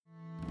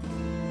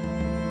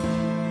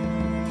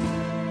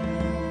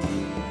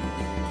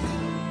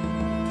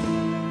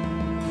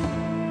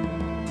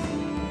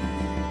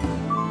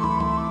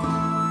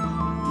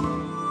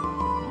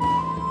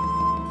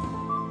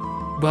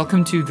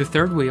Welcome to The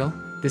Third Wheel.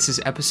 This is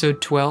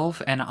episode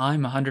 12, and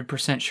I'm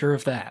 100% sure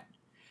of that.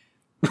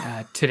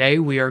 Today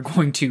we are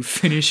going to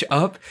finish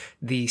up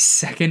the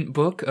second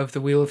book of The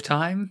Wheel of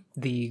Time,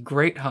 The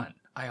Great Hunt.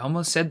 I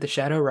almost said The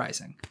Shadow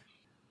Rising.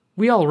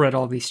 We all read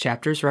all these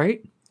chapters,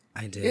 right?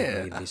 I did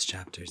read these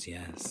chapters,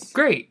 yes.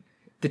 Great.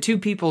 The two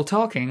people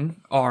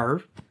talking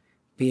are...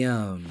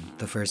 Bion,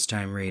 the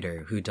first-time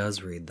reader who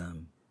does read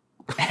them.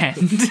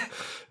 And...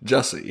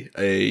 Jesse,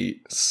 a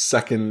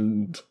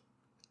second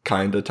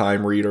kind of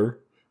time reader,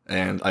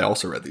 and I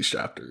also read these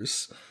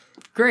chapters.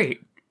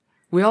 Great.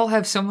 We all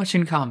have so much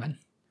in common.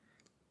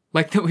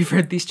 Like that we've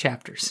read these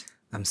chapters.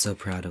 I'm so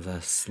proud of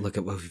us. Look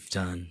at what we've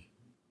done.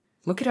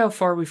 Look at how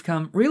far we've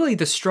come. Really,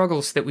 the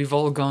struggles that we've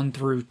all gone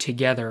through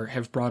together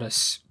have brought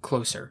us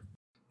closer.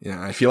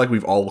 Yeah, I feel like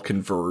we've all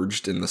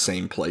converged in the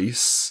same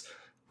place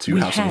to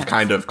have some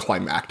kind of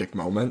climactic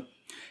moment.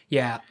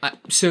 Yeah,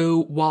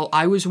 so while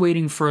I was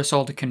waiting for us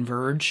all to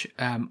converge,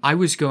 I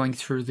was going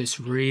through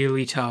this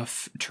really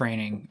tough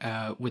training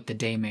with the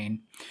Daemane.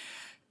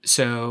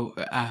 So,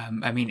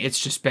 I mean,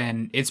 it's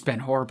been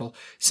horrible.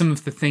 Some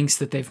of the things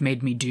that they've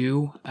made me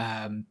do,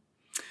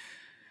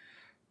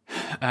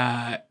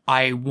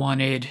 I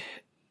wanted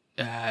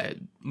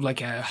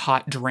like a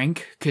hot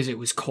drink because it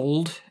was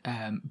cold,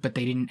 but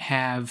they didn't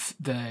have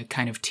the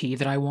kind of tea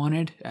that I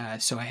wanted,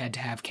 so I had to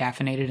have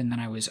caffeinated, and then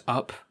I was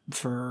up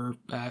for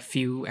a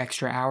few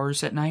extra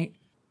hours at night.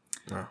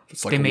 Oh,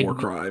 it's like a war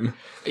crime.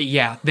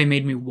 Yeah, they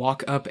made me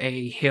walk up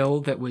a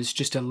hill that was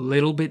just a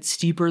little bit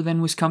steeper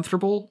than was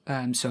comfortable,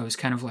 so I was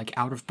kind of like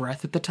out of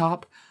breath at the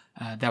top.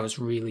 That was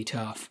really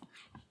tough.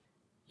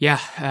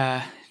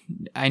 Yeah,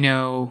 I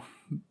know,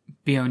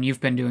 Bion, you've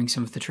been doing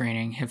some of the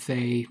training. Have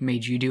they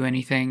made you do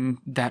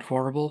anything that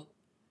horrible?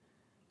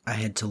 I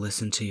had to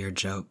listen to your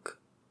joke.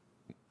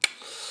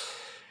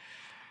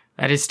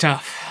 That is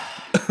tough.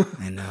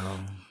 I know.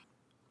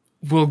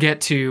 We'll get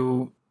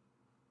to...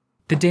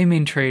 The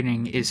Daemane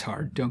training is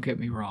hard, don't get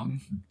me wrong.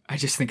 I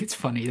just think it's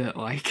funny that,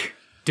 like,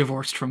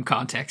 divorced from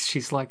context,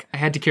 she's like, I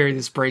had to carry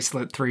this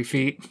bracelet 3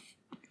 feet.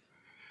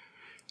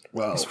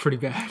 Well, it's pretty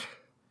bad.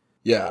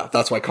 Yeah,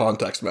 that's why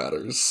context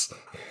matters.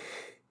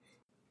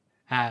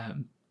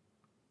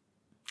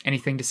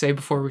 Anything to say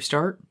before we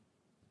start?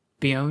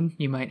 Bion,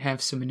 you might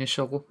have some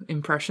initial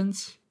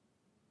impressions?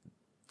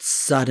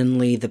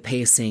 Suddenly the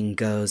pacing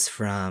goes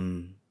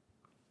from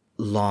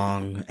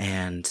long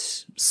and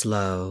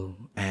slow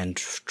and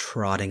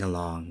trotting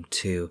along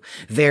to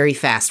very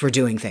fast, we're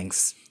doing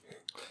things.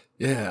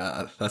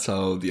 Yeah, that's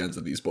how the ends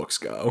of these books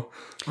go.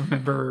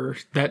 Remember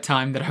that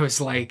time that I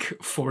was like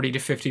 40 to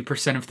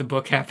 50% of the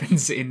book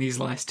happens in these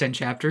last 10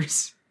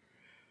 chapters?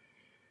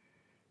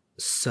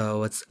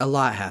 So it's a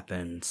lot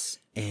happens,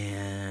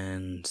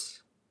 and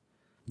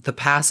the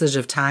passage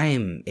of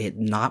time,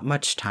 not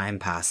much time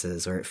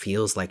passes, or it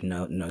feels like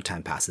no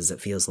time passes.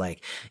 It feels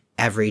like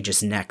every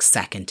just next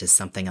second is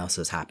something else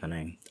is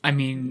happening. I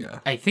mean, yeah.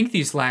 I think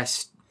these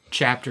last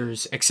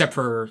chapters, except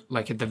for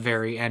like at the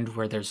very end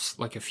where there's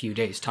like a few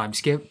days time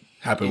skip,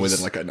 happen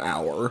within like an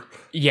hour.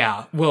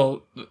 Yeah,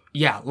 well,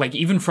 yeah, like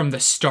even from the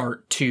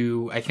start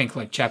to I think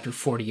like chapter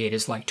 48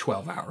 is like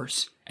 12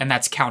 hours, and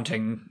that's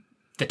counting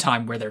the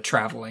time where they're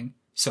traveling.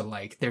 So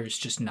like there's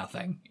just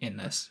nothing in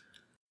this.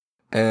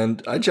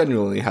 And I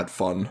genuinely had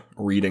fun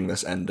reading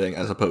this ending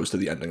as opposed to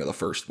the ending of the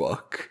first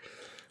book.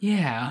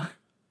 Yeah.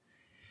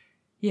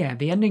 Yeah,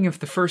 the ending of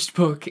the first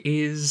book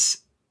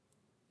is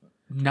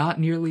not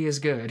nearly as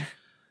good.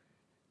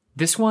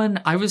 This one,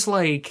 I was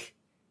like,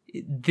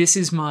 this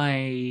is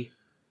my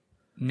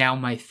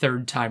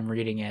third time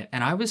reading it,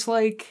 and I was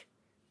like,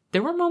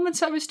 there were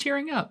moments I was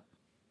tearing up.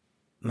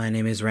 My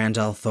name is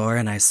Randall Thor,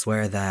 and I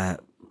swear that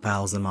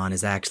Balsamon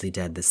is actually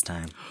dead this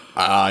time.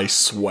 I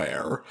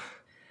swear.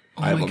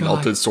 I have a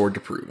melted sword to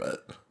prove it.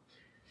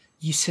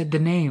 You said the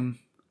name.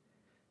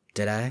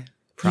 Did I?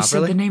 Properly? You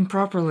said the name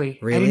properly.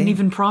 Really? I didn't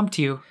even prompt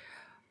you.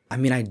 I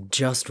mean, I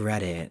just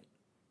read it.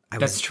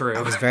 That's true.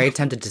 I was very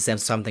tempted to say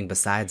something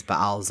besides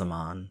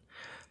Balsamon.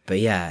 But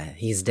yeah,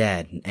 he's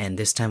dead. And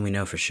this time we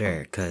know for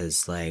sure,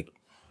 because, like,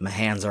 my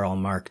hands are all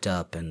marked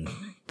up and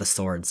the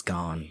sword's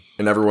gone.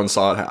 And everyone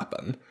saw it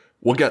happen.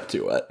 We'll get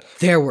to it.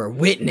 There were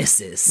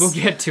witnesses. We'll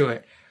get to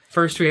it.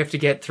 First, we have to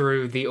get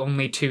through the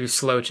only 2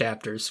 slow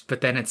chapters,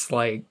 but then it's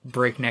like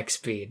breakneck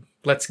speed.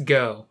 Let's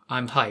go.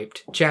 I'm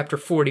hyped. Chapter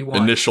 41.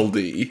 Initial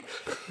D.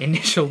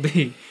 Initial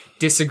D.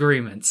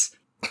 Disagreements.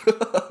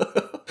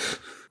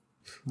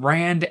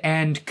 Rand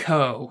and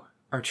Co.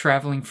 are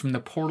traveling from the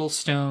Portal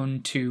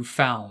Stone to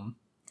Falme.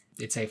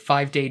 It's a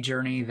 5-day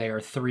journey. They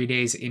are 3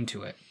 days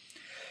into it.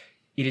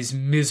 It is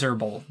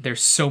miserable.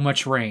 There's so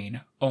much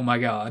rain. Oh my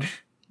god.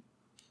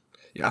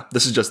 Yeah,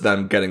 this is just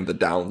them getting the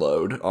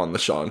download on the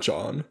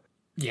Seanchan.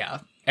 Yeah,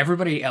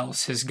 everybody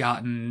else has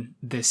gotten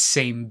this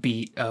same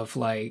beat of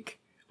like,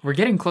 we're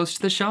getting close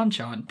to the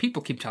Seanchan.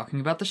 People keep talking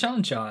about the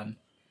Seanchan.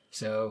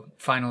 So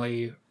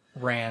finally,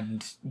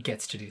 Rand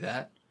gets to do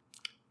that.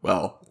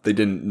 Well, they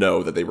didn't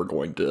know that they were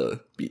going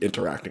to be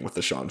interacting with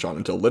the Seanchan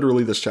until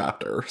literally this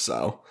chapter,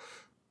 so...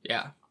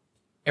 Yeah.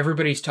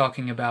 Everybody's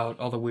talking about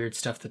all the weird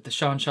stuff that the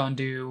Seanchan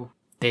do.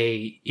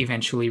 They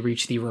eventually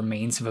reach the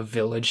remains of a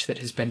village that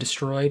has been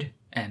destroyed,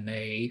 and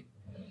they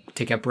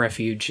take up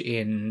refuge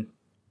in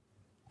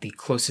the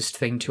closest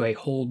thing to a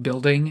whole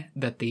building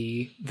that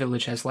the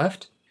village has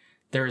left.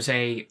 There's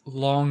a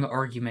long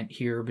argument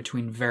here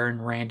between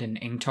Varen, Rand, and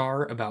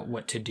Ingtar about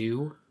what to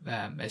do,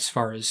 as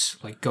far as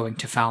like going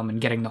to Falm and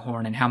getting the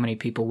horn and how many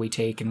people we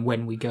take and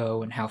when we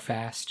go and how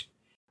fast.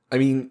 I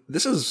mean,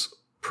 this is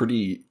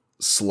pretty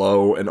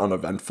slow and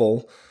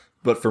uneventful,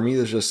 but for me,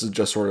 this is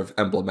just sort of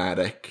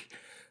emblematic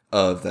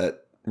of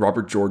that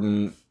Robert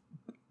Jordan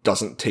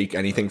doesn't take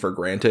anything for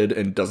granted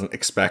and doesn't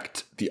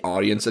expect the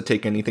audience to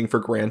take anything for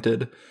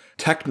granted.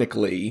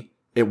 Technically,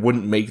 it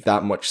wouldn't make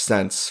that much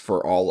sense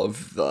for all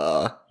of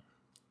the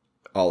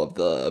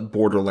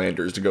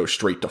Borderlanders to go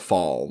straight to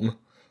Falm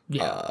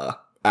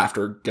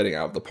after getting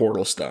out of the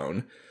Portal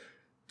Stone.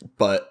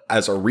 But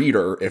as a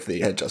reader, if they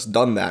had just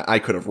done that, I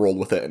could have rolled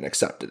with it and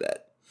accepted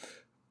it.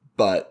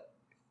 But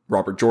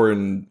Robert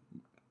Jordan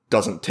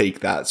doesn't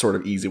take that sort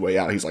of easy way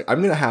out. He's like, I'm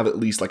going to have at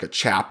least like a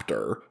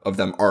chapter of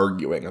them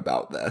arguing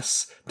about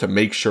this to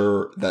make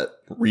sure that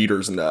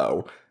readers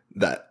know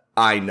that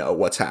I know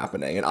what's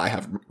happening and I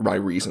have my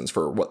reasons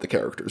for what the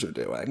characters are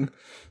doing.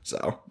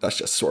 So that's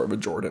just sort of a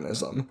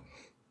Jordanism.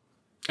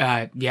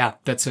 Yeah,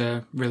 that's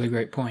a really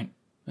great point.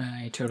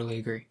 I totally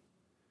agree.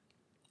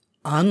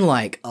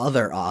 Unlike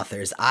other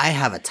authors, I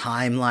have a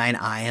timeline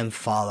I am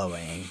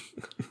following.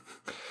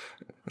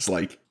 It's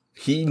like,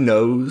 he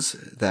knows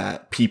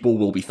that people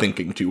will be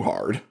thinking too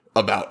hard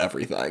about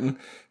everything.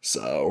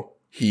 So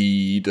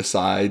he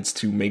decides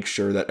to make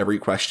sure that every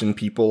question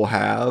people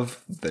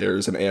have,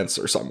 there's an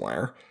answer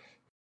somewhere.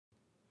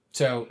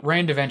 So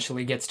Rand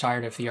eventually gets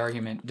tired of the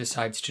argument,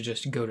 decides to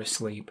just go to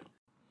sleep.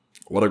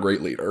 What a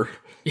great leader.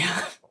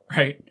 Yeah,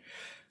 right.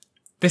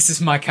 This is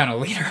my kind of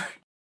leader.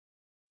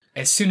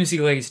 As soon as he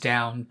lays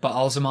down,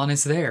 Ba'alzamon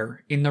is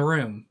there, in the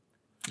room.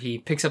 He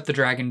picks up the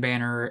dragon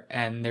banner,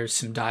 and there's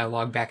some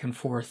dialogue back and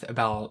forth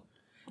about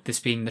this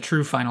being the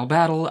true final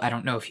battle. I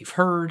don't know if you've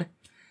heard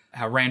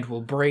how Rand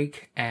will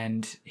break,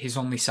 and his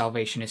only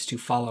salvation is to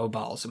follow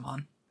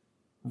Ba'alzamon.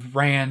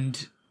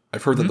 Rand...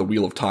 I've heard that the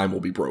Wheel of Time will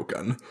be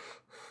broken.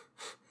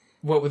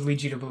 What would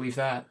lead you to believe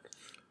that?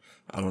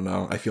 I don't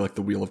know. I feel like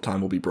the Wheel of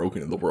Time will be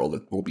broken in the world.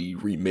 It will be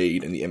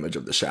remade in the image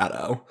of the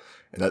Shadow.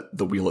 And that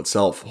the wheel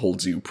itself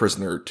holds you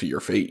prisoner to your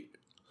fate.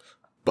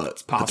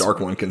 But the Dark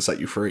One can set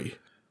you free.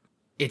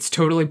 It's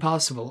totally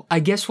possible. I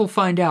guess we'll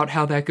find out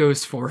how that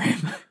goes for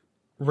him.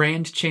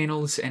 Rand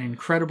channels an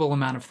incredible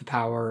amount of the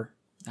power,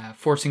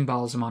 forcing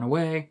Ba'alzamon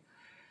away.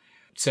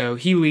 So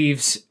he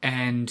leaves,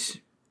 and...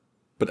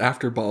 But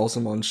after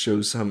Ba'alzamon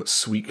shows some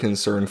sweet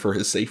concern for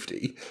his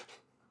safety...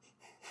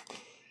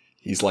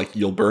 He's like,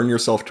 you'll burn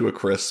yourself to a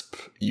crisp,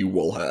 you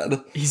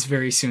woolhead. He's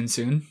very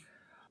soon.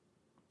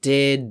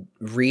 Did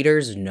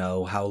readers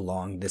know how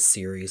long this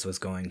series was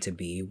going to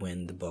be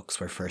when the books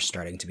were first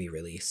starting to be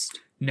released?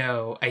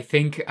 No, I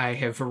think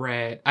I've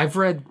read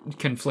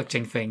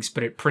conflicting things,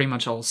 but it pretty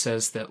much all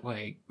says that,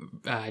 like,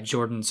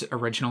 Jordan's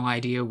original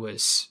idea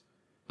was,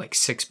 like,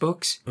 6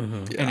 books,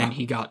 Mm-hmm. and then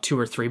he got 2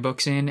 or 3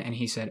 books in, and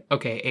he said,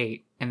 okay,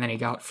 8, and then he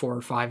got 4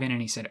 or 5 in,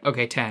 and he said,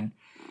 okay, 10,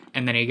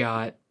 and then he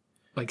got...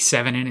 like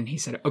 7 in, and he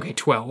said, okay,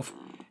 12.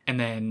 And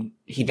then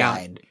he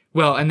died.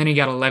 Well, and then he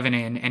got 11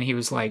 in, and he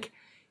was like,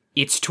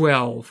 it's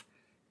 12.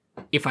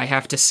 If I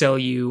have to sell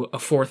you a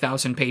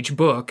 4,000-page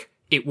book,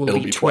 it'll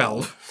be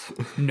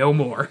 12. No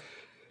more.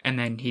 And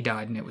then he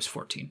died, and it was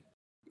 14.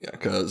 Yeah,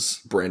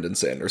 because Brandon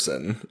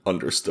Sanderson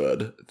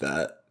understood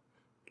that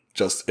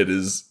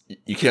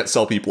you can't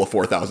sell people a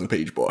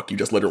 4,000-page book. You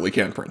just literally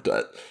can't print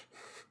it.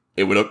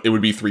 It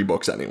would be 3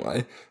 books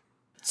anyway.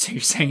 So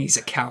you're saying he's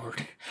a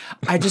coward?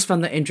 I just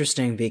found that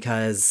interesting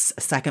because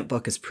a second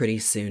book is pretty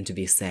soon to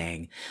be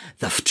saying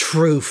the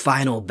true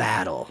final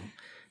battle.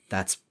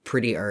 That's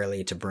pretty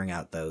early to bring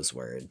out those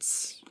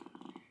words.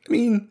 I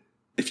mean,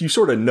 if you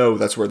sort of know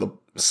that's where the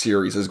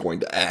series is going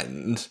to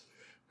end.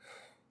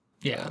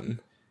 Yeah.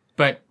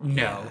 But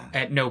no,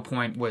 at no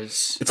point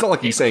was... It's not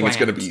like he's saying planned. It's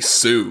going to be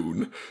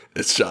soon.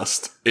 It's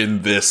just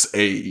in this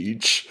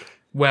age.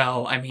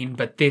 Well, I mean,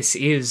 but this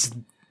is...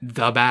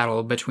 the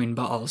battle between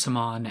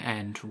Ba'alzamon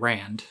and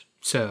Rand.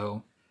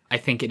 So I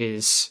think it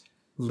is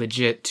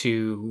legit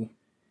to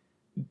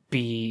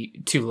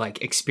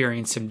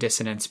experience some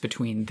dissonance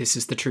between this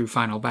is the true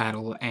final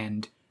battle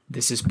and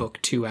this is book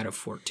 2 out of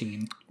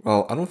 14.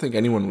 Well, I don't think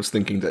anyone was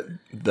thinking that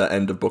the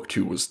end of book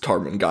 2 was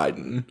Tarman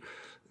Gaiden.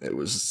 It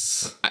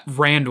was...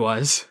 Rand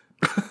was.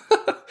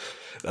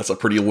 That's a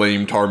pretty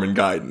lame Tarman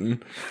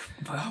Gaiden.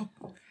 Well,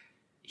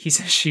 he's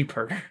a sheep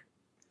herder.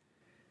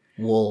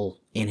 Wool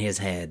in his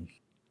head.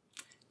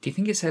 Do you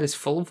think his head is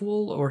full of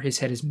wool or his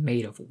head is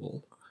made of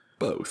wool?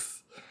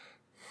 Both.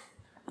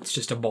 It's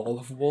just a ball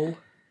of wool?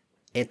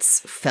 It's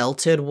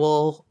felted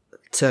wool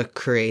to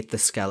create the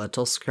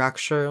skeletal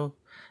structure,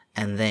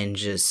 and then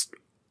just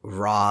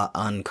raw,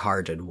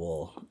 uncarded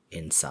wool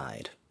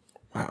inside.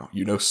 Wow,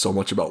 you know so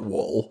much about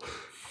wool.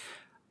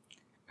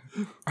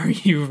 Are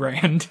you,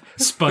 Rand,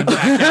 spun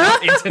back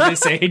out into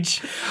this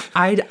age?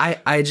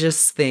 I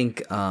just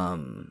think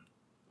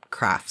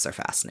crafts are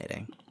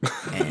fascinating.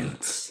 And,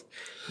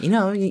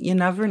 you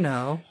never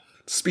know.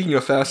 Speaking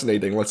of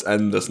fascinating, let's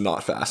end this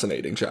not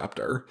fascinating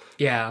chapter.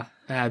 Yeah.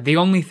 The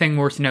only thing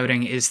worth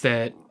noting is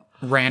that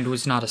Rand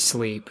was not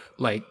asleep.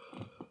 Like,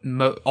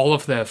 all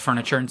of the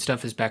furniture and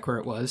stuff is back where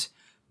it was,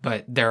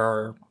 but there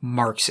are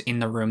marks in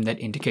the room that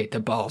indicate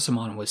that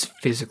Ba'alzamon was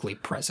physically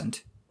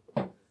present.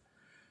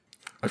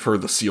 I've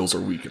heard the seals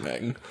are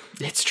weakening.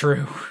 It's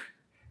true.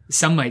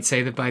 Some might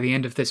say that by the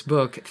end of this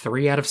book,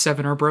 3 out of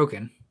 7 are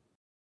broken.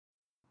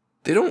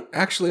 They don't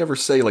actually ever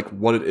say, like,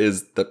 what it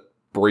is that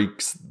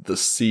breaks the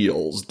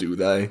seals, do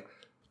they?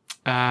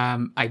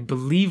 I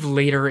believe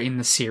later in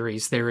the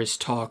series there is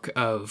talk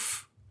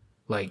of,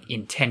 like,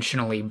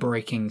 intentionally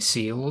breaking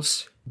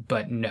seals,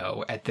 but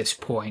no, at this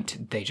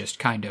point they just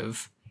kind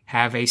of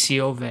have a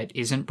seal that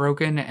isn't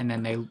broken, and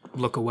then they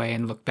look away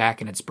and look back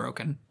and it's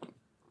broken.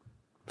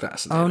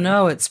 Fascinating. Oh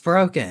no, it's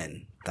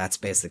broken. That's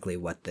basically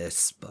what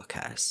this book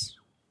has.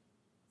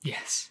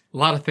 Yes, a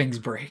lot of things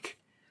break.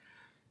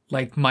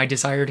 Like my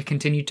desire to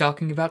continue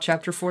talking about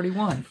Chapter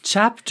 41.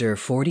 Chapter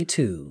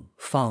 42,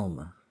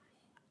 Falme.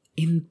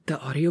 In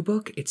the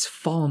audiobook, it's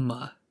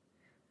Falma.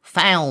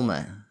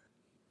 Falme.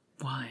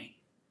 Why?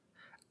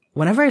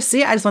 Whenever I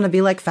see it, I just want to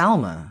be like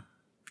Falma.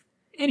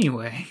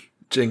 Anyway.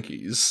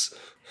 Jinkies.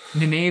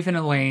 Nynaeve and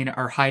Elaine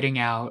are hiding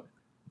out.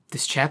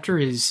 This chapter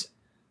is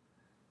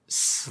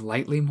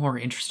slightly more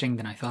interesting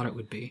than I thought it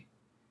would be.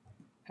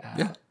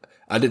 Yeah.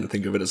 I didn't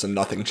think of it as a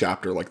nothing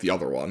chapter like the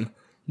other one.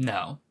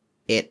 No.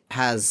 It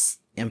has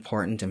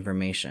important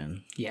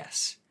information.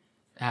 Yes.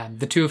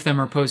 The two of them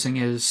are posing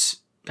as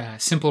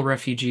simple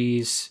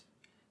refugees.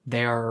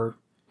 They are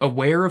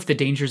aware of the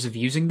dangers of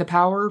using the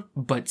power,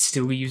 but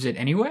still use it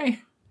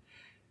anyway.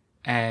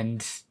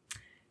 And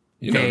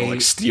to,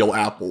 like, steal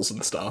apples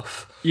and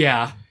stuff.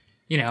 Yeah.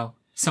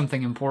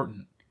 Something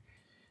important.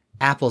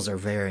 Apples are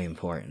very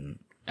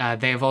important.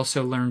 They have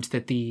also learned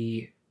that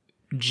the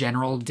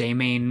general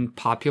Daemon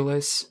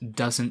populace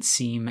doesn't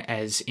seem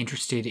as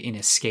interested in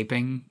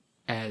escaping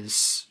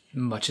as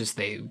much as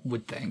they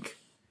would think.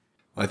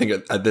 I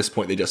think at this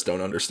point they just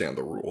don't understand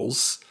the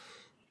rules.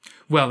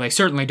 Well, they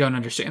certainly don't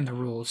understand the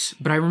rules.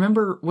 But I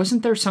remember,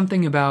 wasn't there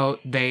something about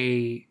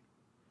they...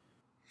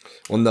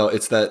 Well, no,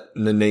 it's that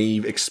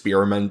Nynaeve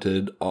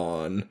experimented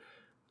on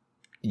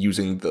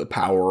using the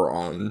power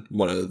on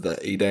one of the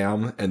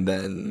Adam, and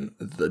then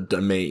the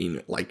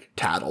Domain, like,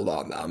 tattled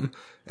on them.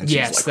 And she's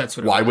yes, like, that's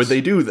what it why was. would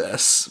they do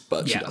this?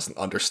 But Yeah. she doesn't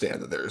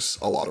understand that there's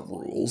a lot of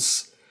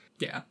rules.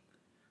 Yeah.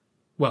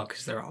 Well,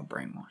 because they're all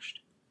brainwashed.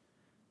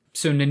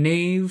 So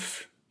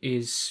Nynaeve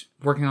is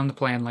working on the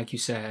plan, like you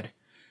said,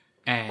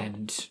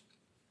 and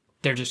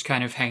they're just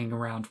kind of hanging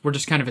around. We're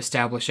just kind of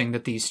establishing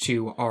that these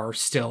two are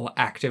still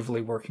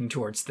actively working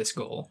towards this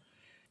goal.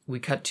 We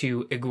cut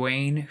to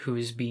Egwene, who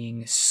is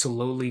being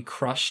slowly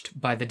crushed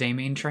by the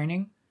Daemon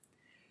training.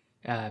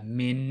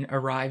 Min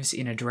arrives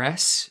in a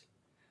dress,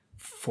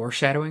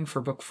 foreshadowing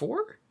for Book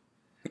 4?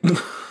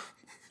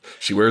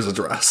 She wears a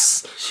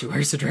dress. She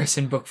wears a dress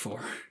in Book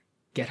 4.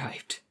 Get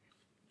hyped.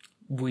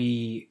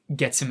 We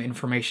get some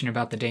information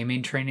about the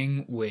Daemon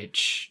training,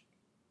 which,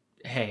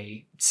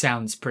 hey,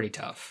 sounds pretty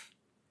tough.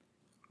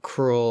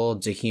 Cruel,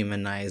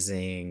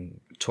 dehumanizing,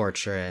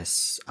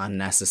 torturous,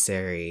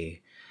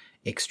 unnecessary,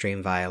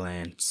 extreme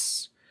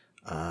violence,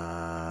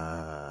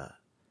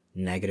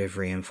 negative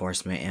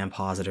reinforcement and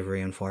positive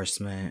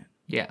reinforcement.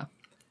 Yeah.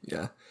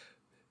 Yeah.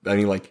 I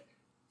mean, like,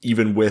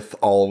 even with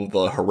all of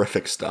the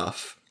horrific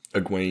stuff,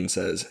 Egwene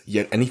says,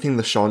 yet anything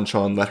the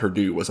Shan-Shan let her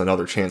do was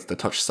another chance to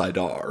touch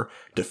Saidar,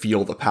 to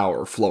feel the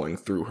power flowing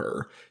through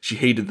her. She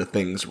hated the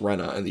things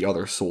Rena and the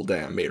other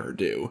Sul'Dam made her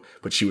do,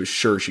 but she was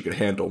sure she could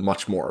handle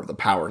much more of the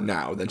power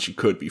now than she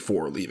could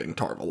before leaving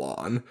Tar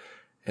Valon.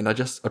 And I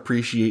just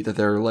appreciate that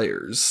there are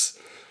layers.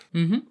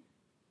 Mm-hmm.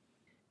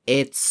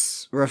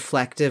 It's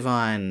reflective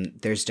on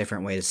there's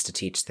different ways to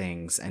teach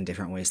things and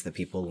different ways that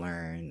people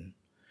learn.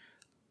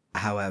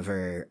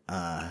 However,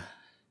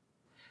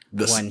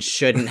 one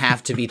shouldn't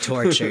have to be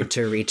tortured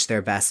to reach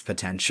their best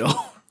potential.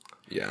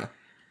 Yeah.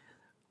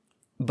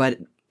 But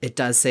it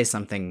does say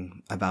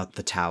something about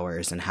the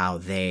towers and how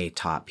they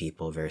taught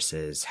people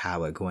versus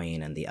how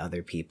Egwene and the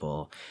other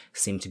people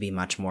seem to be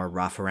much more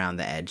rough around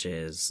the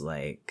edges,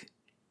 like,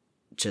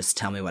 just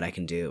tell me what I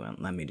can do and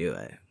let me do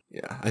it.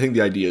 Yeah, I think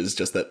the idea is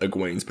just that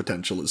Egwene's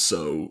potential is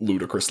so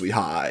ludicrously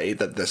high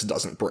that this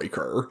doesn't break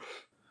her.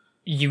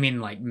 You mean,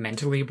 like,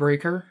 mentally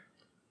break her?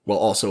 Well,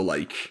 also,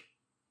 like,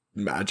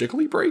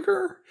 magically break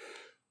her?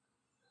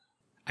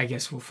 I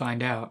guess we'll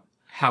find out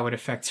how it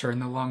affects her in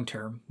the long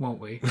term, won't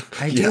we?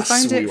 I do Yes,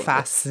 find we it will.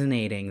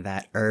 fascinating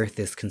that Earth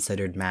is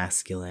considered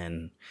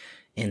masculine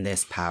in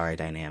this power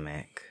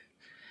dynamic.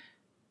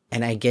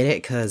 And I get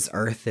it because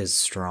Earth is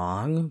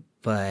strong,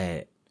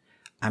 but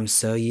I'm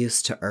so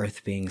used to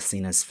Earth being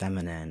seen as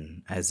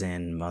feminine, as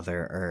in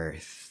Mother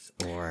Earth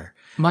or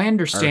My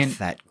Earth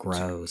that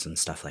grows and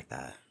stuff like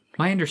that.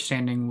 My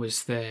understanding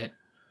was that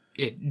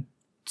it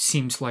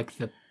seems like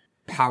the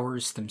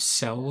powers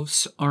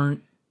themselves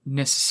aren't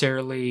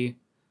necessarily,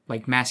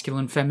 like,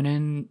 masculine,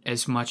 feminine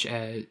as much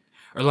as...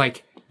 Or,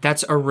 like,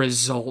 that's a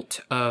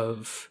result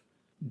of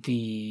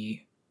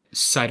the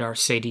Saidar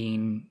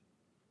Saidin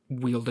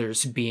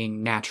wielders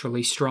being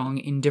naturally strong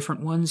in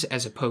different ones,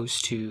 as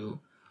opposed to,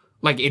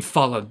 like, it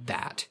followed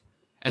that,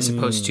 as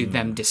opposed to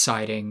them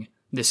deciding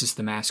this is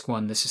the mask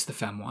one, this is the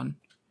femme one.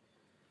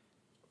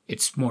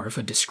 It's more of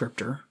a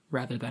descriptor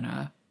rather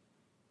than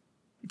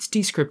it's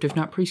descriptive,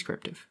 not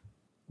prescriptive.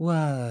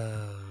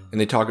 Whoa. And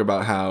they talk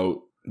about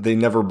how they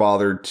never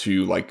bothered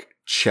to, like,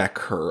 check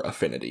her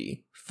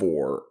affinity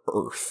for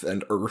earth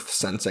and earth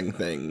sensing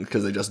things,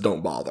 because they just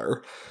don't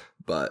bother.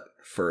 But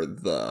for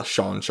the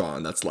Shan,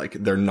 that's like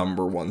their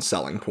number one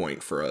selling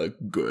point for a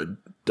good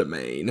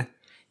domain.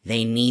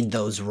 They need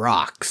those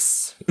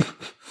rocks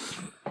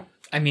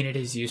I mean, it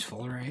is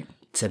useful, right?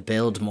 to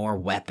build more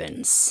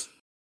weapons.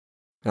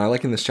 And I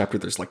like in this chapter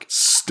there's like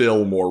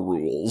still more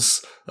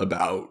rules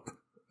about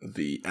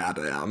the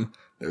Adam.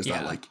 There's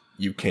that, like,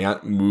 you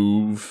can't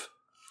move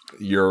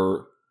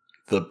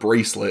the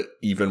bracelet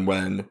even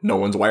when no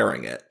one's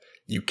wearing it.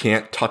 You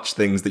can't touch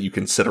things that you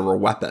consider a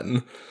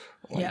weapon.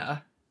 Yeah.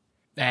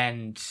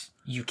 And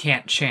you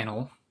can't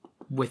channel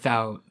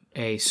without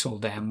a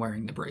Soldam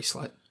wearing the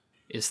bracelet,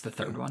 is the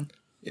third one.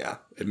 Yeah,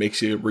 it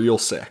makes you real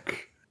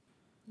sick.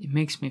 It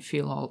makes me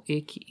feel all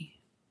icky.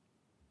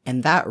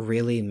 And that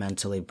really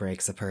mentally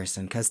breaks a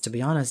person, because to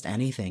be honest,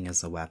 anything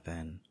is a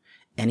weapon.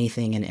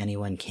 Anything and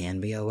anyone can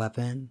be a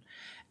weapon.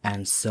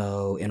 And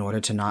so in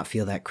order to not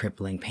feel that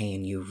crippling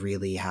pain, you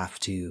really have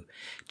to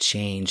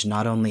change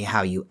not only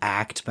how you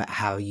act, but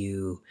how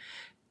you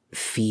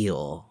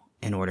feel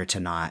in order to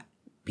not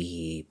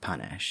be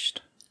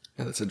punished.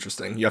 Yeah, that's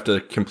interesting. You have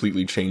to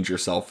completely change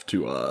yourself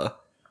to a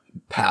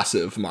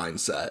passive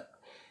mindset.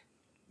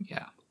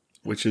 Yeah.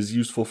 Which is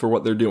useful for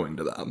what they're doing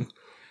to them.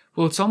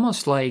 Well, it's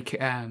almost like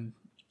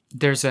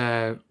there's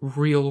a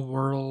real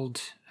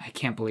world... I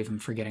can't believe I'm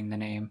forgetting the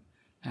name.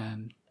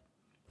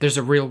 There's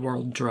a real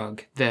world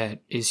drug that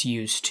is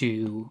used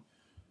to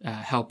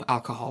help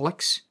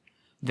alcoholics,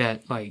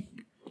 that, like,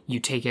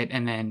 you take it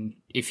and then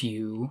if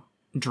you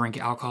drink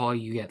alcohol,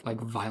 you get, like,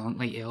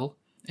 violently ill.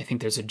 I think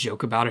there's a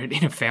joke about it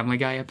in a Family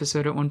Guy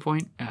episode at one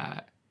point.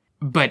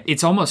 But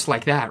it's almost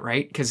like that,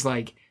 right? Because,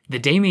 like, the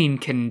Daemon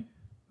can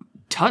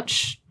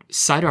touch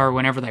Saidar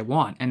whenever they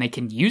want, and they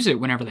can use it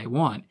whenever they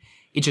want.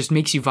 It just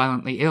makes you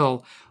violently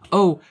ill.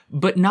 Oh,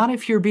 but not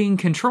if you're being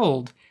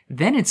controlled.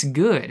 Then it's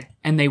good,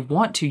 and they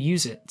want to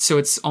use it. So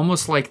it's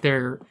almost like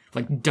they're,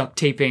 like, duct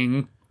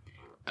taping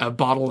a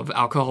bottle of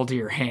alcohol to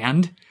your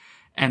hand,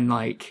 and,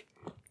 like,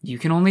 you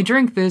can only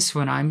drink this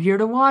when I'm here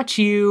to watch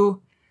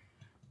you.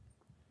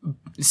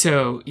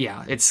 So,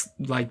 yeah, it's,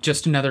 like,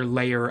 just another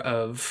layer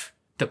of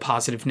the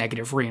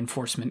positive-negative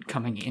reinforcement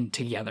coming in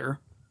together.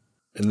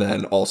 And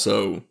then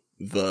also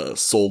the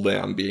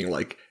Soldam being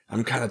like,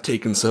 I'm kind of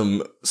taking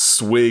some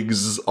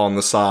swigs on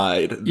the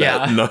side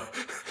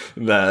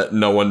that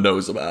no one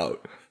knows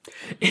about.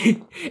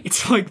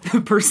 It's like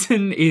the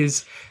person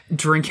is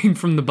drinking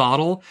from the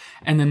bottle,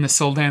 and then the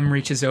Soldam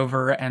reaches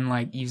over and,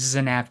 like, uses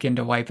a napkin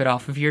to wipe it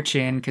off of your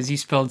chin because you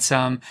spilled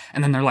some,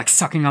 and then they're, like,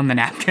 sucking on the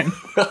napkin.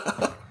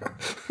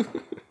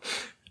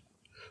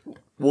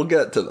 We'll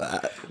get to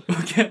that.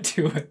 We'll get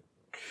to it.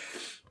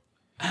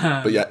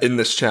 But yeah, in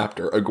this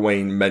chapter,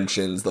 Egwene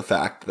mentions the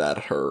fact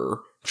that her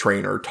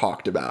trainer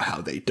talked about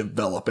how they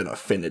develop an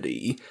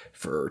affinity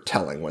for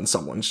telling when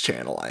someone's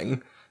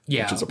channeling.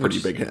 Yeah, which is a pretty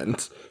big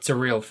hint. It's a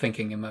real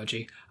thinking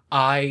emoji.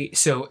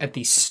 So at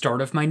the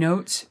start of my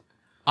notes,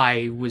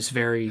 I was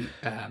very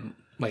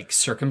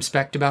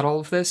circumspect about all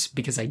of this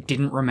because I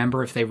didn't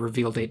remember if they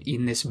revealed it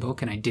in this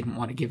book and I didn't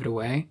want to give it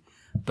away.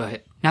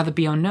 But now that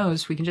Beyond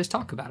knows, we can just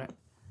talk about it.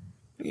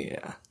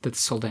 Yeah. That the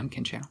Soldam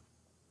can channel.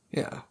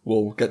 Yeah,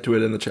 we'll get to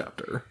it in the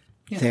chapter.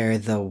 Yeah. They're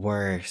the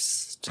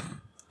worst.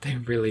 They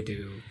really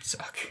do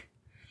suck.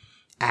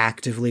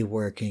 Actively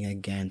working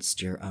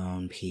against your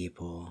own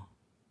people.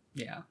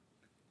 Yeah.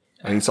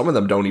 I mean, some of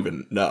them don't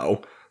even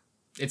know.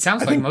 It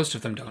sounds like most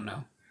of them don't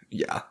know.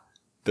 Yeah.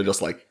 They're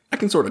just like, I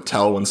can sort of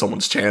tell when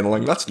someone's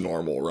channeling. That's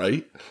normal,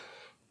 right?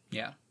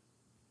 Yeah.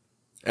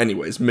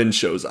 Anyways, Min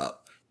shows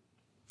up.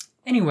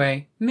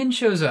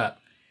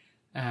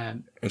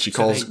 And she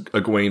calls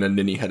Egwene a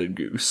ninny-headed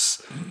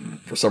goose.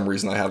 For some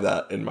reason, I have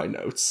that in my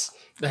notes.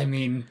 I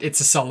mean, it's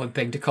a solid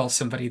thing to call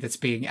somebody that's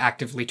being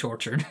actively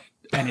tortured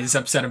and is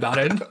upset about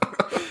it.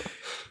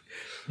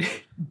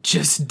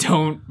 Just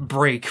don't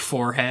break,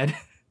 forehead.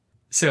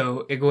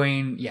 So,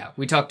 Egwene,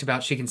 we talked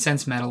about she can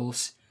sense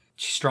metals.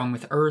 She's strong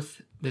with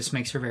earth. This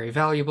makes her very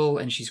valuable,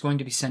 and she's going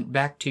to be sent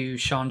back to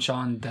Shan,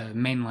 the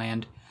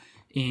mainland,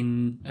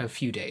 in a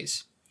few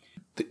days.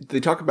 They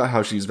talk about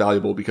how she's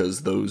valuable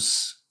because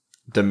those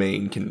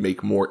domain can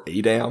make more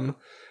Adam,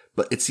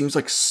 but it seems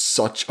like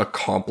such a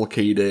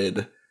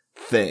complicated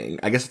thing.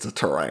 I guess it's a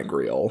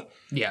ter'angreal.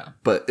 Yeah.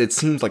 But it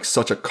seems like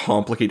such a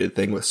complicated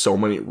thing with so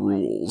many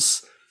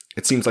rules.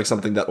 It seems like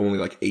something that only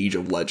like Age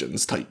of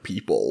Legends type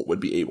people would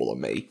be able to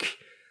make.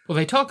 Well,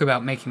 they talk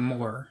about making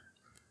more.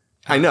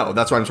 I know,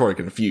 that's why I'm sort of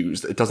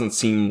confused. It doesn't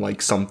seem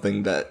like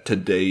something that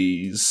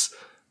today's,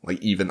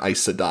 like, even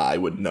Aes Sedai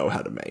would know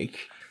how to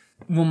make.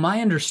 Well,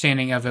 my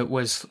understanding of it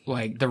was,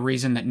 like, the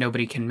reason that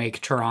nobody can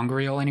make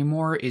Terangriel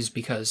anymore is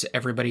because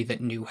everybody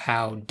that knew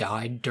how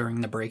died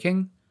during the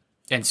breaking.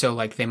 And so,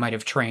 like, they might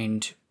have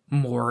trained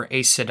more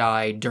Aes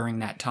Sedai during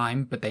that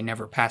time, but they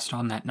never passed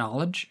on that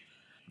knowledge.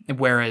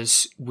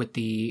 Whereas with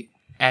the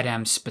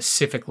Adam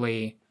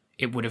specifically,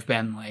 it would have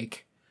been,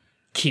 like,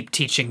 keep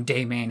teaching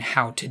Daemon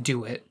how to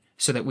do it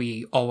so that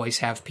we always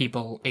have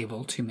people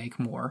able to make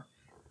more.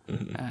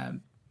 Mm-hmm.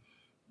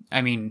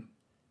 I mean,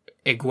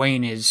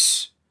 Egwene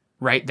is...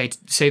 Right, they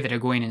say that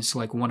Egwene is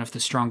like one of the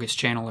strongest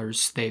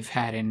channelers they've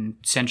had in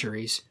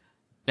centuries,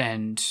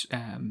 and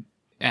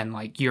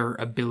like your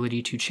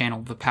ability to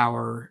channel the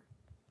power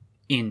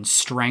in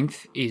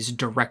strength is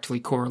directly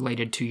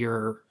correlated to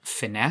your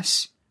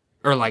finesse,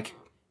 or like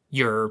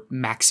your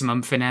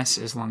maximum finesse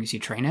as long as you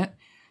train it.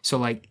 So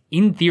like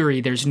in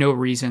theory, there's no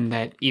reason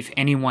that if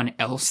anyone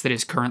else that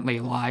is currently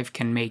alive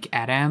can make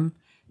Adam,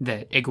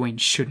 that Egwene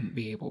shouldn't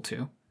be able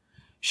to.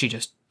 She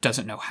just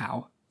doesn't know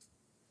how.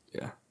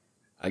 Yeah.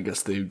 I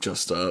guess they've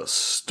just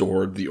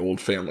stored the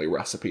old family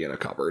recipe in a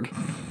cupboard.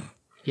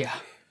 Yeah.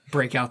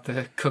 Break out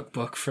the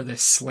cookbook for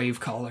this slave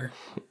collar.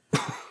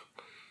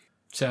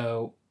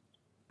 So,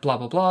 blah,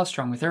 blah, blah,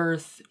 strong with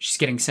Earth. She's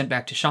getting sent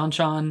back to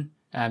Shan-Shan.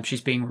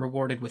 She's being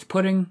rewarded with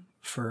pudding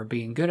for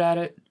being good at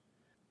it.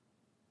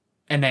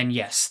 And then,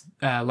 yes,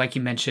 like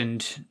you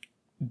mentioned,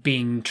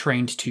 being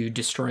trained to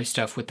destroy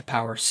stuff with the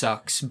power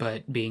sucks,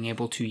 but being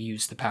able to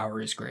use the power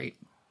is great.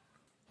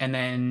 And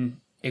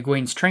then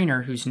Egwene's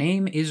trainer, whose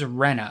name is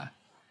Rena,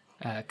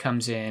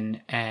 comes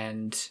in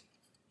and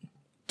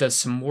does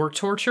some more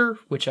torture,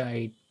 which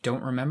I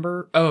don't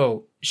remember.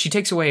 Oh, she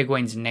takes away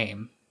Egwene's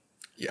name.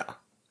 Yeah.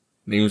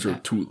 Names are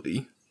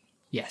Tuli.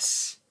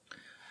 Yes.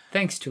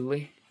 Thanks,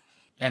 Tuli.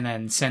 And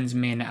then sends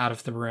Min out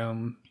of the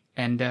room,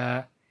 and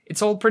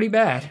it's all pretty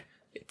bad.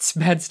 It's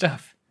bad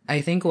stuff. I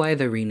think why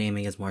the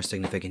renaming is more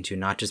significant too,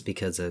 not just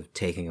because of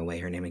taking away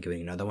her name and giving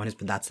another one, is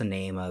but that's the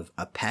name of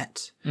a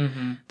pet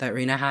that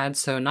Rena had.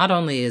 So not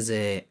only is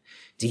it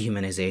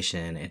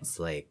dehumanization, it's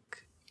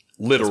like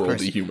literal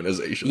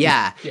dehumanization.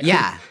 Yeah.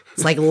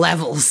 It's like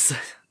levels.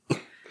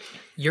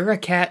 You're a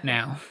cat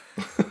now.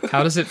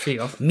 How does it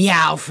feel?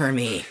 Meow for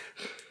me.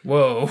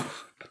 Whoa.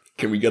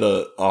 Can we get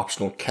an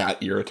optional cat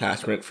ear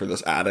attachment for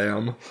this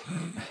Adam?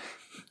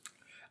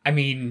 I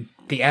mean,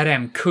 the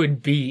Adam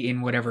could be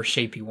in whatever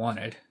shape you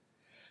wanted.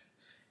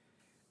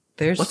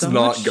 Let's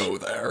not go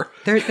there.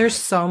 There's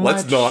so much.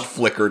 Let's not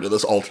flicker to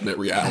this alternate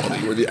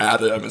reality where the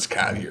Adam is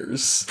cat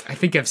ears. I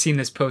think I've seen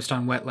this post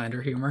on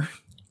Wetlander Humor.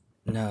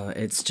 No,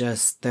 it's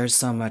just there's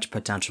so much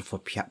potential for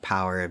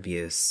power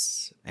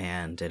abuse,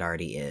 and it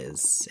already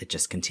is. It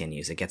just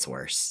continues. It gets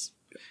worse.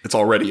 It's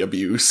already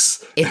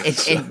abuse.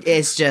 It's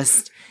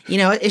just,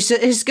 it's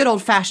just good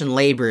old fashioned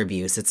labor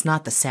abuse. It's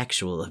not the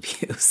sexual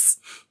abuse.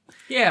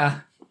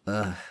 Yeah.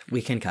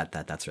 We can cut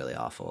that. That's really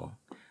awful.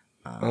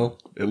 Well,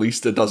 at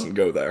least it doesn't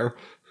go there.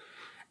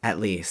 At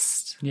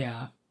least.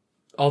 Yeah.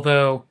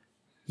 Although,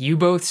 you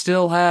both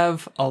still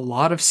have a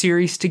lot of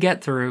series to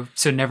get through,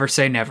 so never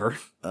say never.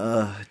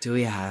 Do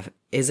we have...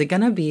 Is it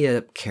gonna be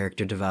a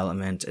character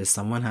development? Is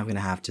someone gonna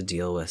have to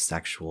deal with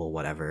sexual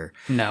whatever?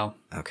 No.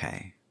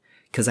 Okay.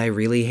 Because I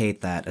really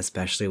hate that,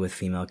 especially with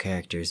female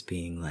characters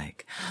being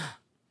like,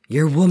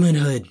 your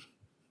womanhood.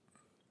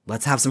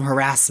 Let's have some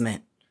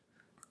harassment.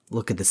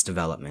 Look at this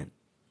development.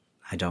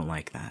 I don't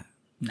like that.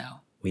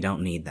 No. We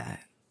don't need that.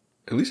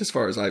 At least as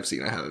far as I've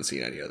seen, I haven't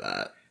seen any of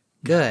that.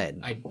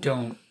 Good.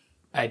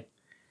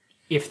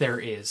 If there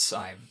is,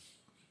 I'm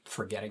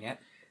forgetting it.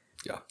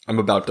 Yeah. I'm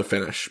about to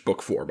finish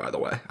book 4, by the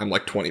way. I'm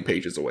like 20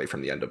 pages away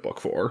from the end of book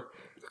 4.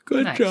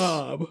 Good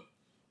job.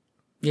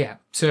 Yeah.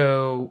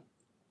 So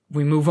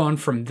we move on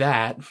from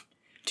that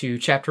to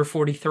chapter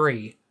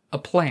 43, A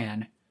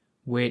Plan,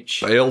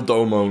 which... Bail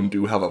Domon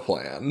do have a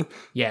plan.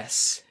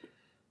 Yes.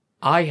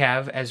 I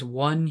have as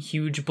one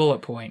huge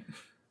bullet point.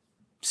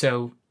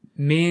 So,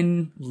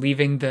 Min,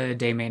 leaving the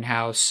Daemon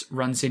house,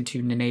 runs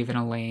into Nynaeve and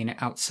Elaine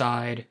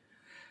outside.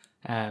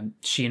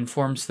 She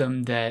informs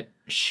them that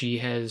she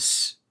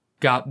has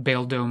got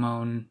Bail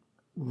Domon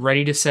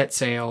ready to set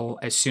sail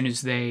as soon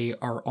as they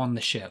are on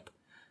the ship.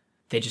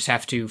 They just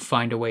have to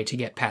find a way to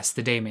get past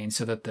the Daemon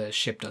so that the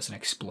ship doesn't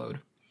explode.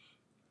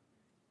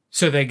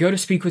 So they go to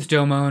speak with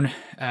Domon.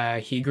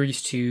 He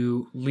agrees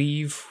to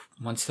leave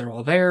once they're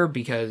all there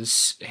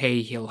because,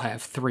 hey, he'll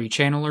have 3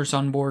 channelers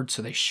on board,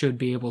 so they should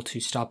be able to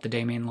stop the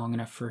Daemon long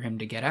enough for him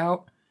to get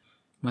out.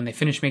 When they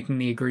finish making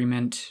the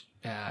agreement,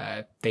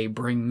 they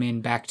bring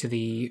Min back to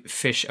the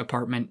fish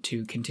apartment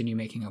to continue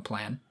making a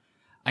plan.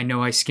 I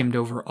know I skimmed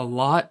over a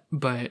lot,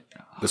 but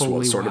this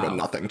was sort of a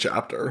nothing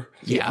chapter.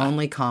 The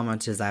only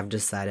comment is I've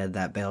decided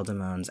that Bail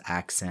Damon's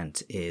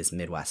accent is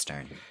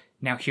Midwestern.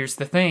 Now, here's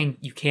the thing.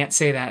 You can't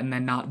say that and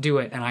then not do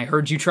it. And I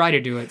heard you try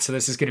to do it, so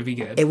this is going to be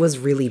good. It was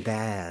really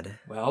bad.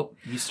 Well,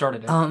 you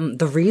started it.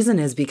 The reason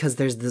is because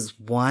there's this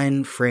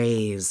one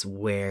phrase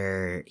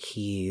where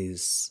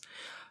he's...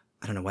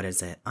 I don't know, what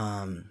is it?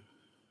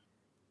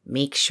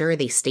 Make sure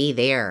they stay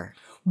there.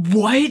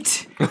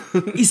 What?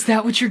 Is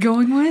that what you're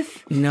going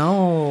with?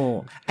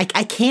 No, I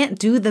can't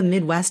do the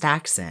Midwest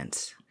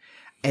accent.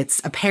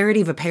 It's a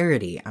parody of a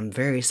parody. I'm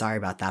very sorry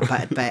about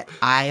that, but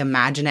I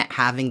imagine it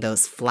having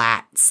those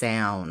flat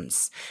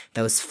sounds,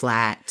 those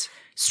flat,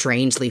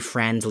 strangely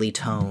friendly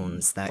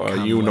tones that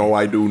come You know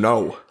I do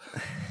know.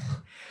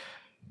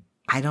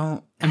 I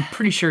don't... I'm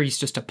pretty sure he's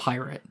just a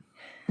pirate.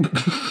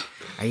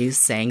 Are you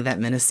saying that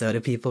Minnesota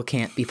people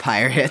can't be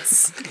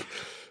pirates?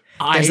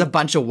 I There's a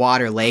bunch of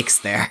water lakes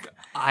there.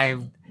 I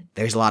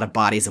There's a lot of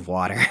bodies of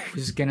water.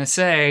 was gonna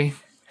say,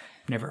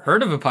 never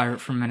heard of a pirate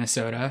from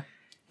Minnesota,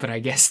 but I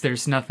guess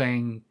there's no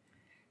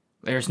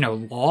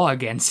law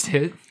against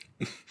it.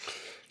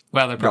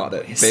 Well, there Got probably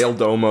it. is. Vale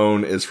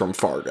Domone is from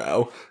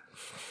Fargo.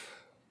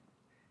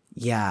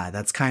 Yeah,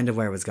 that's kind of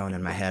where it was going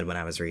in my head when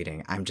I was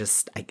reading.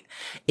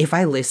 If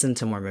I listened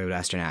to more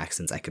Midwestern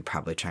accents, I could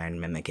probably try and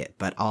mimic it.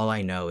 But all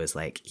I know is,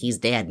 like, he's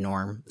dead,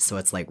 Norm. So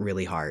it's, like,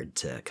 really hard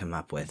to come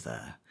up with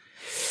a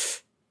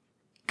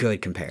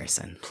good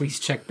comparison. Please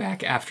check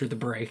back after the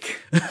break.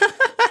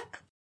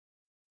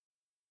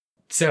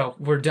 So,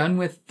 we're done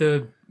with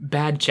the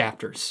bad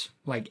chapters.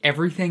 Like,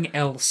 everything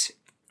else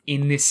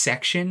in this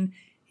section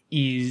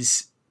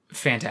is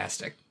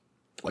fantastic.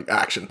 Like,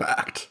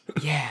 action-packed.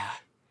 Yeah.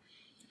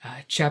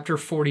 Chapter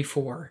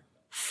 44,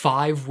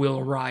 5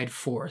 will ride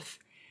forth.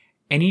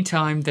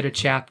 Anytime that a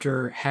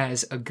chapter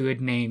has a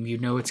good name, you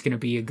know it's going to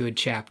be a good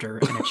chapter.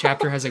 And a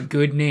chapter has a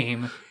good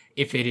name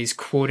if it is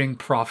quoting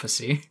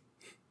prophecy.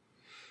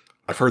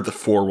 I've heard the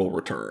 4 will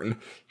return.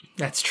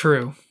 That's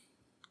true.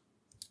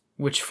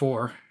 Which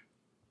 4?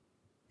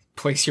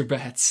 Place your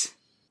bets.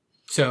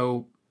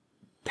 So,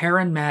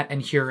 Perrin, Matt,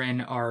 and Huron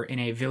are in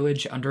a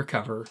village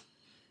undercover.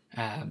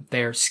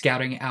 They're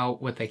scouting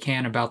out what they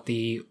can about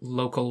the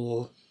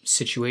local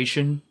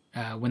situation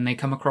when they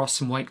come across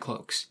some white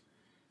cloaks.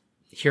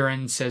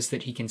 Huron says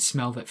that he can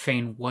smell that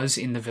Fane was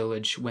in the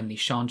village when the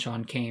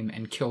Seanchan came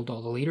and killed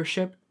all the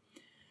leadership.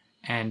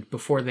 And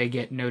before they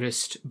get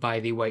noticed by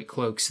the white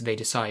cloaks, they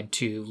decide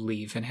to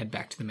leave and head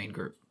back to the main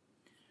group.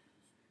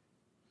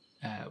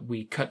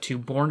 We cut to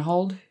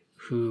Bornhold,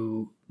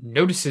 who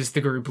notices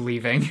the group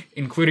leaving,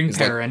 including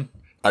Perrin.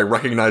 I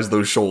recognize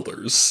those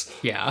shoulders.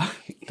 Yeah.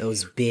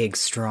 Those big,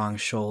 strong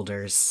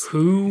shoulders.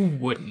 Who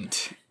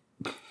wouldn't?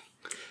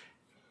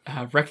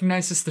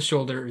 Recognizes the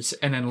shoulders,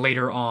 and then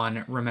later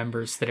on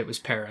remembers that it was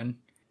Perrin.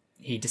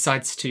 He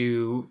decides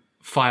to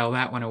file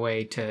that one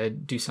away to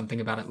do something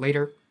about it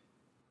later.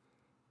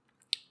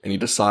 And he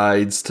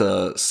decides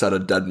to set a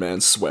dead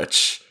man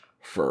switch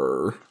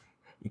for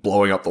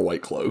blowing up the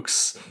white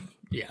cloaks.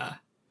 Yeah.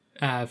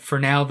 For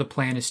now, the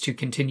plan is to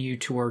continue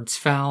towards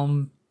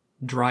Falm,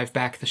 drive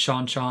back the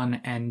Seanchan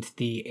and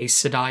the Aes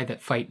Sedai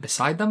that fight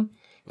beside them.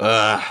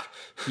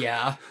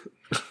 Yeah.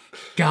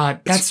 God,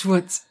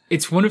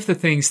 it's one of the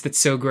things that's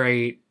so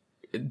great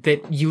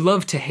that you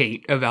love to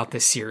hate about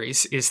this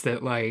series is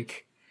that,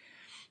 like,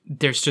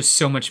 there's just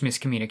so much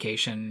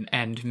miscommunication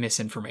and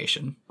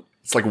misinformation.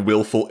 It's like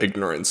willful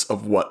ignorance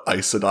of what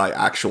Aes Sedai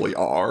actually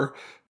are.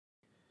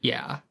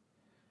 Yeah.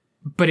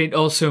 But it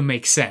also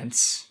makes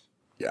sense.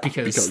 Yeah,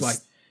 Because like,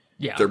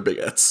 yeah. they're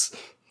bigots.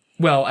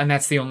 Well, and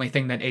that's the only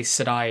thing that Aes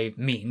Sedai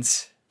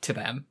means to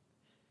them.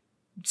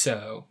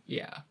 So,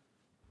 yeah.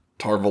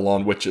 Tar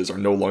Valon witches are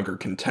no longer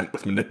content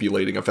with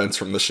manipulating events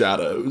from the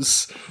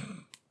shadows.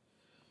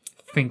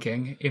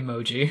 Thinking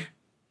emoji.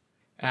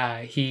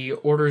 He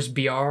orders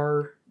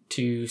BR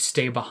to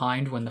stay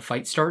behind when the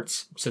fight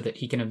starts so that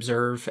he can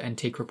observe and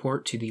take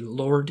report to the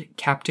Lord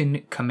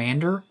Captain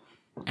Commander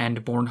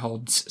and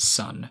Bornhold's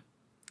son.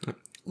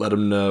 Let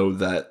him know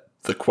that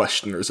the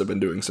Questioners have been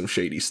doing some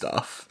shady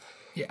stuff.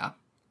 Yeah.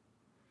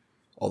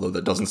 Although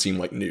that doesn't seem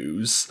like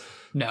news.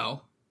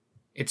 No.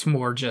 It's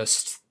more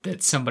just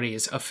that somebody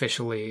is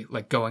officially,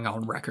 like, going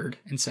on record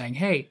and saying,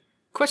 hey,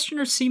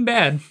 Questioners seem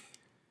bad.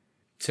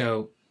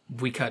 So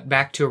we cut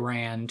back to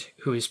Rand,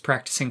 who is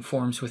practicing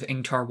forms with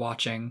Ingtar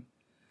watching,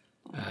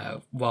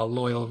 while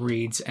Loyal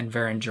reads and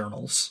Varen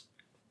journals.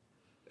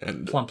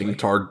 And Plumply.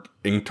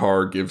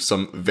 Ingtar gives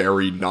some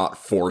very not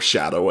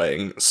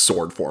foreshadowing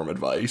sword form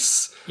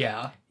advice.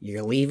 Yeah.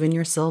 You're leaving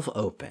yourself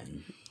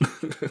open.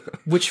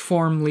 Which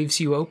form leaves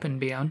you open,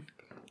 Bion?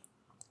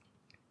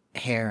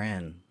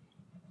 Heron.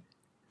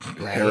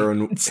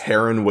 Right?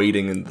 Heron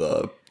waiting in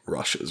the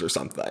rushes or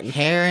something.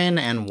 Heron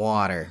and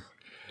water.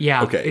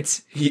 Yeah, Okay.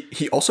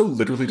 He also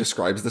literally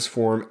describes this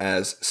form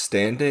as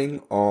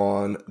standing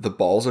on the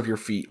balls of your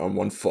feet on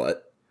one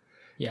foot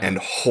yeah. and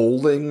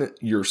holding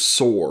your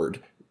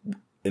sword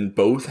in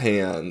both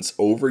hands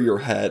over your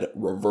head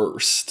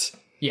reversed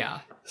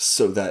Yeah.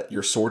 so that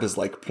your sword is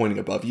like pointing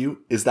above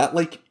you. Is that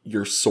like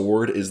your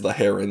sword is the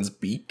heron's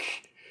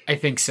beak? I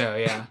think so,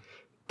 yeah.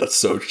 That's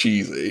so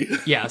cheesy.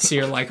 Yeah, so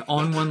you're like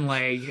on one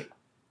leg,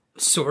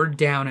 sword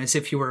down as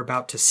if you were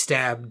about to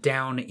stab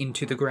down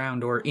into the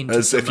ground or into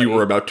As if you somebody.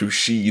 were about to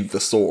sheathe the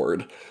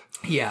sword.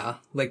 Yeah,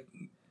 like,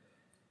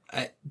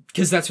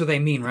 because that's what they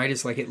mean, right?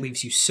 It's like it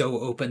leaves you so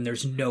open,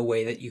 there's no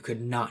way that you could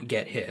not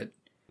get hit.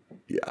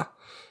 Yeah.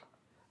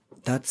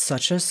 That's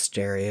such a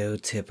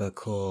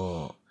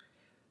stereotypical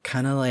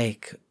Kind of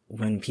like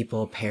when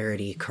people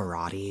parody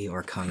karate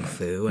or kung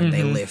fu and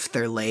they lift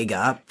their leg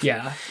up.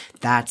 Yeah.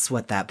 That's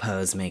what that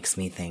pose makes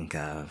me think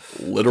of.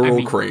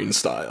 Literal crane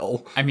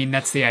style. I mean,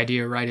 that's the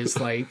idea, right? Is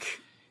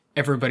like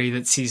everybody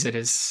that sees it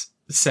is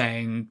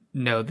saying,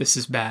 no, this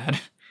is bad.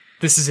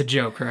 This is a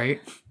joke, right?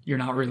 You're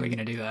not really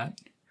going to do that.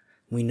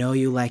 We know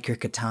you like your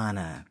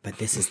katana, but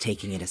this is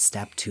taking it a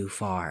step too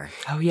far.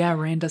 Oh yeah,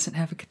 Rand doesn't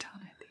have a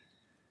katana.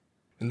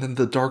 And then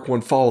the Dark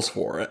One falls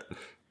for it.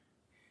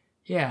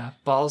 Yeah,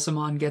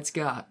 Balsamon gets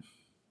got.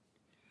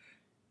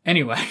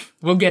 Anyway,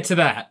 we'll get to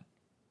that.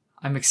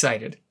 I'm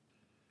excited.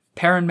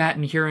 Perrin, Mat,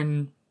 and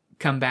Huron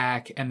come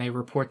back, and they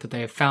report that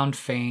they have found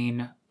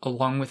Fane,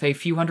 along with a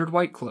few hundred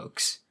white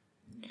cloaks.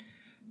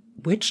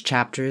 Which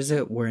chapter is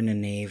it where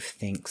Nynaeve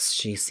thinks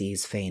she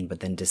sees Fane,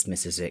 but then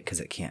dismisses it because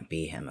it can't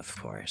be him, of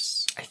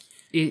course?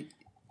 It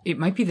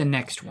might be the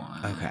next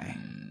one. Okay.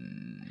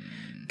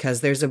 Because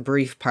there's a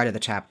brief part of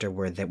the chapter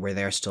where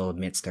they're still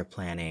amidst their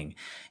planning,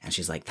 and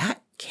she's like,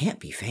 that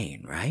can't be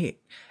Fane, right?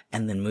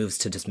 And then moves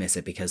to dismiss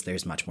it because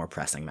there's much more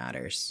pressing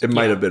matters. It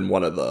might have been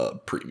one of the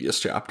previous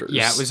chapters.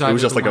 Yeah, it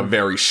was just like a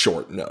very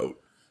short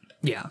note.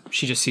 Yeah,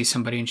 she just sees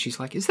somebody and she's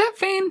like, is that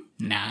Fane?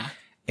 Nah.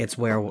 It's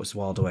where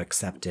Waldo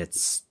accepts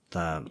it's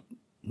the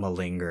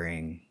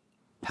malingering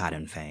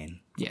Padan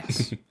Fane.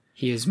 Yes,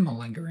 he is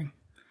malingering.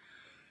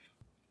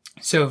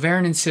 So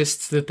Varen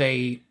insists that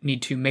they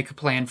need to make a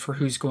plan for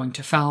who's going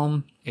to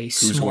Falme.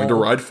 Who's going to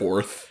ride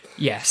forth?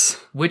 Yes,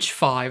 which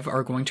 5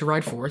 are going to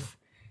ride forth.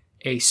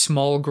 A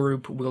small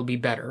group will be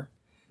better.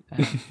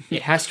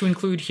 It has to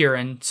include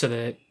Huron so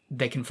that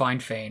they can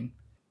find Fane.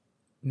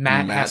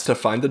 Mat has to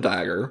find the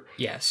dagger.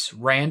 Yes,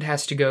 Rand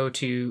has to go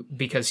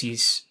because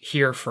he's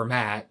here for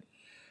Mat.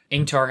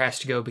 Ingtar has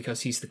to go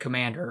because he's the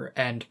commander,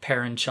 and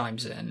Perrin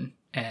chimes in,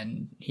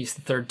 and he's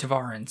the third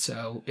Tavaran,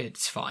 so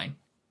it's fine.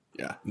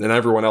 Yeah, then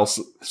everyone else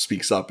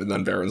speaks up, and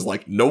then Varen's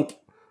like, nope,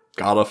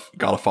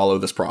 gotta follow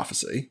this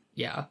prophecy.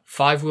 Yeah,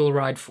 5 will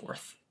ride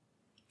forth.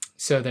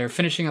 So they're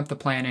finishing up the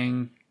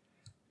planning,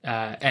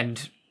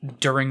 and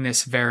during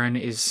this, Varen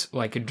is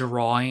like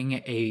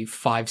drawing a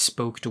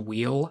 5-spoked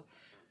wheel,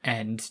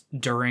 and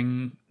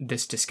during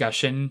this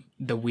discussion,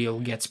 the wheel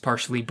gets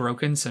partially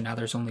broken, so now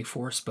there's only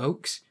 4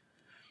 spokes.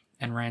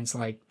 And Rand's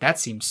like, that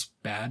seems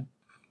bad.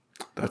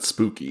 That's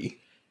spooky.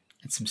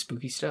 It's some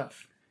spooky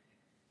stuff.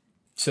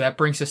 So that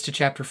brings us to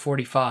chapter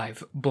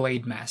 45,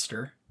 Blade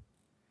Master.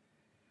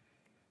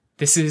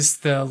 This is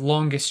the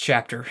longest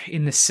chapter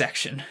in this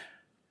section.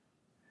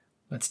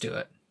 Let's do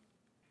it.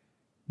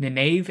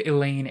 Nynaeve,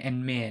 Elaine,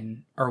 and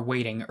Min are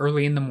waiting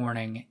early in the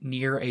morning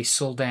near a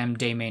Suldam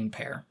Daemon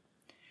pair.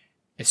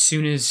 As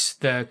soon as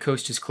the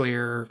coast is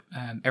clear,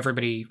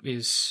 everybody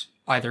is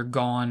either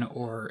gone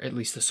or at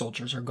least the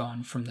soldiers are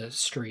gone from the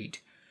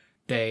street.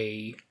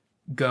 They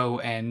go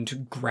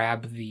and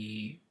grab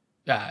the...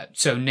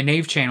 so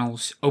Nynaeve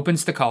channels,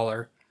 opens the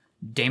collar,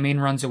 Daemon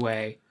runs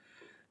away,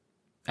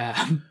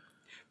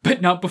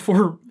 but not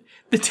before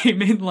the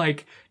Daemon,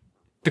 like,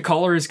 the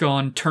collar is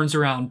gone, turns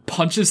around,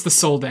 punches the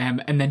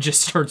Suldam, and then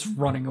just starts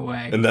running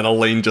away. And then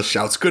Elaine just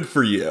shouts, good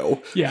for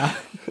you. Yeah.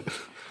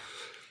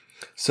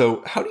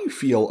 So how do you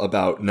feel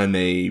about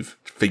Nynaeve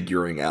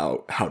figuring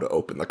out how to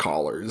open the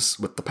collars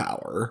with the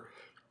power?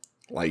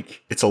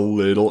 Like, it's a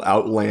little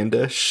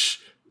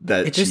outlandish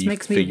that it just she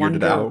makes me figured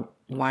wonder it out.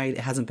 Why it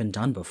hasn't been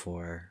done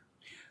before.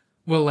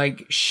 Well,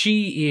 like,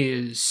 she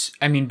is...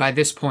 I mean, by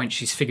this point,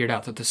 she's figured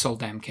out that the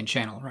Suldam can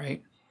channel,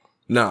 right?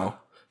 No.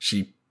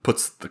 She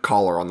puts the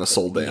collar on the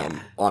Suldam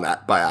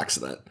by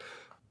accident.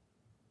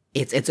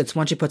 It's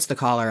once she puts the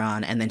collar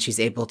on, and then she's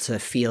able to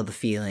feel the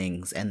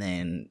feelings, and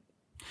then...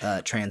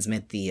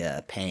 transmit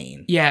the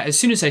pain. Yeah, as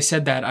soon as I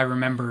said that, I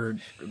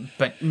remembered,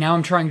 but now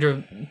I'm trying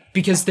to...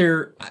 Because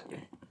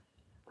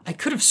I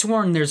could have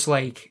sworn there's,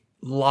 like,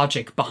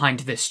 logic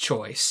behind this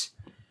choice,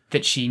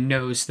 that she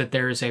knows that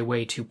there is a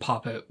way to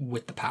pop it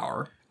with the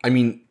power. I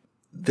mean,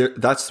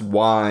 that's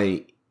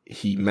why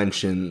he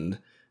mentioned,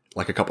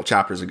 like, a couple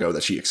chapters ago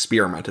that she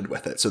experimented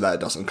with it, so that it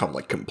doesn't come,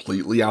 like,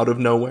 completely out of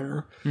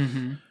nowhere.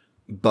 Mm-hmm.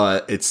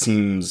 But it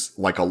seems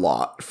like a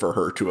lot for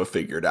her to have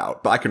figured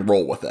out. But I can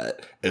roll with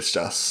it. It's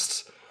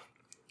just,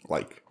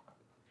 like...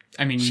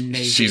 I mean,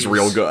 she's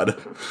real good.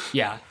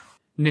 Yeah.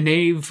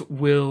 Nynaeve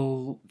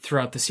will,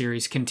 throughout the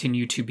series,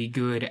 continue to be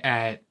good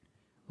at...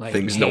 like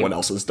things no one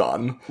else has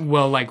done.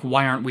 Well, like,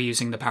 why aren't we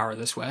using the power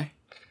this way?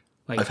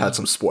 Like, I've had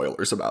some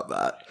spoilers about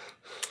that.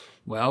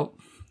 Well,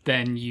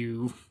 then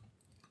you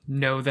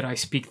know that I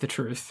speak the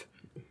truth.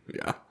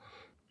 Yeah.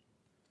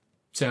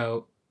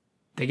 So...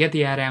 they get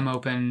the Adam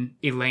open.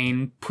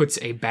 Elaine puts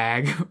a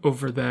bag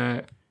over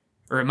the...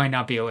 or it might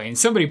not be Elaine.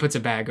 Somebody puts a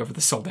bag over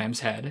the Suldam's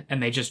head,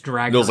 and they just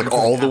drag it was like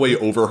all the way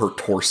over her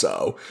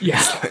torso.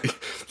 Yeah.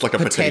 It's like a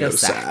potato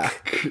sack.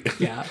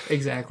 Yeah,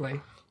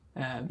 exactly.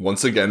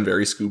 Once again,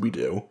 very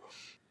Scooby-Doo.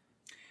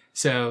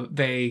 So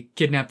they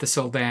kidnap the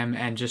Suldam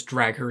and just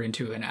drag her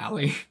into an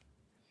alley.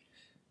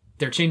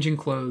 They're changing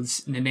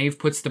clothes. Nynaeve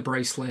puts the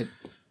bracelet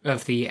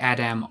of the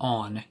Adam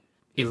on.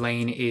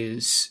 Elaine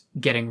is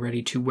getting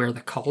ready to wear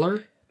the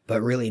collar.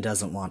 But really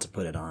doesn't want to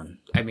put it on.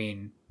 I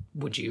mean,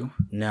 would you?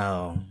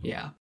 No.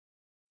 Yeah.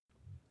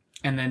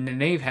 And then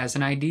Nynaeve has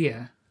an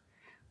idea.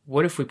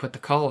 What if we put the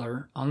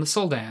collar on the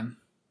Soldam?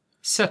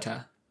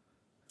 Seta.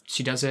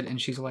 She does it, and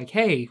she's like,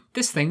 hey,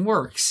 this thing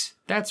works.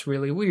 That's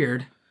really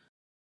weird.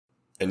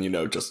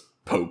 And, just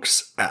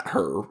pokes at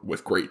her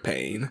with great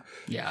pain.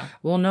 Yeah.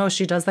 Well, no,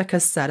 she does that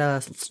because Seta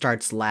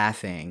starts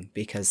laughing,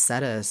 because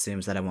Seta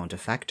assumes that it won't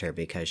affect her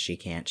because she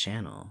can't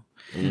channel.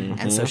 Mm-hmm.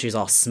 And so she's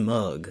all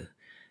smug.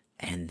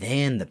 And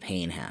then the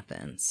pain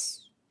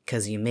happens.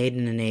 Because you made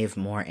Nynaeve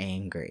more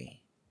angry.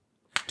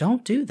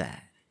 Don't do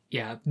that.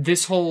 Yeah,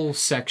 this whole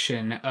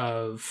section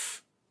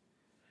of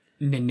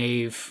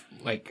Nynaeve,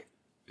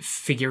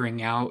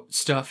 figuring out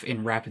stuff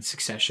in rapid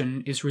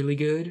succession is really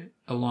good,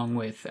 along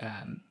with,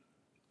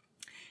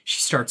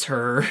 she starts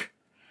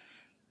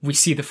we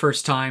see the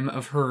first time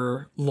of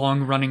her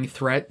long-running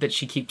threat that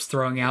she keeps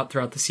throwing out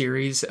throughout the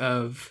series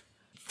of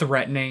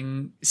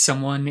threatening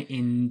someone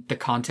in the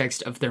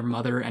context of their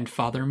mother and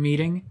father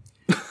meeting,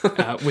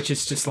 which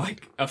is just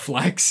a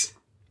flex.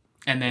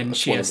 And then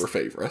That's one of her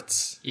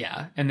favorites.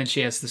 Yeah, and then she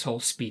has this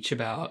whole speech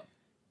about,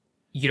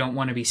 you don't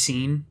want to be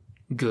seen?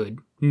 Good.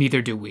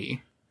 Neither do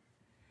we.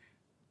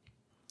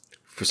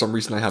 For some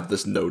reason, I have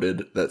this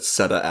noted that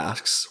Seta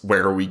asks,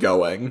 where are we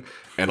going?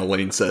 And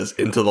Elaine says,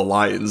 into the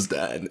lion's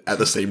den. At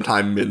the same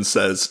time, Min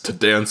says, to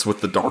dance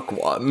with the Dark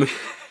One.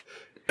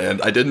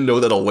 And I didn't know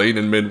that Elaine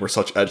and Min were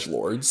such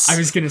edgelords. I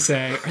was going to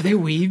say, are they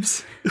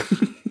weebs?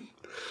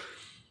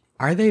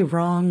 Are they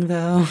wrong,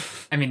 though?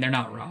 I mean, they're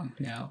not wrong,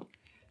 no.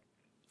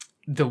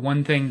 The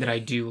one thing that I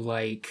do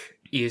like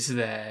is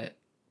that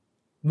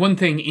one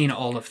thing in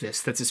all of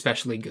this that's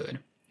especially good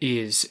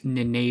is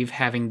Nynaeve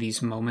having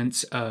these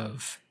moments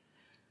of,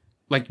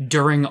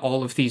 during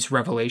all of these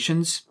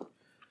revelations,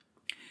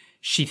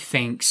 she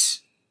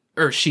threatens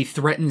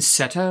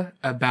Seta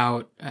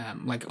about,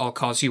 I'll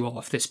cause you all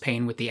of this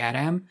pain with the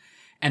Adam,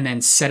 and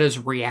then Seta's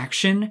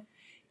reaction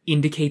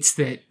indicates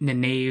that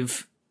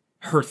Nynaeve,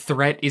 her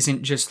threat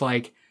isn't just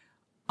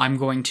I'm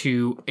going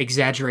to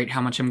exaggerate how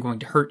much I'm going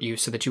to hurt you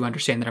so that you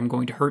understand that I'm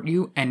going to hurt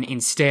you, and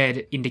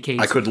instead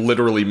indicates... I could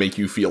literally make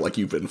you feel like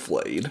you've been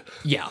flayed.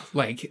 Yeah,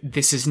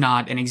 this is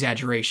not an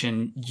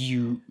exaggeration.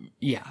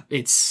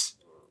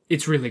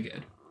 It's really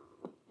good.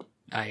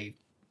 I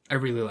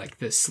really like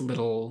this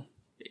little...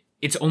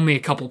 It's only a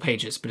couple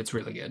pages, but it's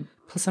really good.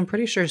 Plus, I'm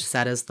pretty sure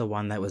Seta's the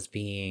one that was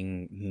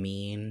being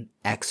mean,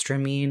 extra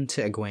mean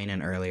to Egwene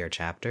in earlier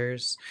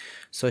chapters.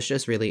 So it's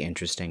just really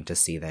interesting to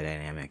see the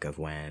dynamic of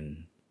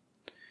when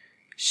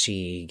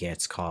she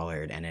gets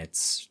collared and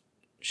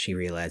she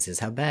realizes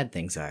how bad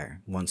things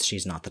are once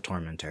she's not the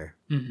tormentor.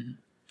 Mm-hmm.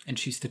 And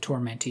she's the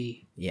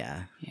tormentee.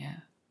 Yeah. Yeah.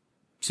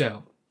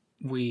 So,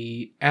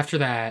 after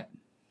that,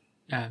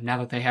 now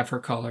that they have her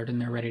collared and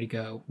they're ready to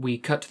go, we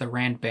cut to the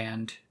Rand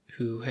band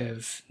who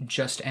have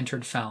just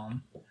entered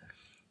Falme.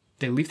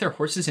 They leave their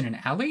horses in an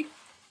alley,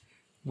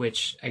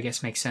 which I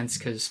guess makes sense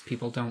because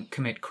people don't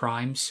commit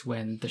crimes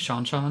when the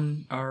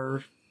Seanchan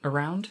are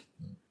around.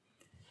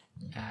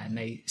 And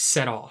they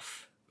set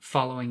off,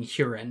 following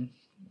Hurin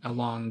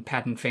along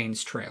Padan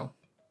Fane's trail.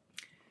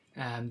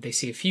 They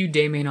see a few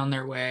Daemon on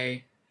their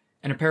way,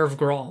 and a pair of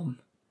Grolm.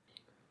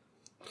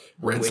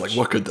 Rand's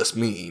what could this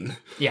mean?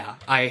 Yeah,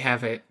 I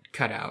have it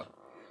cut out.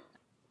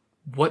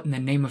 What in the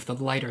name of the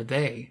light are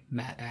they?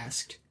 Mat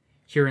asked.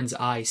 Hurin's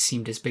eyes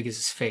seemed as big as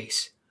his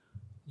face.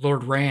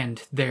 Lord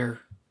Rand,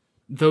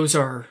 those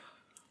are...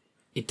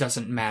 It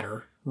doesn't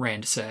matter,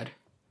 Rand said.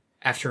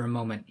 After a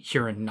moment,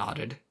 Hurin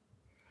nodded.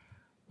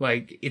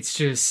 It's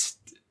just...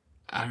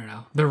 I don't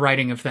know. The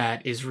writing of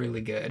that is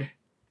really good.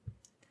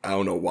 I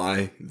don't know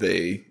why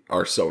they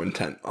are so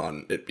intent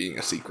on it being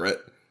a secret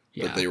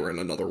that they were in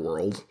another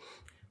world.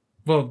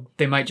 Well,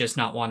 they might just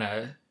not want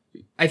to...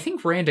 I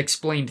think Rand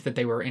explained that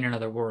they were in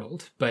another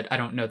world, but I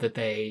don't know that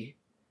they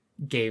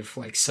gave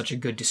such a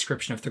good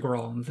description of the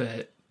Grolm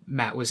that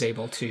Mat was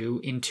able to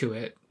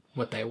intuit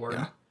what they were.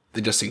 Yeah.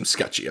 They just seem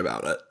sketchy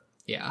about it.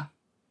 Yeah.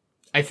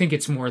 I think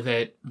it's more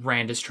that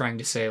Rand is trying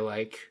to say,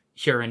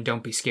 Hurin,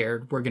 don't be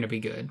scared. We're going to be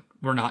good.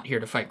 We're not here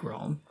to fight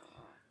Grolm.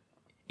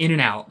 In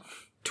and out.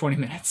 20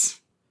 minutes.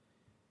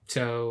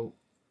 So,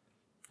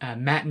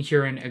 Mat and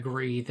Hurin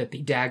agree that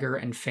the dagger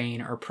and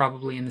Fane are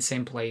probably in the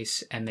same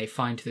place, and they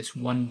find this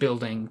one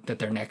building that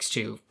they're next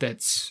to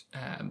that's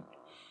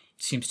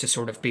seems to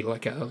sort of be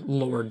like a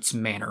lord's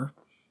manor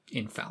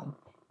in Falme.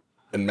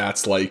 And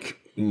Mat's like,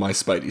 my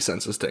spidey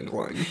sense is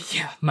tingling.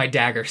 Yeah, my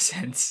dagger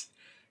sense.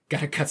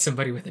 Gotta cut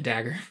somebody with a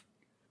dagger.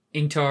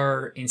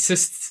 Ingtar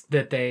insists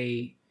that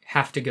they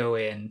have to go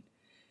in.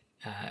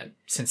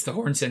 Since the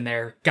horn's in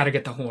there, gotta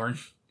get the horn.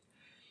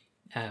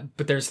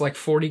 But there's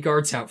 40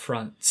 guards out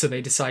front, so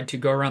they decide to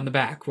go around the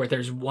back where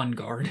there's one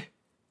guard.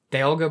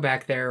 They all go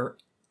back there.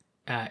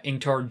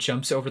 Ingtar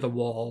jumps over the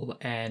wall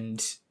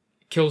and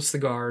kills the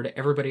guard.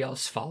 Everybody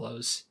else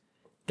follows.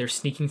 They're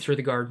sneaking through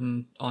the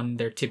garden on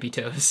their tippy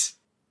toes.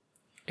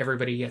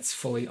 Everybody gets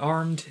fully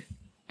armed,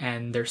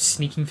 and they're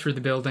sneaking through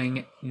the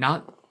building,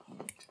 not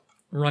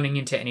running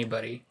into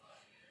anybody.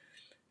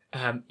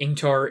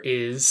 Ingtar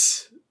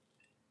is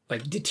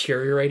like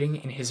deteriorating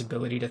in his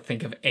ability to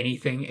think of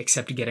anything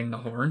except getting the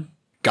horn.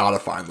 Gotta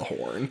find the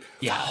horn.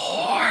 Yeah.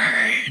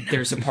 Horn!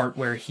 There's a part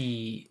where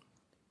he...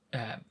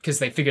 because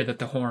they figure that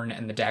the horn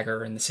and the dagger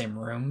are in the same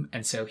room,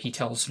 and so he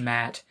tells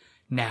Matt,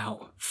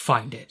 now,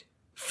 find it.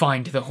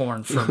 Find the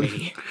horn for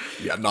me.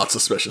 Yeah, not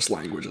suspicious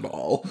language at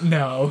all.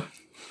 No.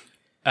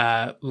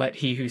 Let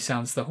he who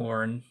sounds the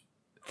horn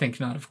think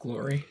not of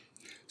glory.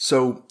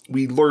 So,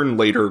 we learn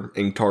later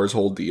Ingtar's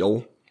whole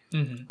deal.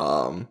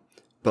 Mm-hmm.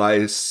 But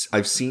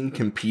I've seen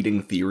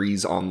competing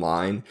theories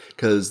online,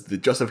 because the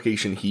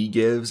justification he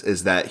gives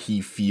is that he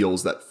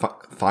feels that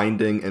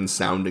finding and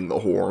sounding the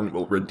horn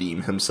will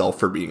redeem himself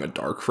for being a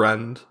Dark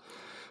Friend.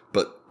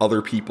 But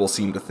other people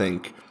seem to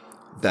think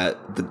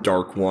that the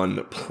Dark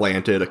One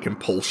planted a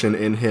compulsion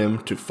in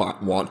him to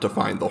want to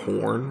find the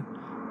horn,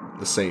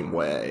 the same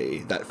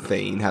way that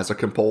Thane has a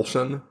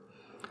compulsion.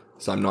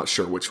 So I'm not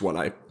sure which one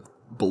I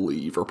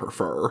believe or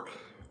prefer.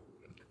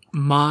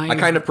 I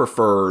kind of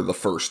prefer the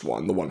first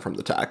one, the one from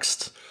the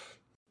text.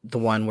 The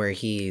one where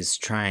he's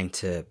trying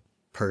to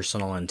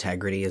personal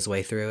integrity his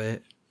way through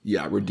it?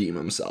 Yeah, redeem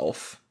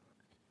himself.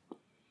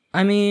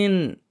 I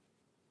mean,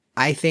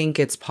 I think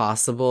it's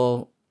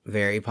possible,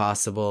 very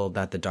possible,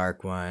 that the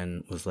Dark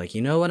One was like,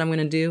 you know what I'm going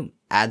to do?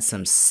 Add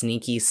some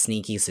sneaky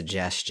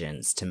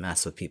suggestions to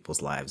mess with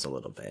people's lives a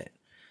little bit.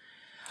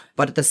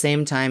 But at the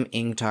same time,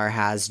 Ingtar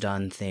has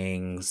done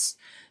things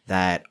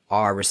that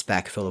are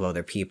respectful of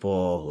other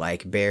people,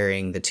 like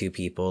burying the two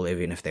people,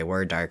 even if they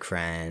were Dark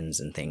Friends,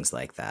 and things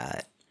like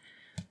that.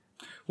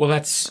 Well,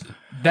 that's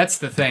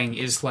the thing,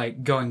 is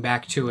like going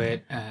back to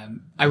it,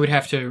 I would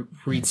have to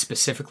read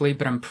specifically,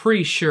 but I'm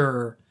pretty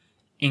sure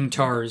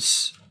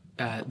Ingtar's,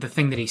 the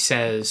thing that he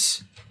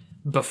says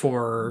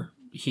before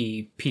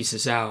he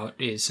pieces out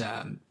is,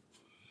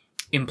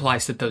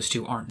 implies that those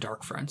two aren't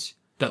Dark Friends.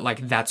 That,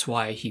 like, that's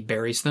why he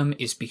buries them,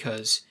 is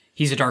because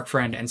he's a Dark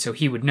Friend, and so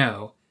he would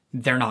know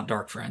they're not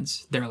Dark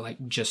Friends. They're,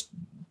 like, just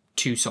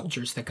two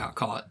soldiers that got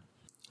caught.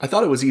 I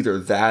thought it was either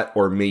that,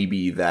 or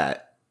maybe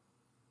that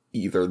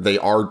either they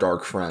are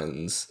Dark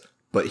Friends,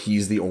 but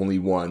he's the only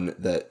one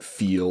that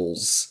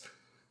feels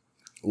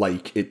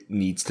like it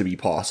needs to be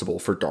possible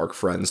for Dark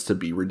Friends to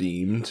be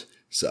redeemed.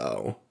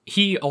 So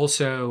he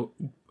also...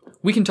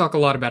 We can talk a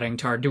lot about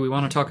Ingtar. Do we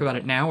want to talk about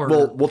it now? Or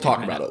we'll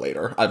talk about it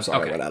later. I'm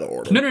sorry, I went out of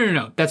order.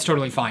 No. That's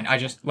totally fine. I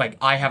just, like,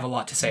 I have a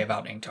lot to say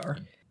about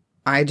Ingtar.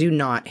 I do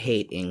not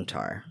hate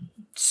Ingtar.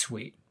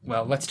 Sweet.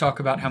 Well, let's talk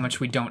about how much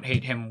we don't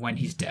hate him when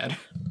he's dead.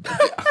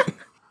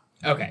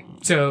 Okay,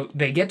 so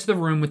they get to the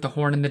room with the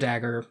horn and the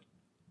dagger.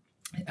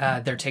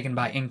 They're taken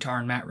by Ingtar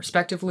and Matt,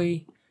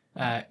 respectively.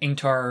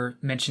 Ingtar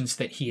mentions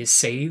that he is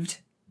saved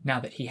now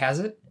that he has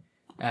it,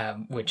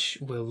 which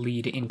will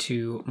lead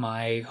into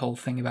my whole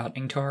thing about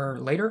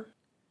Ingtar later.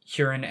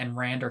 Huron and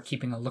Rand are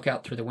keeping a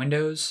lookout through the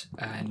windows,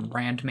 and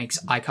Rand makes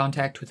eye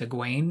contact with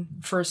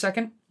Egwene for a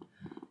second.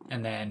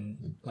 And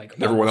then, like...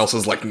 Everyone else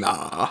is like,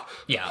 nah.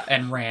 Yeah,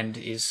 and Rand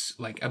is,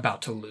 like,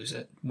 about to lose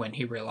it when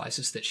he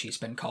realizes that she's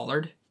been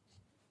collared.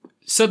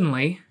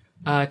 Suddenly,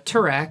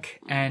 Turak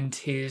and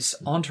his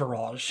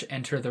entourage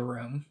enter the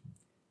room,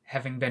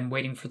 having been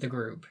waiting for the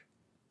group.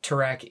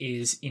 Turak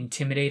is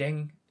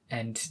intimidating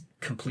and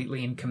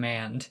completely in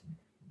command.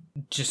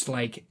 Just,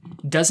 like,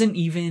 doesn't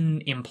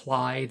even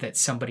imply that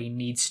somebody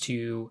needs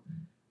to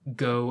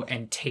go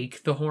and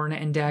take the horn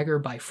and dagger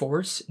by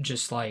force,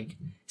 just, like,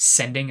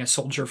 sending a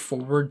soldier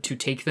forward to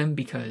take them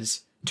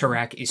because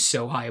Turak is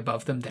so high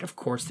above them that, of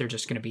course, they're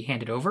just going to be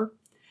handed over.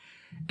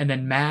 And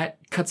then Matt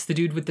cuts the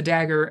dude with the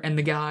dagger, and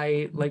the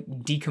guy, like,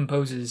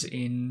 decomposes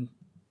in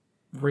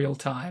real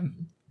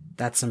time.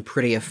 That's some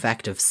pretty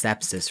effective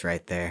sepsis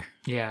right there.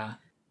 Yeah.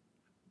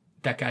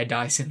 That guy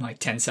dies in, like,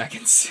 10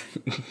 seconds.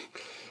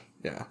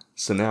 Yeah.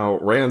 So now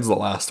Rand's the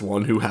last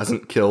one who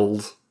hasn't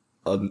killed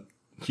a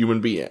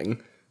human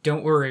being.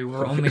 Don't worry,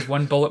 we're only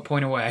one bullet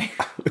point away.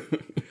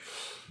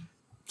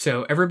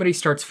 So everybody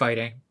starts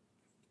fighting.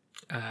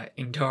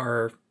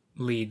 Ingtar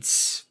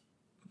leads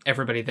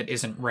everybody that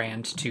isn't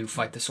Rand to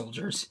fight the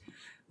soldiers,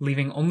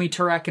 leaving only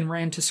Turak and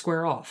Rand to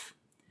square off.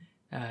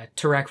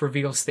 Turak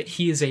reveals that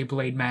he is a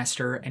blade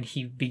master, and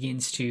he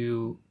begins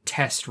to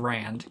test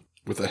Rand.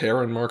 With a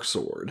Heron Mark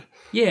sword.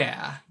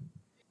 Yeah.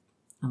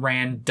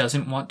 Rand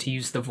doesn't want to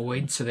use the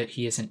Void so that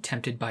he isn't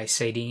tempted by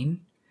Saidin.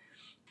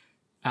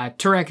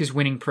 Turak is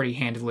winning pretty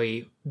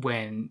handily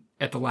when,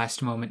 at the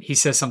last moment, he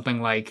says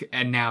something like,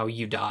 "And now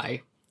you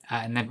die."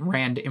 And then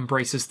Rand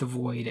embraces the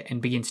Void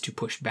and begins to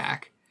push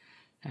back.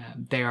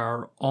 They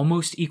are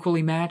almost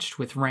equally matched,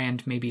 with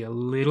Rand maybe a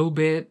little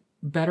bit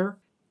better.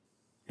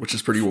 Which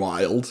is pretty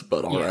wild,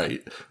 but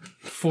alright.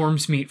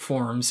 Forms meet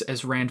forms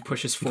as Rand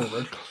pushes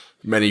forward.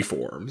 Many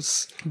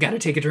forms. Gotta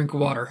take a drink of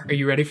water. Are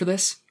you ready for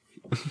this?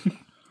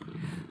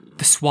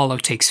 The swallow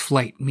takes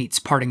flight, meets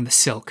parting the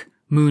silk.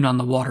 Moon on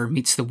the water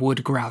meets the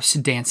wood grouse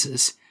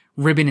dances.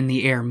 Ribbon in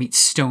the air meets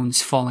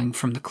stones falling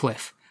from the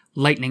cliff.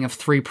 Lightning of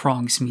three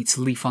prongs meets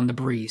leaf on the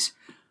breeze.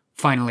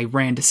 Finally,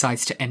 Rand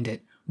decides to end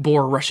it.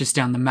 Boar rushes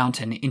down the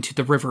mountain into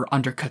the river,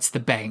 undercuts the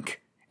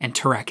bank, and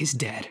Turak is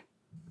dead.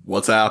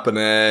 What's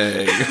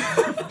happening?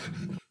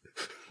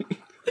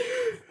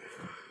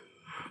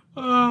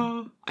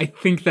 I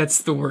think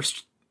that's the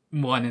worst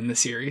one in the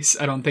series.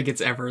 I don't think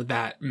it's ever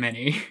that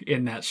many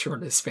in that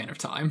shortest span of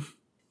time.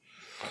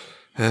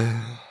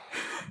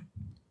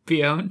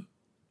 Bjorn?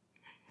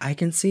 I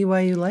can see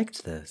why you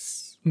liked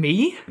this.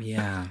 Me?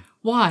 Yeah.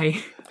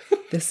 Why?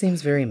 This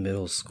seems very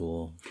middle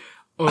school.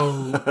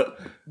 Oh,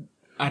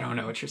 I don't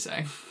know what you're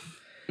saying.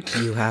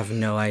 You have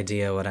no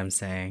idea what I'm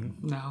saying.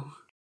 No.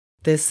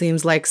 This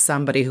seems like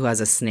somebody who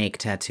has a snake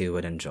tattoo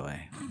would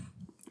enjoy.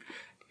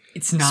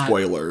 It's not.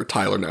 Spoiler,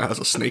 Tyler now has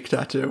a snake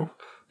tattoo.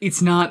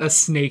 It's not a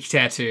snake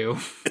tattoo.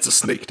 It's a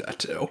snake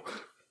tattoo.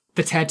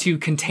 The tattoo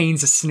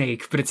contains a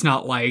snake, but it's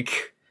not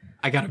like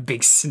I got a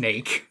big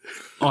snake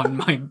on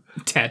my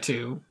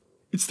tattoo.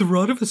 It's the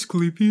rod of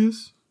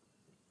Asclepius.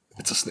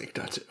 It's a snake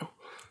tattoo.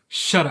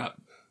 Shut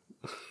up.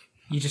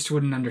 You just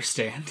wouldn't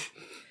understand.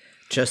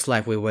 Just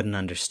like we wouldn't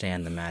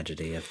understand the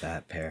majesty of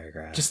that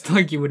paragraph. Just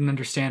like you wouldn't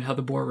understand how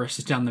the boar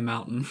rushes down the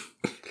mountain.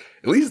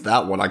 At least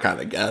that one I kind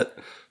of get.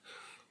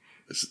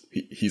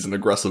 He's an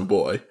aggressive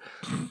boy.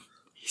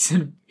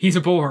 He's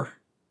a boar.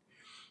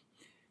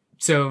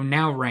 So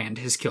now Rand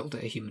has killed a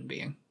human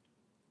being.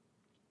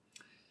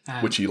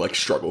 Which he,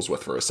 struggles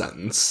with for a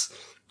sentence.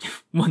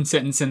 One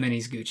sentence and then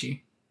he's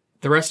Gucci.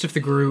 The rest of the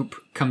group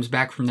comes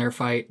back from their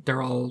fight.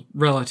 They're all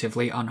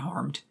relatively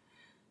unharmed.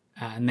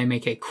 And they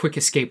make a quick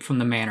escape from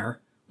the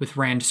manor, with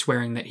Rand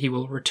swearing that he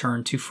will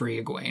return to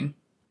free Egwene.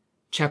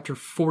 Chapter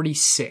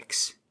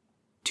 46,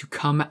 To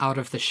Come Out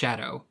of the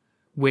Shadow,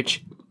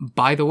 which,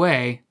 by the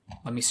way,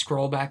 let me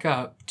scroll back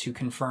up to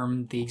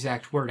confirm the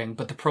exact wording,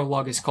 but the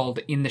prologue is called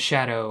In the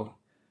Shadow,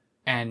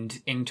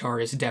 and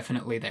Ingtar is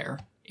definitely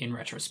there, in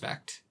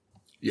retrospect.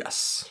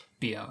 Yes.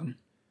 Bjorn.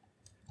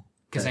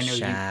 Because I know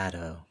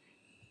shadow.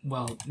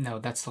 Well, no,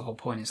 that's the whole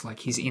point, is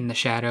he's in the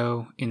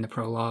shadow in the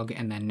prologue,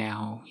 and then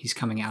now he's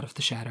coming out of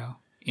the shadow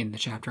in the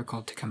chapter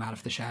called To Come Out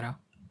of the Shadow.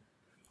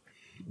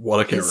 What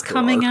a character He's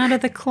coming out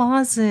of the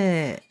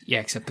closet. Yeah,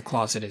 except the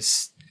closet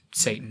is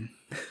Satan.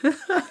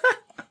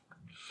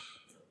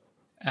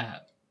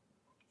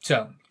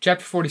 So,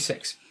 chapter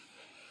 46.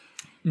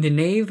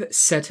 Nynaeve,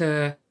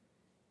 Seta,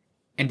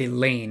 and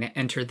Elaine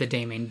enter the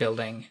Damane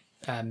building.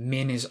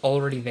 Min is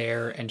already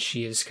there, and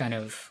she is kind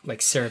of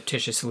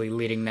surreptitiously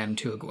leading them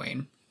to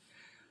Egwene.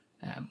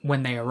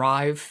 When they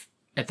arrive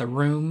at the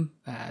room,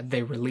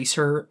 they release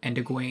her, and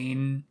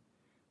Egwene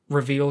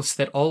reveals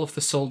that all of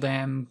the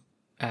Soldam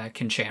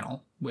can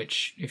channel,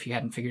 which, if you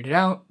hadn't figured it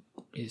out,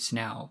 is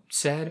now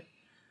said.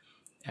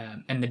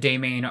 And the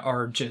Damane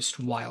are just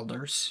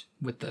wilders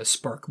with the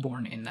spark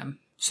born in them.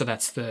 So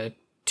that's the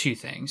two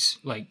things.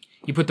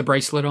 You put the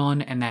bracelet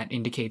on, and that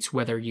indicates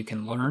whether you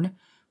can learn,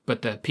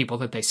 but the people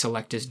that they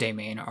select as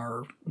Damane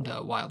are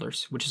the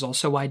wilders, which is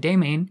also why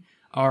Damane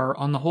are,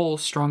 on the whole,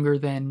 stronger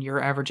than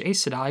your average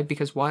Aes Sedai,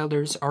 because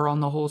wilders are,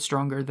 on the whole,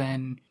 stronger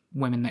than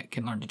women that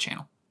can learn to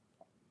channel.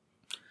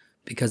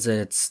 Because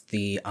it's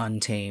the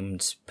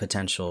untamed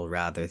potential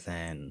rather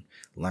than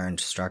learned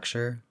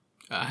structure?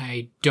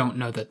 I don't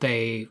know that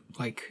they,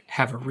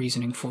 have a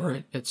reasoning for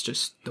it. It's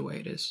just the way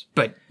it is.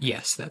 But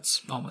yes,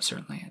 that's almost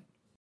certainly it.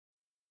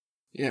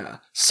 Yeah.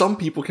 Some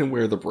people can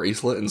wear the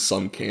bracelet and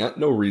some can't.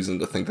 No reason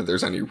to think that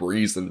there's any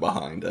reason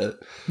behind it.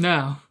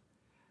 No.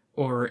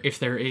 Or if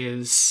there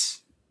is,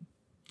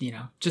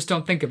 just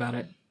don't think about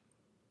it.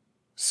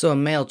 So a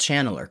male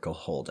channeler could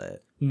hold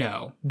it?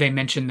 No. They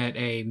mentioned that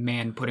a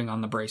man putting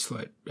on the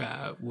bracelet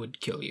would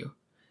kill you.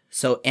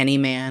 So any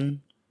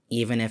man,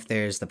 even if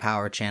there's the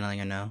power channeling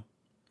or no?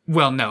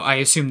 Well, no. I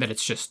assume that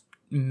it's just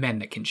men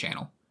that can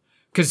channel.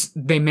 Because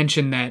they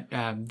mentioned that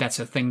that's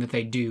a thing that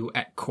they do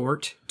at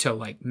court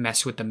to,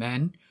 mess with the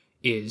men,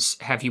 is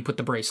have you put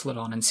the bracelet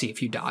on and see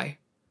if you die.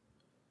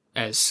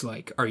 As,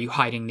 are you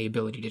hiding the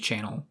ability to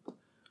channel?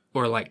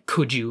 Or,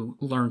 could you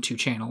learn to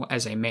channel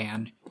as a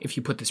man? If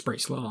you put this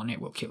bracelet on,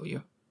 it will kill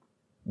you.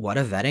 What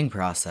a vetting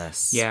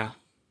process. Yeah.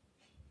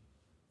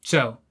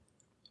 So,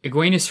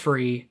 Egwene is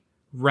free.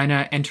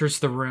 Rena enters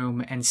the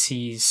room and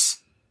sees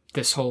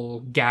this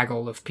whole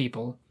gaggle of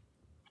people.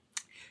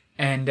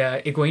 And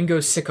Egwene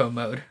goes sicko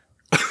mode.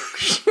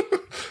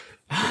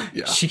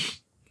 Yeah. She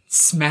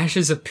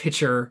smashes a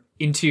pitcher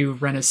into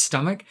Rena's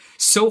stomach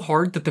so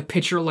hard that the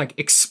pitcher,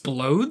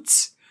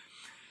 explodes.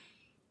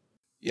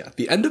 Yeah,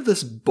 the end of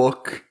this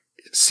book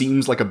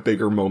seems like a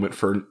bigger moment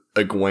for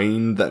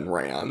Egwene than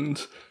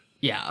Rand.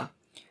 Yeah.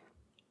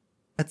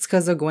 That's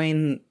because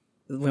Egwene,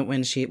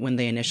 when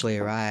they initially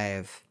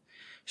arrive,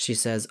 she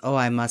says, "Oh,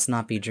 I must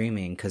not be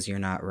dreaming because you're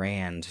not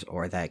Rand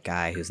or that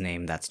guy whose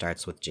name that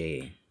starts with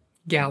G."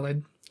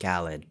 Galad.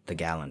 Galad, the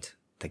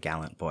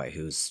gallant boy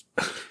who's...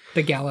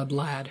 The Galad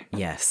lad.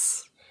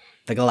 Yes.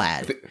 The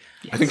Galad.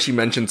 I think she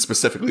mentioned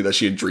specifically that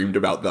she had dreamed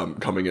about them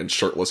coming in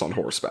shirtless on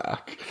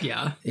horseback.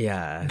 Yeah.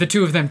 Yeah. The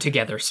two of them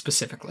together,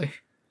 specifically.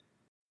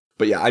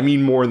 But yeah, I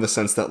mean more in the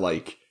sense that,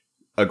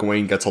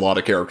 Egwene gets a lot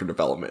of character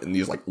development in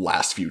these,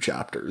 last few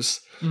chapters.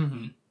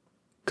 Mm-hmm.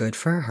 Good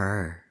for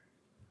her.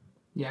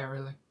 Yeah,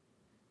 really.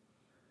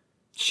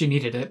 She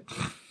needed it.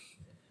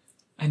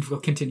 And will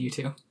continue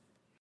to.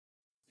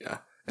 Yeah.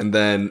 And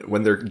then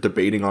when they're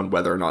debating on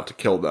whether or not to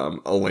kill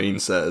them, Elaine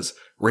says,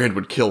 Rand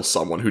would kill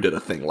someone who did a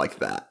thing like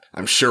that.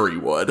 I'm sure he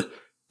would.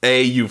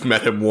 A, you've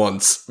met him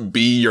once.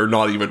 B, you're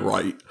not even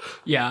right.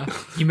 Yeah,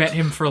 you met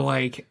him for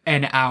like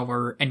an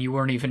hour, and you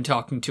weren't even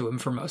talking to him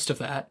for most of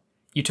that.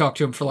 You talked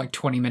to him for like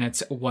 20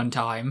 minutes one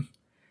time,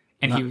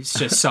 and he was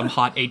just some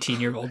hot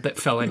 18-year-old that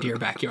fell into your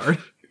backyard.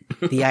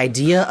 The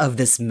idea of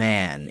this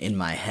man in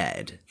my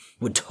head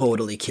would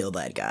totally kill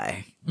that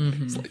guy.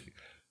 Mm-hmm.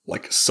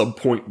 Like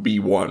subpoint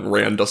B1,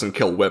 Rand doesn't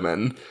kill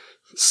women.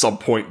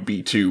 Subpoint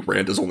B2,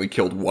 Rand has only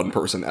killed one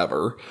person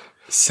ever.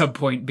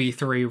 Subpoint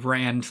B3,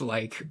 Rand,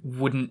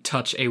 wouldn't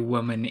touch a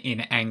woman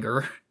in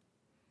anger.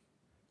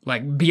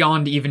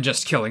 Beyond even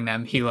just killing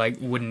them, he,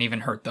 wouldn't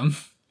even hurt them.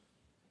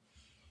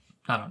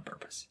 Not on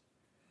purpose.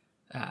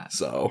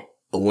 So,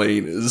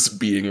 Elaine is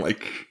being,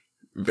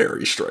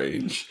 very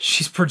strange.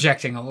 She's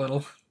projecting a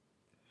little.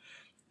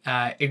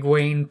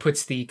 Egwene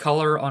puts the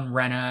collar on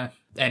Rhenna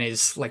and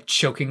is,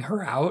 choking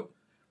her out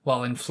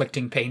while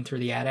inflicting pain through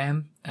the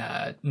Adam.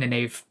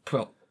 Nynaeve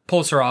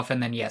pulls her off,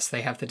 and then, yes,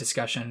 they have the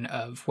discussion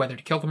of whether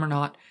to kill them or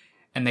not,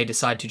 and they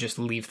decide to just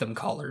leave them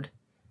collared.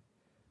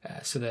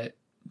 So that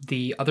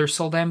the other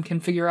Soldam can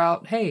figure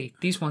out, hey,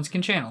 these ones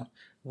can channel.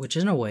 Which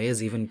in a way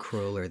is even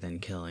crueler than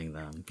killing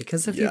them.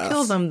 Because if you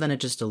kill them, then it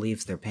just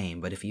relieves their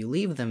pain. But if you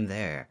leave them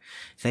there,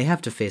 they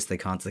have to face the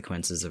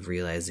consequences of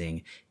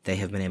realizing they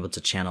have been able to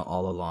channel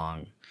all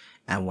along,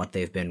 and what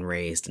they've been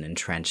raised and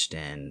entrenched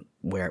in,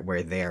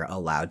 where they're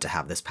allowed to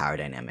have this power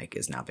dynamic,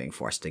 is now being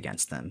forced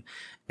against them.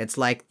 It's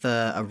like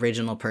the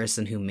original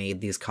person who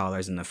made these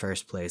collars in the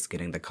first place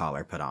getting the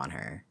collar put on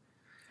her.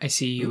 I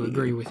see you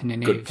agree with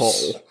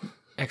Nynaeve's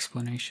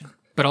explanation.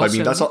 But also, I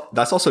mean,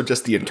 that's also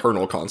just the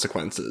internal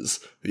consequences.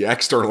 The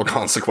external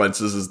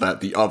consequences is that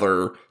the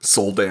other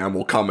Soldam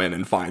will come in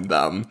and find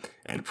them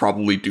and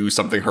probably do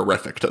something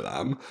horrific to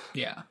them.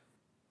 Yeah.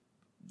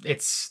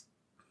 It's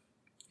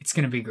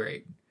going to be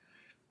great.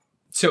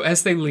 So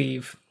as they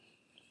leave,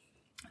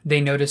 they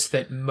notice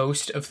that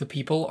most of the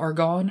people are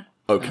gone.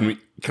 Oh, can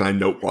I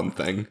note one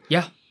thing?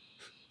 Yeah.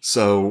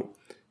 So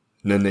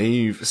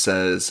Nynaeve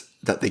says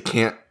that they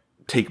can't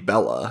take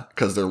Bella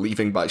because they're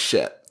leaving by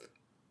ship.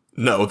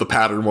 No, the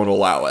pattern won't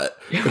allow it.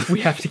 We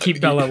have to keep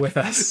Bella with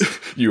us.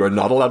 You are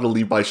not allowed to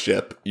leave by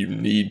ship. You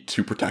need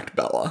to protect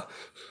Bella.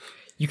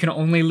 You can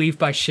only leave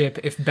by ship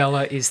if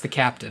Bella is the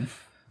captain.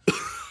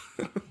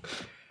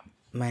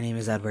 My name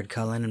is Edward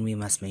Cullen, and we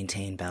must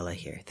maintain Bella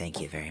here.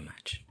 Thank you very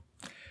much.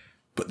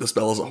 But this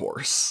Bella's a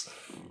horse.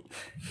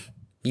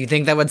 You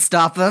think that would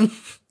stop them?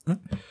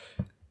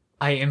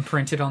 I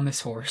imprinted on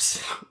this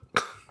horse.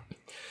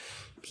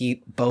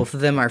 Both of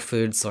them are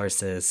food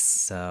sources,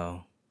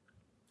 so...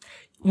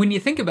 When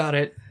you think about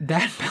it,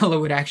 that Bella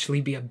would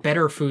actually be a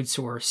better food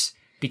source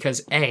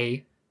because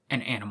A,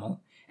 an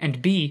animal,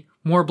 and B,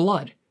 more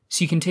blood,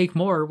 so you can take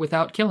more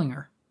without killing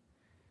her.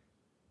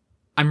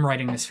 I'm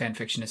writing this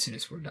fanfiction as soon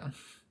as we're done.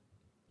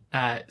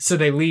 So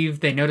they leave,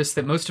 they notice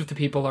that most of the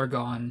people are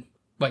gone,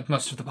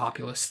 most of the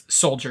populace.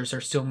 Soldiers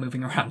are still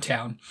moving around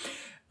town.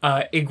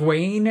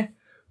 Egwene,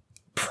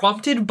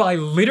 prompted by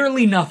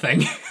literally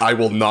nothing. I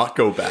will not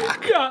go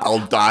back. Yeah.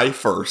 I'll die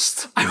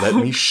first. Let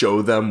me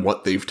show them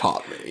what they've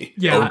taught me.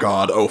 Yeah. Oh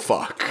god, oh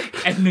fuck.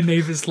 And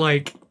Nynaeve is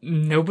like,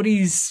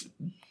 nobody's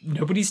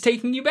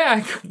taking you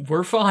back.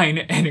 We're fine.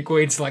 And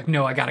Egwene's like,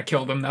 no, I gotta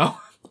kill them though.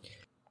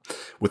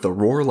 With a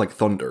roar like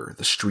thunder,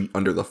 the street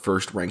under the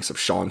first ranks of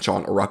Shan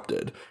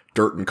erupted,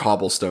 dirt and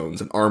cobblestones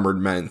and armored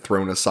men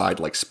thrown aside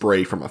like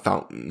spray from a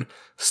fountain.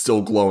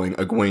 Still glowing,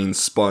 Egwene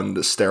spun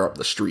to stare up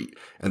the street,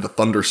 and the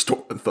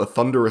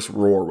thunderous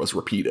roar was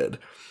repeated.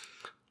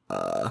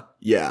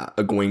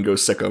 Egwene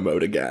goes sicko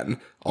mode again.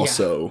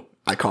 Also,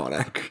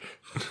 iconic.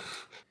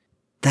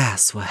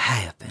 That's what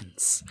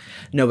happens.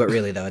 No, but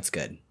really, though, it's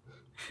good.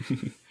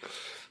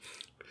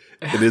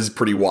 It is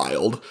pretty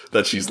wild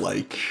that she's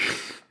like...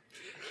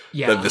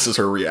 Yeah. That this is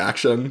her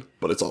reaction,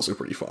 but it's also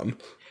pretty fun.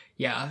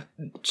 Yeah,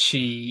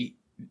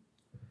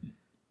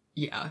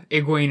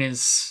 Egwene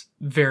is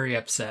very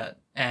upset,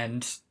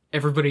 and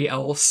everybody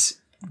else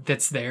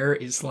that's there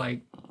is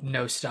like,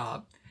 no,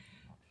 stop.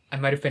 I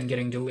might have been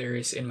getting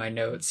delirious in my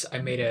notes. I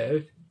made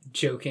a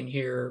joke in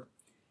here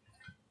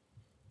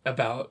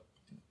about,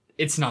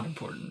 it's not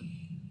important.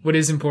 What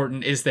is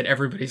important is that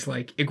everybody's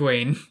like,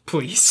 Egwene,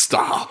 please.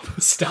 Stop.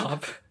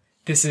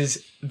 This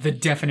is the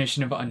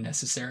definition of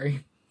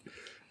unnecessary.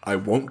 I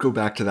won't go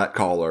back to that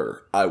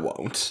collar. I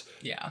won't.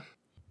 Yeah.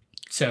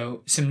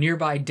 So, some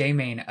nearby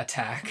Daemon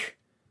attack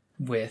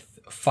with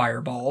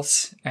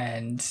fireballs,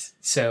 and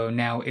so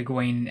now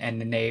Egwene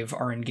and Nynaeve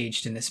are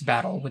engaged in this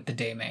battle with the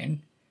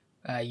Daemon,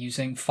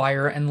 using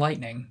fire and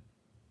lightning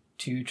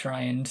to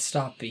try and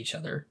stop each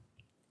other.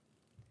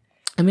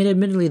 I mean,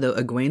 admittedly, though,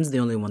 Egwene's the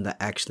only one that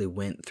actually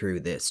went through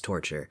this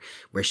torture,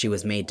 where she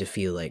was made to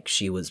feel like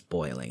she was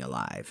boiling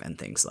alive and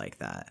things like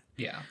that.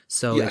 Yeah.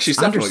 So yeah, she's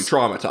definitely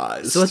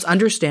traumatized. So it's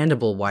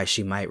understandable why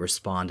she might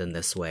respond in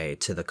this way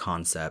to the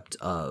concept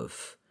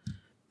of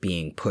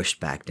being pushed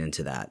back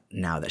into that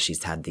now that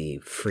she's had the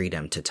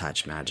freedom to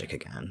touch magic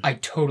again. I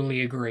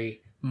totally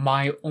agree.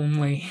 My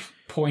only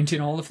point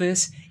in all of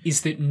this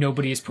is that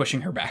nobody is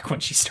pushing her back when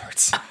she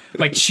starts.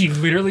 Like, she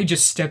literally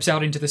just steps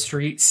out into the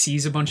street,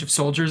 sees a bunch of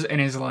soldiers, and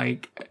is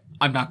like,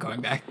 I'm not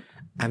going back.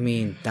 I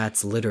mean,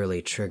 that's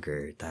literally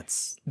triggered.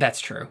 That's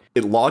true.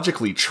 It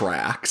logically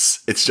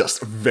tracks. It's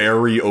just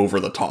very over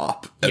the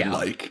top and Yeah.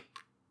 like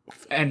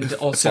And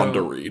also, fun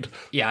to read.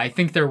 yeah, I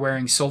think they're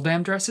wearing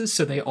Soldam dresses,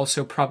 so they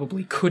also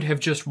probably could have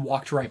just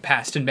walked right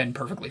past and been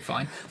perfectly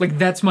fine. Like,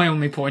 that's my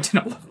only point in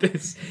all of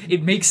this.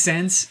 It makes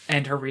sense,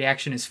 and her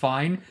reaction is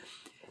fine,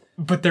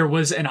 but there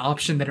was an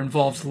option that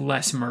involved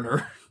less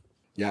murder.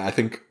 Yeah, I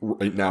think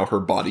right now her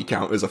body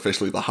count is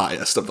officially the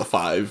highest of the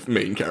 5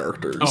 main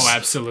characters. Oh,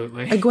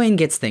 absolutely. Egwene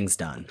gets things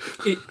done.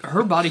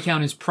 Her body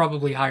count is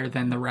probably higher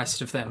than the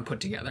rest of them put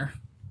together.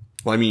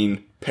 Well, I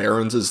mean,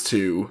 Perrin's is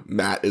 2,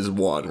 Matt is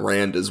 1,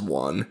 Rand is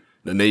 1,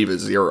 Nynaeve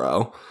is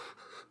 0.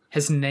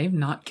 Has Nynaeve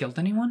not killed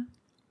anyone?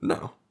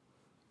 No.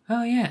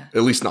 Oh, yeah.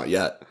 At least not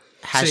yet.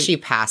 Has So- she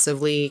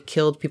passively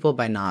killed people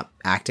by not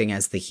acting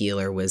as the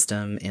healer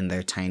wisdom in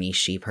their tiny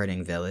sheep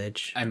herding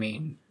village? I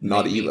mean,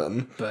 Not maybe,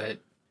 even. But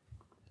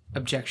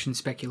objection,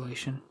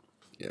 speculation.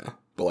 Yeah.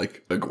 But,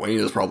 like, Egwene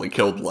has probably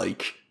killed,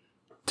 like,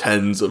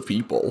 tens of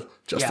people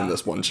just in Yeah.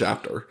 this one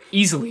chapter.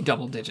 Easily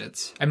double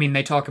digits. I mean,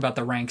 they talk about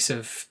the ranks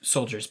of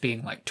soldiers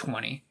being like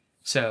 20.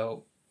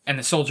 So, and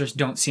the soldiers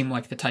don't seem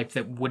like the type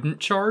that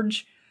wouldn't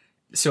charge.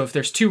 So if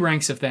there's 2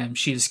 ranks of them,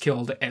 she's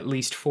killed at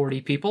least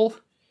 40 people.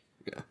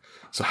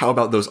 So how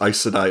about those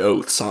Aes Sedai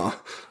oaths, huh?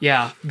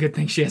 Yeah, good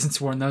thing she hasn't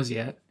sworn those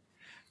yet.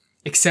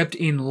 Except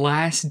in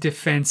last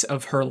defense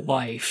of her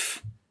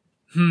life.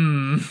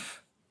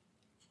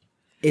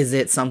 Is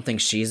it something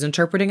she's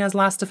interpreting as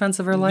last defense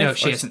of her life? No,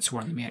 she or- hasn't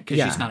sworn them yet because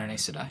Yeah. she's not an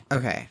Aes Sedai.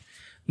 Okay.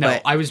 No,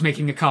 But- I was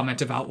making a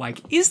comment about, like,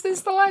 is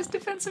this the last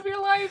defense of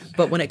your life?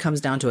 But when it comes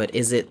down to it,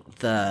 is it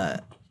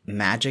the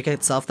magic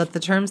itself that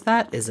determines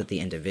that? Is it the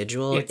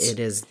individual? It's- It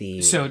is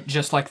the... So,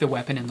 just like the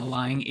weapon and the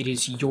lying, it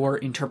is your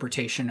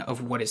interpretation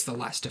of what is the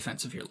last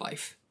defense of your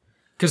life.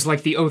 Because,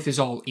 like, the oath is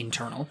all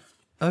internal.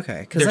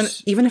 Okay, because then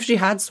There's- even if she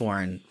had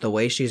sworn, the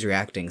way she's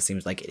reacting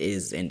seems like it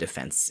is in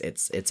defense.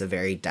 It's a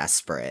very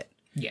desperate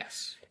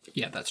Yes.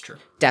 Yeah, that's true.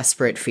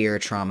 fear,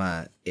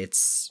 trauma.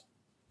 It's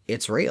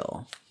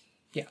real.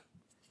 Yeah,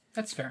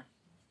 that's fair.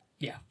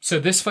 Yeah. So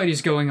this fight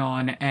is going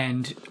on,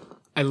 and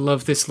I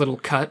love this little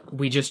cut.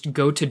 We just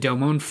go to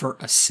Domon for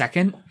a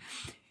second,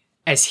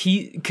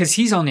 because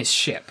he's on his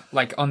ship,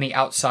 like on the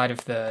outside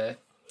of the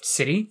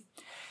city,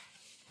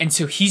 and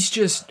so he's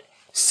just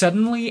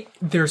suddenly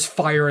there's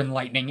fire and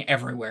lightning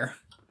everywhere,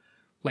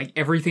 like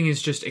everything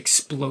is just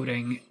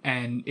exploding,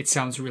 and it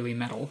sounds really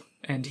metal,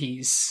 and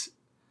he's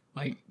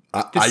like,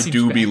 this I seems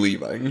do bad. be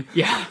leaving.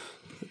 Yeah.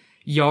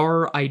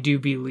 Yar, I do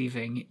be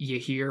leaving. You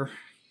hear?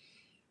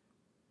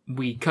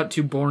 We cut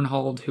to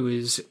Bornhold, who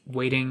is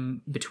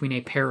waiting between a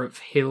pair of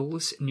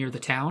hills near the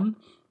town.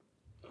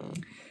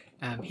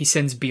 He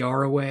sends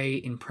Biar away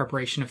in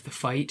preparation of the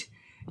fight,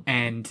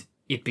 and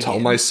it begins. Tell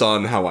my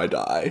son how I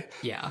die.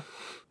 Yeah.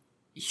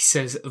 He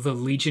says the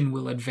Legion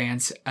will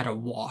advance at a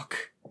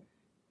walk.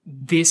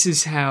 This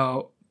is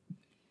how...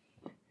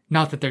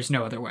 Not that there's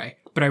no other way,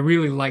 but I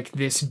really like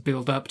this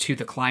build up to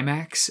the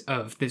climax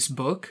of this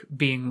book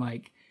being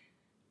like,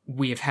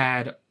 we have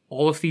had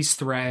all of these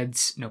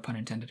threads, no pun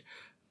intended,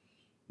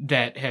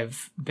 that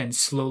have been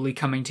slowly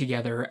coming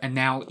together, and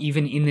now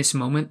even in this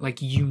moment, like,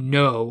 you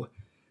know,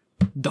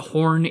 the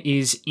horn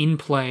is in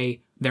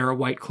play, there are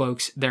White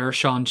Cloaks, there are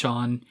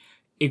Shan-Chan,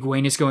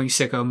 Egwene is going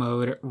sicko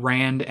mode,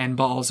 Rand and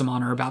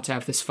Ba'alzamon are about to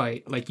have this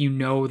fight. Like, you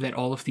know that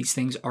all of these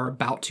things are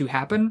about to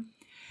happen,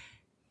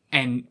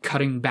 and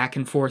cutting back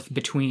and forth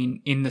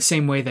between, in the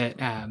same way that,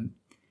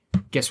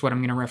 guess what, I'm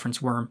going to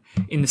reference Worm,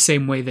 in the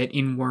same way that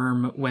in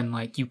Worm, when,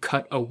 like, you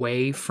cut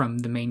away from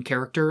the main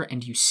character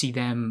and you see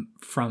them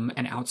from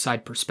an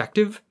outside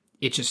perspective,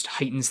 it just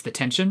heightens the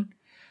tension.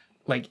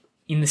 Like,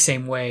 in the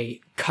same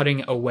way,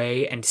 cutting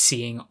away and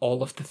seeing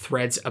all of the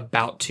threads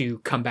about to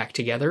come back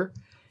together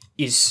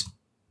is,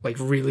 like,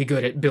 really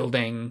good at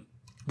building,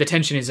 the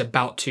tension is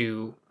about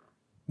to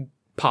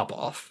pop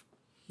off.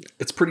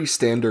 It's pretty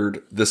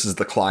standard, this is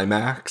the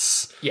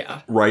climax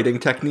Yeah. writing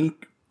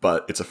technique,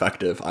 but it's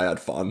effective. I had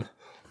fun.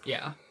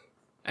 Yeah.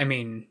 I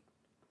mean,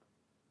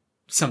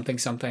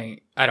 something,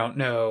 I don't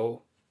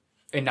know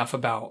enough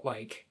about,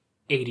 like,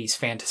 80s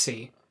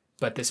fantasy,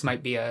 but this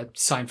might be a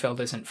Seinfeld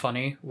Isn't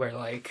Funny, where,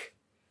 like,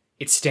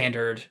 it's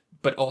standard,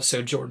 but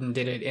also Jordan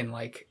did it in,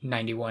 like,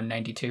 91,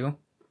 92.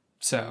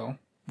 So,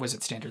 was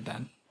it standard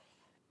then?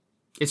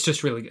 It's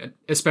just really good.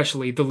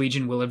 Especially the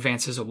Legion will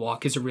advance as a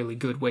walk is a really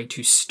good way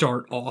to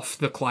start off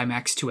the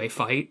climax to a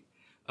fight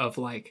of,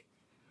 like,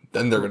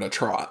 Then they're gonna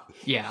trot.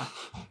 yeah.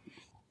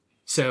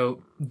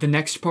 So the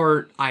next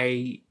part,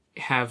 I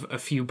have a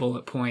few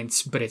bullet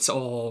points, but it's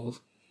all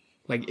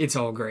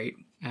great.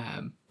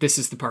 This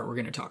is the part we're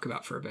going to talk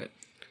about for a bit.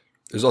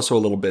 There's also a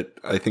little bit,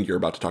 I think you're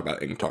about to talk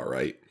about Ingtar,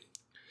 right?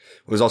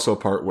 There's also a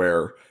part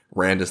where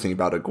Rand is thinking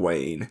about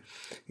Egwene.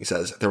 He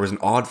says, there was an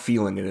odd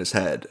feeling in his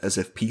head, as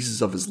if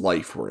pieces of his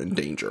life were in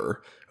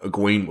danger.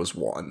 Egwene was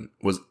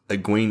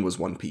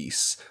one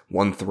piece,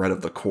 one thread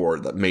of the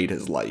cord that made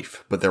his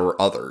life, but there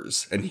were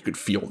others, and he could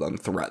feel them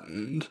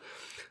threatened.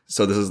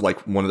 So this is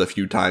like one of the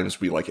few times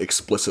we like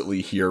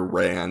explicitly hear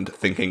Rand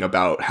thinking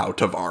about how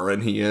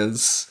Tavaran he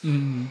is.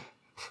 Mm-hmm.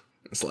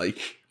 It's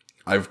like,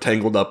 I've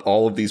tangled up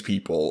all of these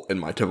people in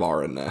my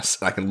Tavaran-ness,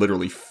 and I can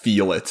literally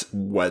feel it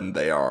when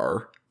they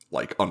are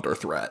like under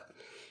threat.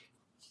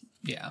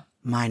 Yeah.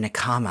 My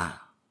Nakama.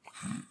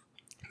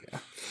 Yeah.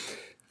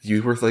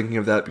 You were thinking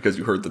of that because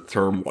you heard the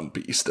term One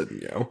Piece,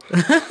 didn't you?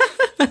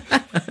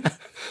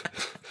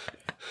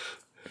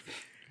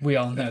 We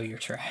all know you're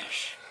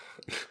trash.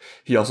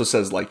 He also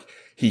says, like,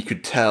 he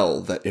could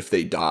tell that if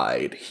they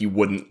died, he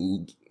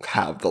wouldn't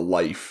have the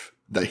life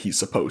that he's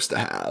supposed to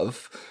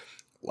have.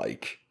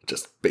 Like,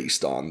 just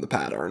based on the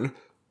pattern.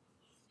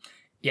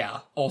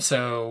 Yeah,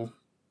 also,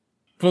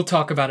 we'll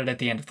talk about it at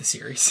the end of the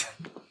series.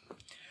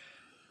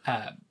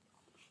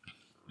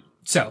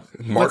 So,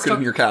 mark it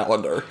in your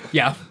calendar.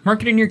 Yeah,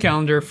 mark it in your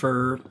calendar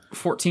for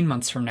 14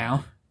 months from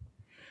now.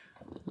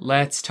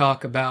 Let's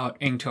talk about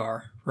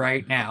Ingtar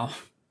right now.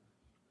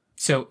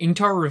 So,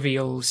 Ingtar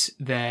reveals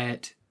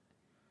that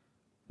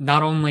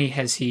not only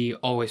has he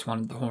always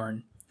wanted the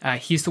horn,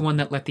 he's the one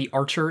that let the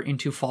archer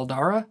into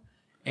Faldara,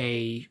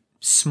 a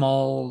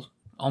small,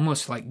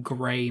 almost like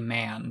gray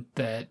man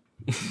that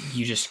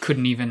you just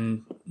couldn't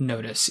even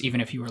notice,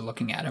 even if you were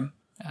looking at him.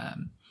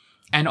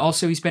 And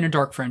also, he's been a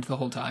dark friend the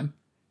whole time.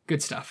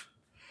 Good stuff.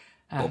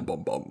 Bum,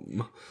 bum,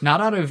 bum. Not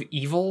out of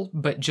evil,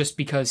 but just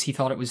because he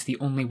thought it was the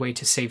only way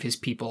to save his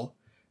people.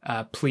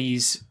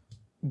 Please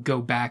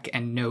go back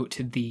and note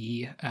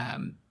the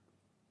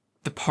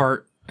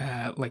part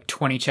like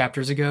 20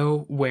 chapters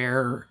ago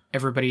where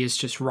everybody is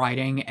just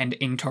riding and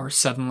Ingtar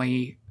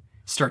suddenly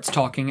starts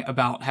talking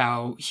about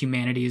how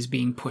humanity is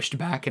being pushed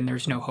back and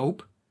there's no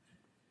hope.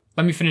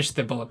 Let me finish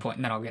the bullet point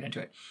and then I'll get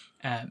into it.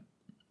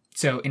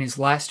 So in his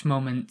last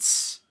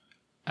moments,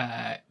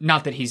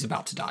 not that he's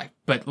about to die,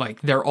 but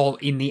like they're all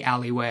in the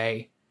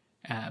alleyway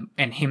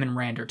and him and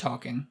Rand are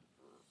talking.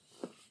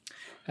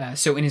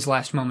 So in his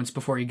last moments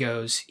before he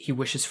goes, he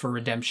wishes for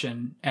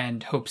redemption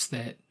and hopes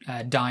that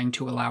dying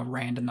to allow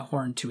Rand and the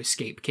Horn to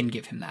escape can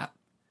give him that.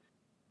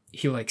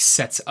 He like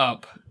sets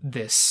up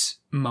this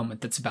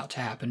moment that's about to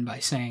happen by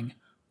saying,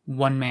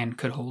 one man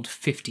could hold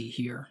 50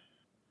 here.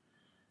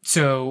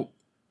 So,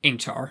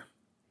 Ingtar,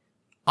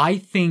 I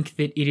think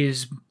that it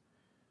is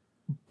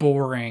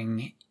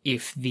boring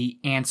if the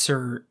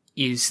answer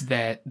is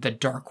that the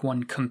Dark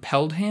One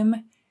compelled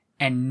him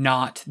and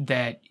not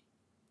that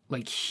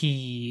like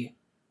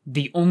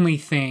the only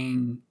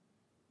thing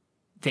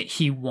that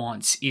he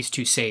wants is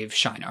to save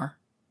Shinar.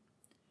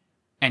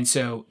 And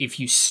so if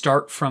you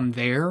start from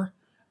there,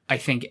 I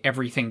think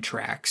everything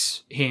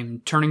tracks.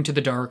 Him turning to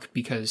the dark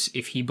because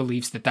if he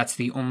believes that that's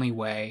the only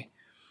way,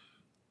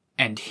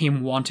 and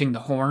him wanting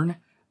the horn,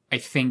 I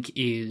think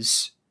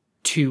is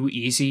too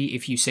easy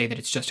if you say that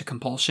it's just a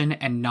compulsion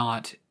and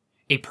not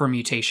a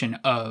permutation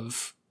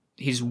of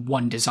his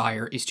one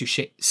desire is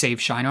to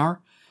save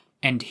Shinar,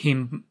 and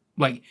him,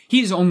 like,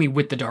 he's only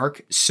with the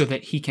dark so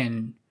that he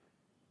can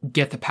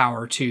get the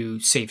power to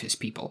save his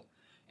people.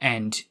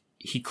 And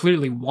he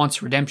clearly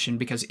wants redemption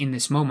because in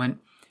this moment,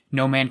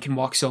 no man can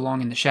walk so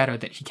long in the shadow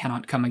that he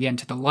cannot come again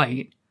to the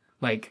light.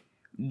 Like,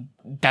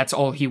 that's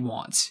all he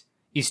wants,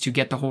 is to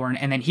get the horn,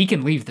 and then he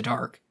can leave the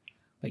dark.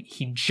 Like,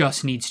 he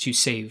just needs to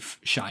save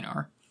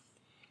Shinar.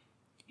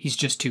 He's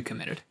just too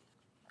committed.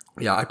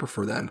 Yeah, I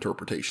prefer that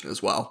interpretation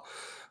as well.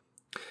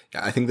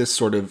 Yeah, I think this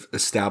sort of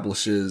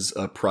establishes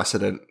a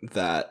precedent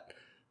that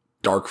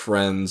Dark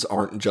Friends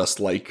aren't just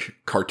like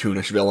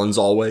cartoonish villains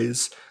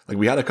always. Like,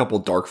 we had a couple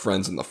Dark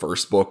Friends in the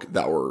first book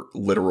that were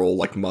literal,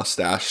 like,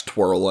 mustache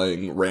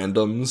twirling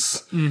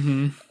randoms.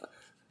 Mm-hmm.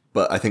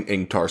 But I think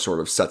Ingtar sort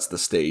of sets the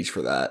stage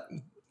for that.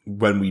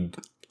 When we,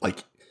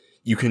 like,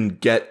 you can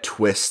get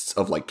twists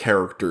of, like,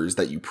 characters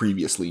that you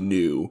previously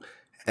knew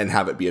and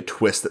have it be a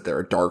twist that they're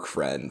a Dark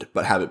Friend,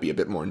 but have it be a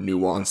bit more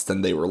nuanced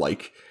than they were,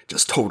 like,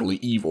 just totally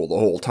evil the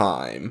whole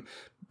time.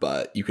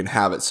 But you can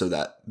have it so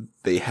that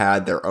they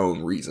had their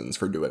own reasons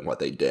for doing what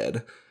they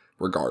did,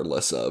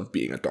 regardless of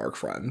being a Dark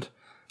Friend.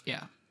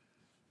 Yeah.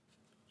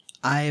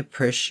 I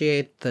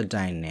appreciate the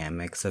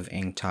dynamics of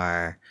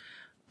Ingtar.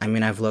 I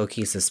mean, I've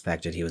low-key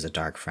suspected he was a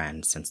Dark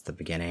Friend since the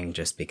beginning,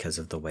 just because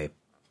of the way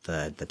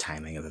the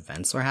timing of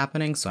events were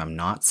happening, so I'm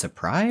not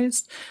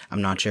surprised.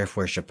 I'm not sure if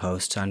we're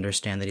supposed to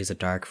understand that he's a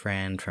Dark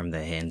Friend from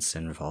the hints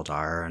in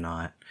Valdara or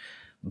not,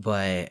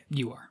 but...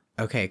 You are.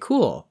 Okay,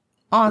 cool.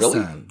 Awesome.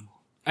 Really?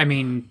 I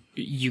mean,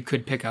 you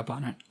could pick up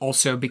on it.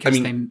 Also,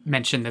 because they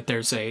mentioned that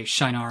there's a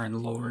Shinar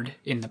and Lord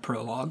in the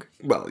prologue.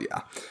 Well,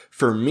 yeah.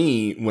 For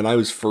me, when I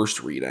was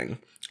first reading,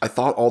 I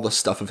thought all the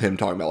stuff of him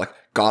talking about, like,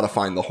 gotta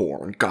find the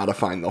horn, gotta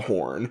find the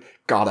horn,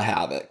 gotta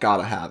have it,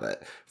 gotta have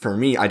it. For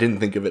me, I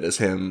didn't think of it as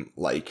him,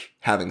 like,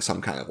 having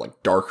some kind of,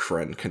 like, Dark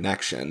Friend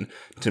connection.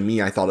 To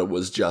me, I thought it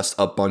was just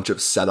a bunch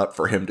of setup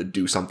for him to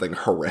do something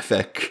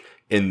horrific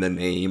in the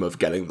name of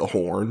getting the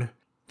horn.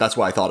 That's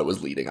what I thought it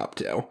was leading up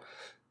to.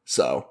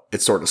 So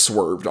it sort of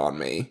swerved on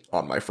me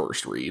on my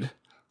first read.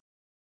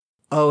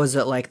 Oh, is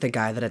it like the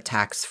guy that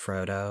attacks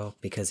Frodo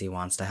because he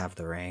wants to have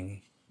the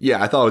ring?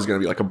 Yeah, I thought it was going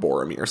to be like a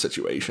Boromir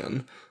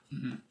situation.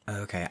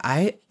 Okay,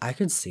 I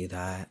could see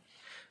that.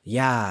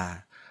 Yeah.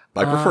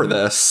 But I prefer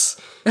this.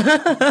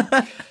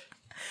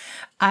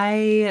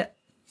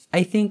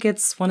 I think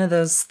it's one of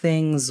those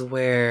things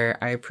where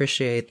I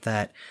appreciate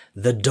that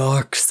the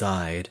dark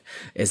side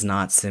is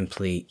not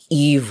simply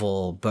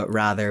evil, but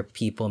rather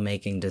people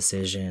making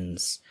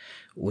decisions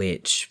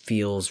which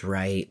feels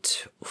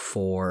right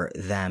for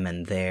them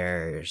and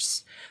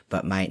theirs,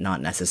 but might not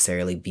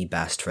necessarily be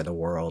best for the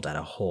world as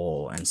a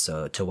whole. And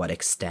so to what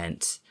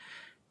extent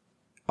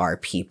are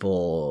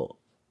people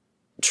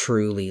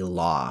truly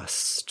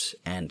lost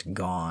and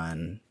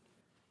gone?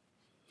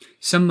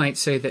 Some might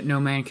say that no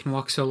man can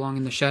walk so long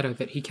in the shadow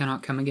that he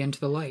cannot come again to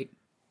the light.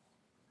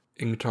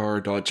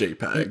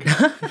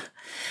 Ingtar.jpg.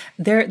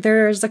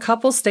 There's a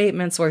couple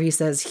statements where he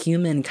says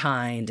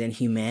humankind and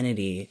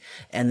humanity,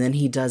 and then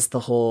he does the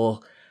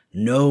whole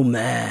no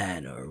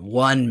man or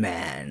one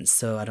man.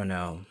 So I don't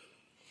know.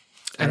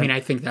 I mean,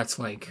 I think that's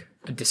like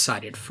a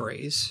decided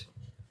phrase.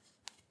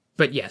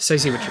 But yes, I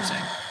see what you're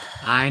saying.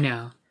 I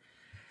know.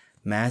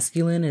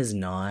 Masculine is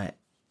not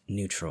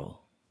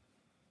neutral.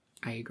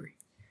 I agree.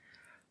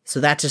 So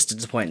that just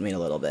disappointed me a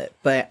little bit.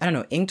 But I don't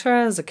know,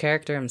 Ingtar as a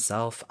character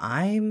himself,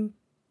 I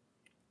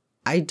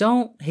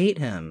don't hate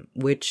him,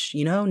 which,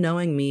 you know,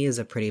 knowing me is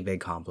a pretty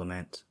big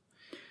compliment.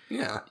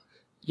 Yeah.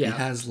 Yeah. He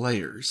has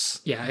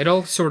layers. Yeah, it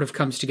all sort of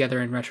comes together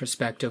in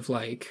retrospect of,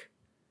 like,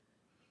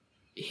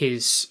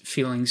 his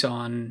feelings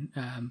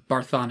on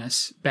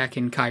Barthanas back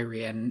in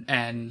Cairhien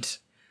and,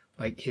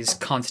 like, his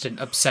constant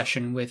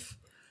obsession with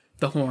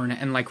the horn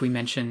and, like we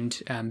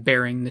mentioned,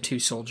 bearing the two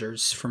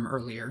soldiers from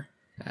earlier.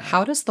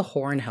 How does the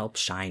horn help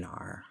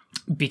Shinar?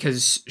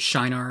 Because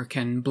Shinar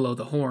can blow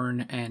the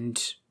horn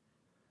and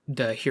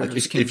the heroes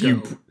like can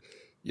go.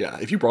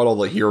 If you brought all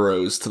the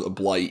heroes to the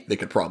Blight, they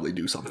could probably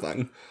do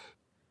something.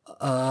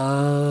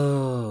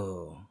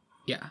 Oh.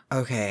 Yeah.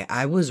 Okay,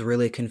 I was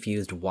really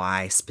confused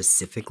why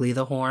specifically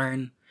the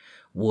horn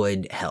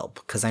would help.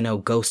 Because I know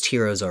ghost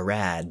heroes are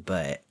rad,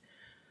 but...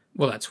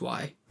 Well, that's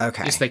why.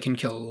 Okay. Just they can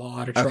kill a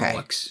lot of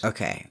Trollocs.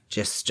 Okay.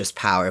 Just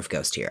power of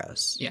ghost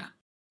heroes. Yeah.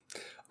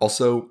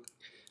 Also,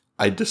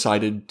 I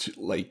decided to,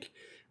 like,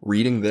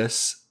 reading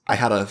this, I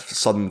had a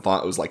sudden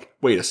thought. It was like,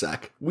 wait a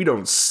sec, we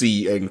don't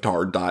see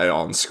Ingtar die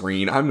on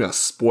screen. I'm gonna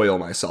spoil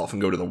myself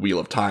and go to the Wheel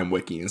of Time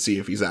wiki and see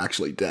if he's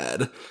actually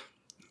dead.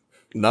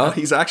 No,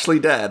 he's actually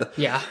dead.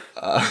 Yeah.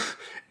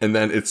 And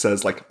then it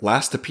says, like,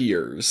 last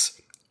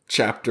appears,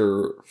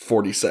 chapter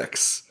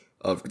 46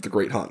 of The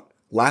Great Hunt.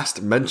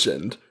 Last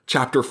mentioned,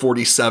 chapter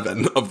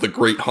 47 of The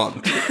Great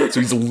Hunt.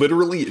 So he's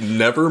literally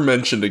never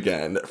mentioned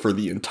again for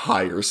the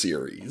entire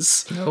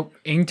series. Nope,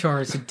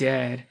 Ingtar is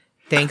dead.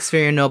 Thanks for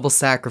your noble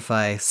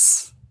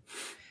sacrifice.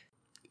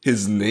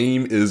 His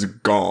name is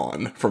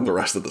gone from the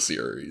rest of the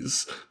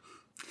series.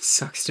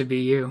 Sucks to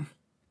be you.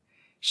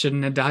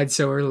 Shouldn't have died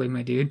so early,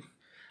 my dude.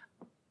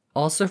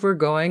 Also, if we're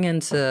going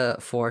into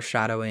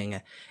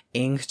foreshadowing,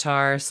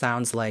 Ingtar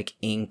sounds like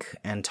ink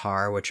and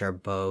tar, which are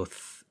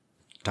both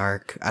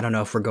dark. I don't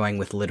know if we're going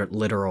with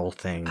literal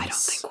things. I don't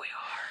think we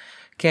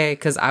are. Okay,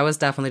 because I was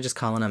definitely just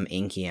calling him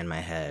Inky in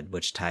my head,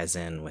 which ties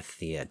in with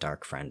the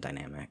dark friend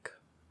dynamic.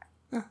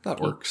 That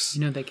works.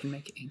 You know they can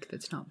make ink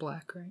that's not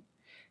black, right?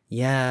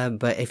 Yeah,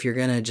 but if you're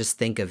gonna just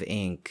think of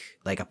ink,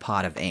 like a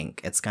pot of ink,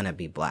 it's gonna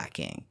be black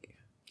ink.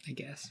 I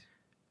guess.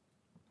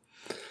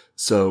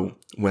 So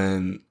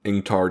when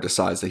Ingtar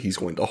decides that he's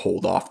going to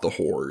hold off the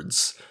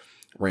hordes,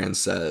 Rand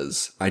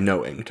says, I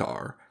know,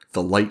 Ingtar.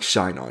 The light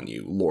shine on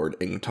you, Lord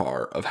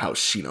Ingtar of House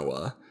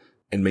Shinoa,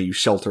 and may you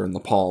shelter in the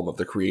palm of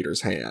the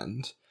Creator's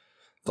hand.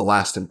 The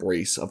last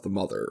embrace of the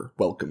Mother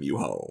welcome you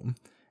home.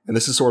 And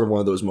this is sort of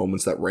one of those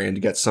moments that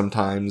Rand gets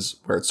sometimes,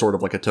 where it's sort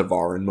of like a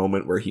Tavarin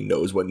moment where he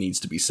knows what needs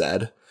to be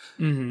said.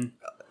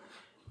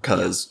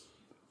 Because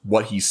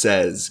what he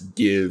says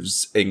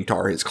gives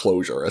Ingtar his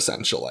closure,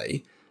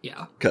 essentially.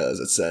 Yeah. Because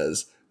it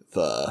says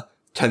the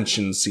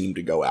tensions seem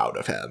to go out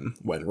of him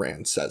when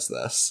Rand says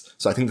this.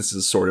 So I think this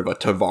is sort of a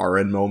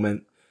Tavarin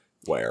moment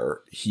where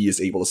he is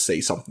able to say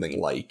something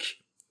like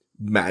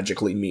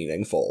magically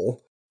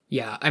meaningful.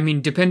 Yeah, I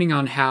mean, depending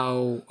on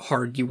how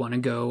hard you want to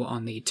go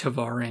on the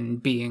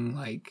Tavarin being,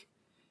 like,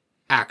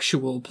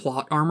 actual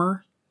plot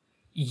armor,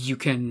 you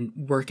can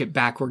work it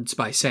backwards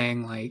by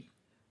saying, like,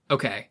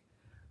 okay,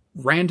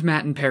 Rand,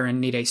 Mat, and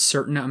Perrin need a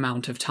certain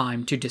amount of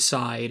time to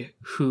decide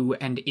who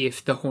and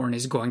if the horn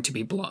is going to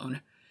be blown,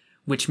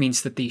 which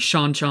means that the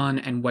Shan-Chan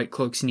and White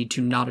Cloaks need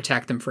to not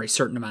attack them for a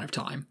certain amount of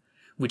time,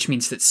 which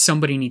means that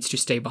somebody needs to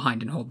stay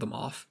behind and hold them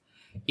off.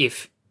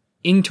 If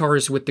Ingtar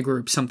is with the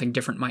group, something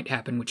different might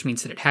happen, which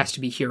means that it has to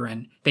be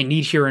Hurin. They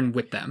need Hurin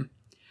with them,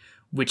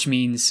 which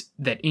means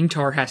that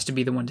Ingtar has to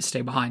be the one to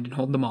stay behind and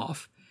hold them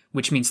off,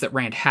 which means that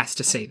Rand has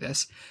to say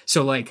this.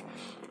 So, like,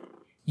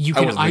 you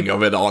can... I wasn't thinking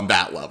of it on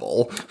that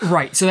level.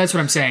 Right, so that's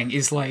what I'm saying,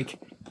 is, like,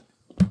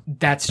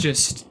 that's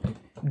just...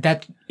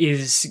 that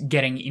is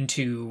getting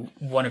into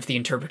one of the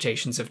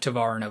interpretations of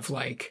Tavarin of,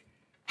 like,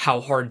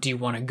 how hard do you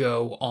want to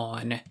go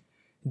on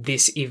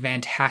this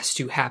event has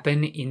to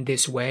happen in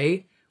this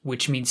way,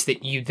 which means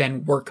that you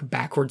then work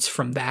backwards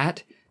from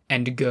that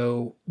and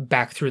go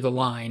back through the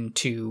line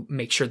to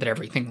make sure that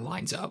everything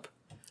lines up.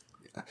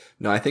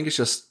 No, I think it's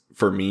just,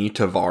 for me,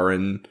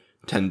 Tavarin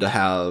tend to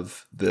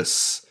have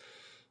this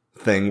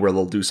thing where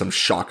they'll do some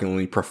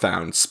shockingly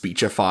profound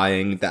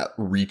speechifying that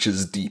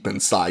reaches deep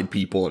inside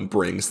people and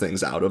brings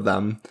things out of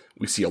them.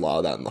 We see a lot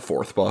of that in the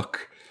fourth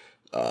book.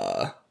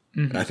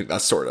 And I think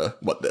that's sort of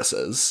what this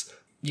is.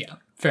 Yeah,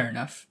 fair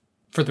enough.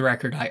 For the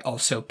record, I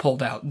also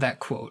pulled out that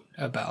quote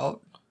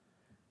about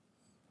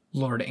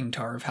Lord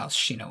Ingtar of House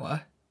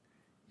Shinoa.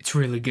 It's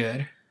really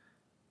good.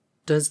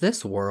 Does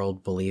this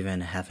world believe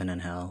in heaven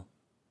and hell?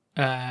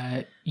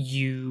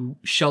 You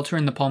shelter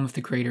in the palm of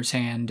the Creator's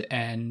hand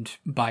and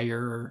by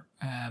your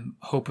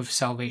hope of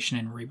salvation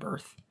and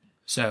rebirth.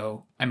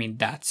 So, I mean,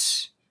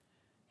 that's...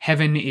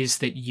 Heaven is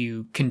that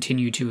you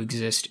continue to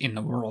exist in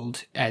the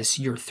world as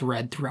your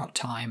thread throughout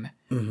time.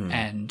 Mm-hmm.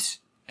 And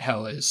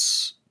hell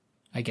is,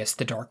 I guess,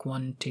 the Dark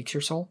One takes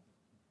your soul.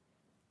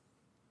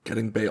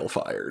 Getting Bale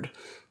fired.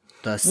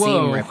 The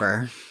Seam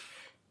Ripper.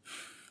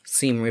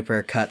 Seam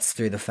Ripper cuts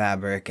through the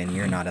fabric and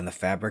you're not in the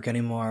fabric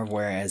anymore,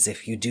 whereas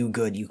if you do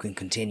good, you can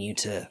continue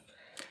to...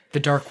 The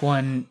Dark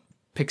One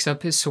picks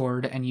up his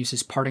sword and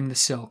uses parting the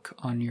silk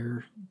on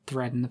your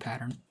thread in the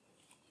pattern.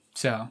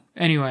 So,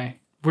 anyway,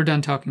 we're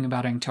done talking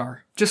about Ingtar.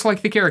 Just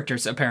like the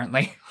characters,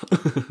 apparently.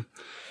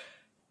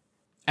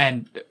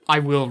 And I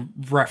will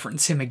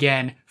reference him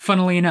again,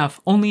 funnily enough,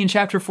 only in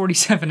chapter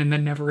 47 and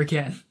then never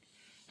again.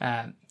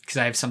 Because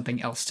I have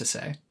something else to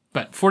say.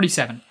 But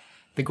 47,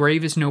 the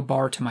grave is no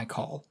bar to my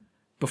call.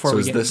 Before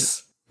is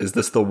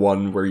this the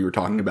one where you were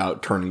talking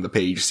about turning the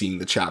page, seeing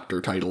the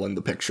chapter title in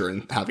the picture,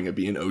 and having it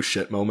be an oh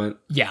shit moment?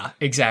 Yeah,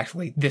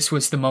 exactly. This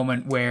was the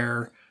moment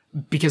where,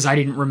 because I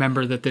didn't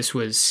remember that this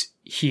was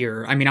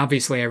here. I mean,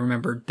 obviously I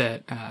remembered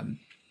that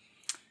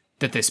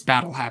that this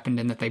battle happened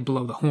and that they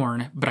blow the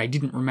horn, but I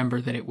didn't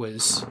remember that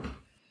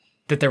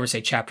there was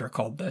a chapter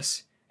called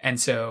this. And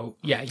so,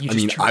 yeah,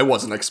 I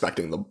wasn't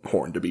expecting the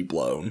horn to be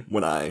blown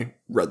when I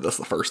read this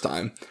the first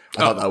time. I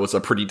thought that was a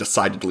pretty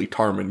decidedly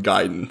Tarman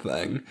Gaiden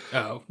thing.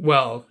 Oh,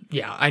 well,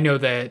 yeah, I know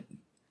that,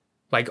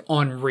 like,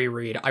 on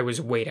reread, I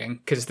was waiting,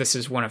 because this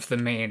is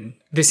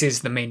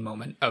the main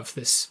moment of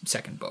this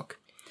second book.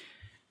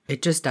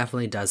 It just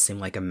definitely does seem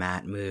like a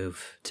Matt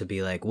move to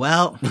be like,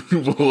 well...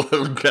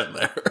 We'll get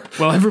there.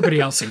 Well, everybody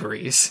else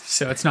agrees,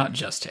 so it's not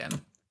just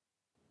him.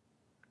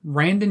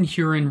 Rand and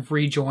Huron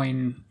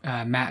rejoin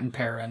Matt and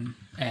Perrin,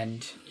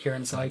 and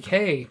Huron's like,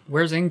 hey,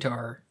 where's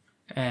Ingtar?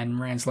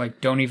 And Rand's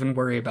like, don't even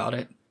worry about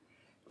it.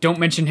 Don't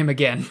mention him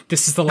again.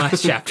 This is the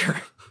last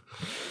chapter.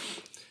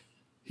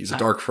 He's a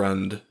dark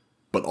friend,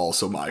 but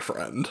also my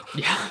friend.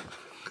 Yeah.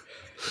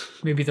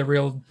 Maybe the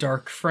real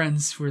dark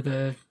friends were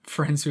the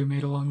friends we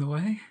made along the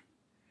way.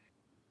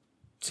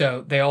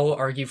 So they all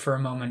argue for a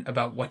moment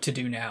about what to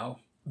do now.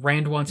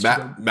 Rand wants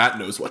to go... Matt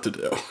knows what to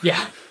do.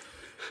 Yeah.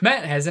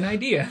 Matt has an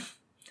idea.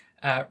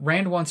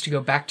 Rand wants to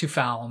go back to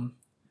Falm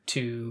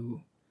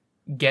to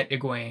get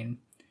Egwene,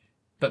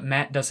 but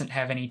Matt doesn't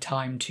have any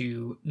time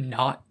to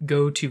not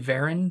go to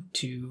Varen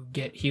to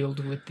get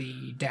healed with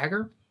the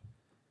dagger.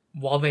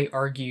 While they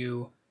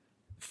argue,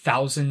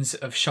 thousands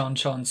of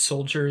Shan-Shan's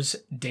soldiers,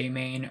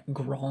 Daemane,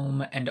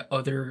 Grom, and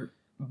other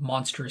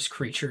monstrous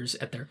creatures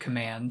at their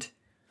command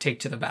take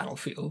to the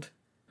battlefield.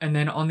 And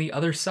then on the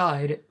other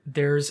side,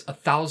 there's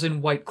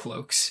 1,000 White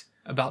Cloaks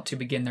about to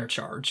begin their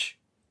charge.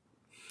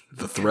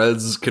 The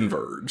threads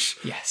converge.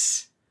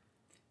 Yes.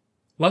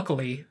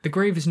 Luckily, the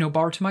grave is no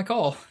bar to my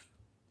call.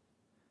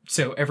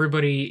 So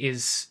everybody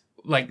is,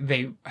 like,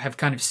 they have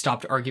kind of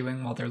stopped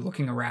arguing while they're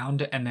looking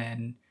around, and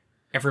then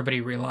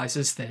everybody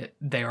realizes that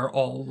they are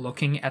all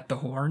looking at the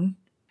horn.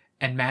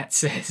 And Matt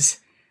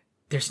says,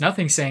 there's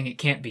nothing saying it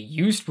can't be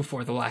used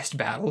before the last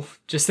battle,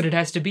 just that it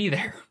has to be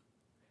there.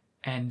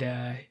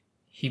 And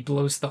he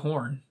blows the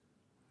horn.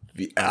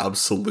 The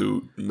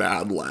absolute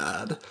mad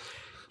lad.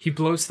 He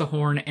blows the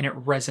horn and it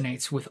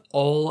resonates with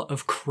all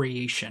of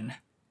creation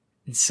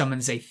and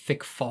summons a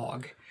thick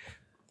fog.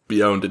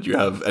 Bjorn, did you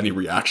have any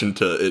reaction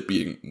to it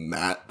being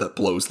Matt that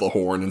blows the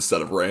horn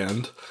instead of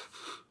Rand?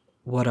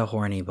 What a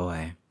horny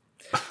boy.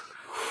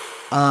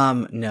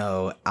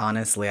 No,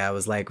 honestly, I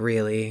was like,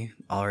 really?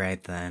 All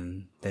right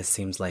then. This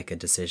seems like a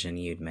decision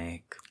you'd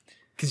make.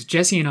 Because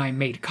Jesse and I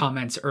made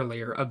comments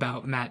earlier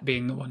about Matt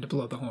being the one to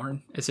blow the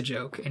horn as a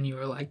joke, and you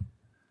were like,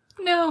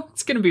 no,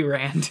 it's going to be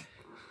Rand.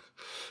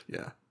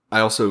 Yeah. I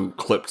also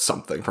clipped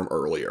something from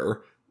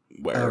earlier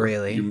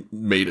where you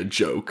made a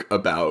joke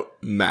about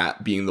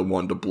Matt being the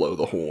one to blow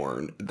the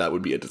horn. That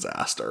would be a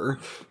disaster.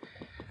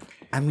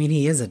 I mean,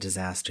 he is a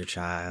disaster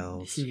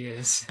child. He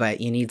is. But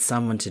you need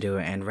someone to do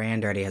it, and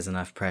Rand already has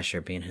enough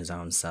pressure being his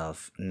own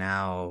self.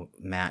 Now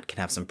Matt can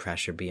have some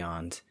pressure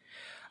beyond.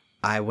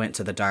 I went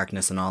to the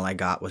darkness and all I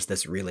got was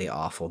this really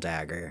awful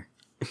dagger.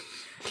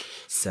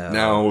 So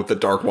now the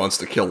dark wants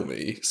to kill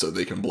me so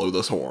they can blow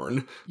this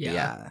horn.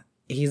 Yeah.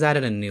 He's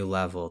added a new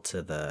level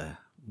to the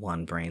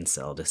one brain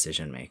cell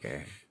decision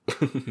maker.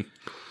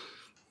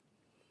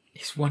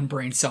 His one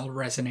brain cell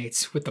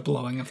resonates with the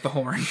blowing of the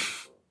horn.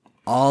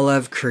 All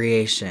of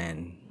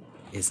creation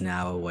is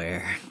now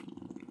aware.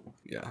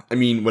 Yeah. I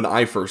mean, when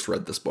I first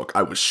read this book,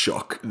 I was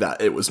shook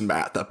that it was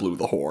Matt that blew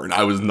the horn.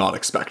 I was not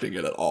expecting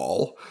it at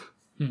all.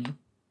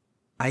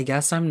 I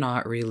guess I'm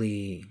not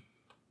really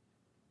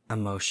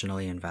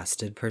emotionally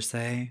invested per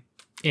se.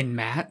 In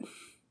Matt?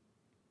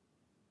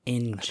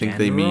 In I think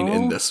they mean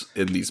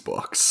in these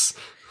books.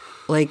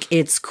 Like,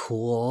 it's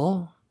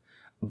cool,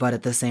 but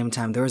at the same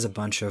time, there was a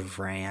bunch of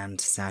Rand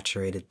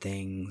saturated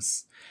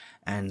things.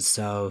 And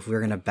so if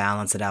we're going to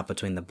balance it out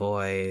between the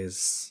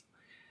boys,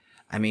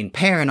 I mean,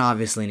 Perrin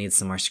obviously needs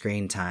some more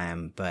screen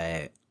time,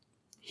 but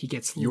he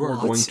gets you are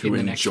lots going to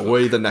in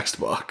enjoy the next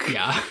book.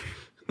 Yeah.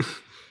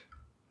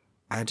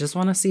 I just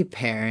want to see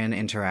Perrin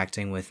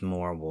interacting with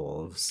more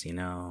wolves, you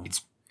know?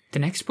 The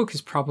next book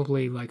is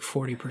probably like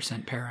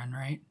 40% Perrin,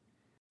 right?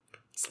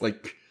 It's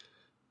like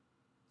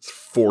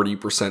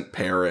 40%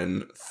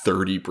 Perrin,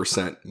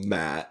 30%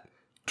 Matt,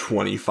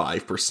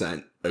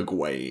 25%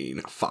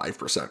 Egwene,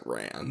 5%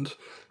 Rand.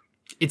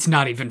 It's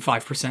not even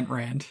 5%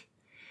 Rand.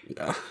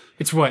 Yeah.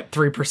 It's what,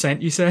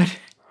 3% you said?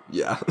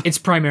 Yeah. It's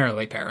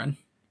primarily Perrin.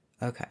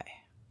 Okay.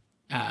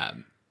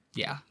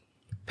 Yeah.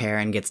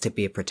 Perrin gets to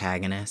be a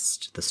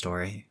protagonist, the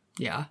story.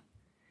 Yeah.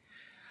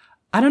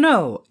 I don't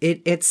know.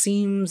 It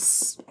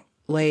seems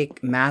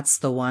like Matt's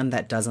the one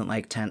that doesn't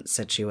like tense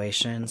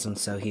situations, and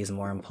so he's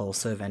more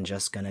impulsive and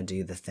just gonna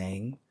do the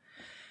thing.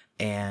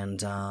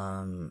 And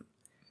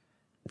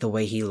the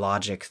way he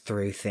logic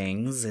through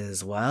things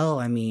is, well,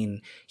 I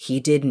mean, he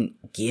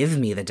didn't give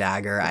me the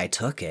dagger, I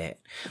took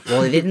it.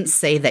 Well, it didn't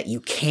say that you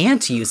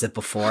can't use it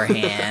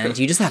beforehand,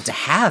 you just have to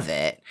have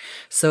it.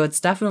 So it's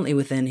definitely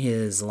within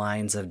his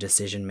lines of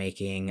decision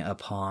making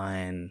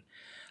upon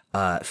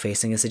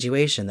facing a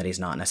situation that he's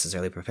not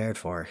necessarily prepared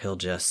for. He'll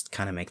just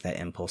kind of make that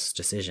impulse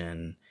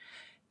decision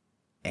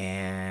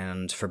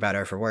and, for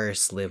better or for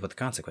worse, live with the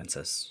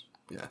consequences.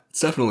 Yeah.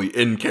 It's definitely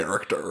in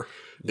character.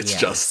 It's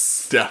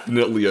just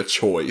definitely a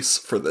choice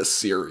for this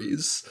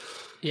series.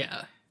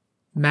 Yeah.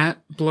 Matt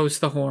blows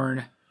the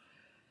horn.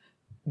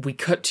 We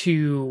cut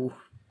to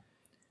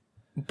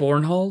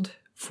Bornhold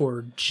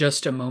for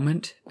just a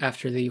moment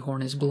after the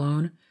horn is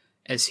blown,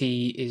 as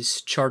he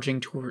is charging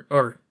toward,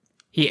 or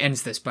he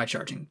ends this by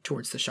charging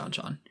towards the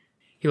Shan-Shan.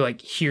 He,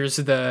 like, hears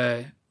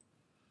the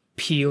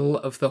peal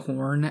of the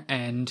horn,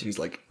 and He's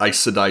like,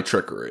 Aes Sedai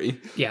trickery.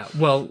 yeah,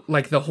 well,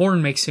 like, the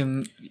horn makes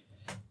him,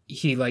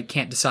 he, like,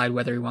 can't decide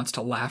whether he wants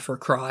to laugh or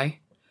cry.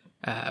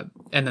 And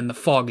then the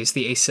fog is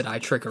the Aes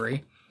Sedai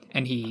trickery.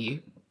 And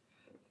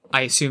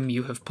I assume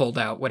you have pulled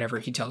out whatever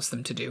he tells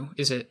them to do.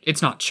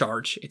 It's not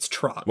charge, it's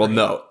trot. Well, right?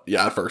 no.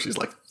 Yeah, at first he's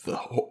like, the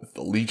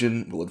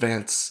Legion will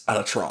advance at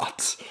a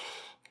trot.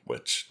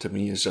 Which, to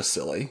me, is just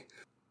silly.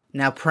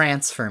 Now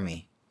prance for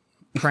me.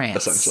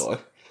 Prance. Essentially.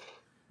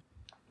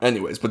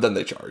 Anyways, but then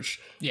they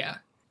charge. Yeah.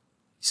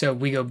 So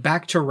we go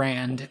back to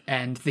Rand,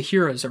 and the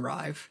heroes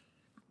arrive.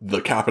 The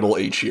capital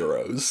H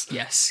heroes.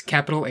 Yes,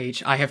 capital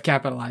H. I have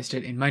capitalized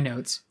it in my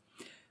notes.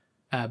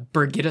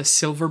 Birgitta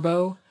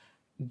Silverbow,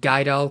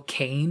 Gaidal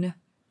Kane,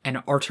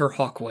 and Arthur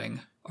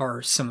Hawkwing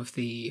are some of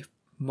the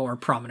more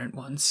prominent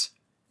ones.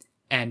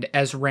 And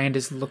as Rand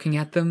is looking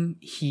at them,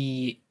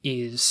 he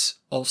is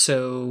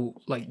also,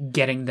 like,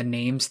 getting the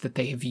names that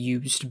they have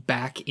used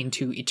back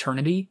into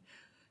eternity,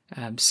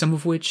 some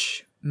of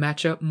which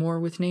match up more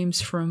with names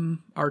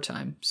from our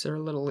time, so they're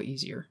a little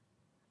easier.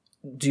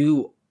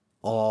 Do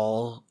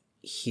all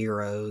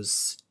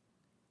heroes,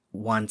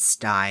 once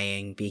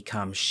dying,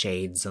 become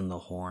shades in the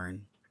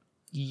horn?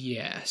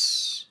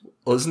 Yes.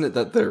 Well, isn't it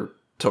that they're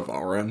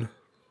Tavaran?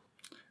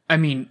 I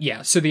mean,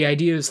 yeah, so the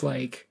idea is,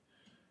 like,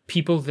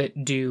 people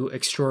that do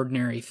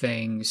extraordinary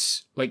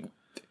things, like,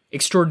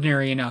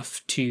 extraordinary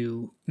enough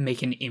to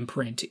make an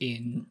imprint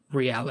in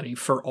reality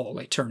for all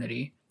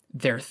eternity,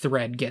 their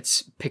thread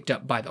gets picked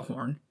up by the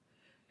horn,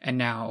 and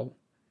now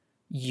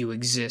you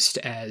exist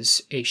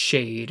as a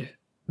shade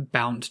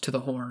bound to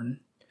the horn.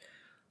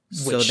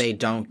 So they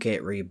don't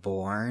get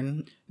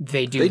reborn?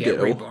 They They get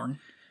do. reborn.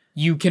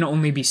 You can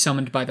only be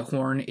summoned by the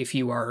horn if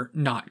you are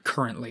not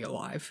currently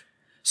alive.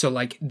 So,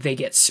 like, they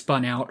get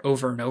spun out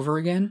over and over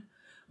again,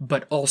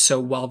 but also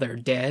while they're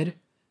dead,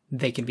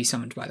 they can be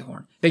summoned by the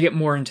horn. They get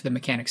more into the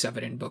mechanics of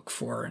it in book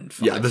 4 and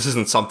 5. Yeah, this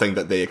isn't something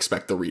that they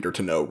expect the reader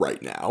to know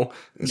right now.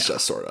 It's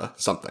just sort of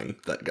something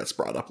that gets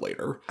brought up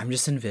later. I'm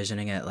just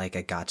envisioning it like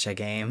a gacha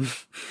game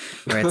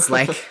where it's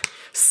like,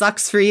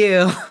 sucks for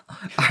you.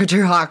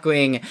 Arthur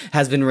Hawkwing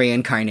has been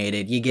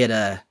reincarnated. You get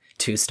a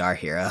 2-star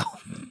hero.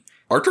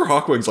 Arthur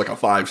Hawkwing's like a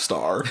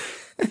 5-star.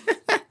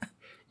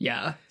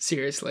 Yeah,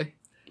 seriously.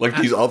 Like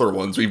these other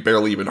ones we've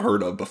barely even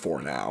heard of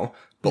before now.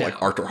 But No.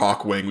 like Arthur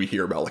Hawkwing we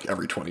hear about like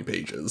every 20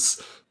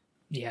 pages.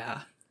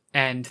 Yeah.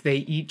 And they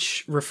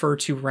each refer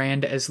to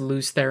Rand as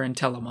Luz Theron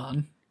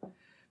Telamon.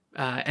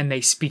 And they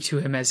speak to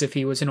him as if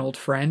he was an old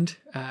friend.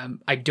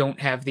 I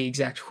don't have the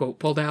exact quote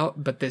pulled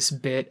out, but this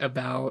bit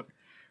about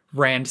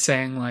Rand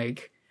saying,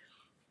 like,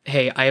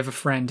 hey, I have a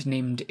friend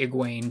named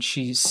Egwene.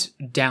 She's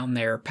down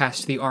there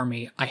past the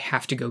army. I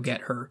have to go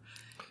get her.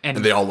 And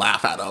they all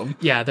laugh at him.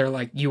 Yeah, they're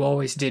like, you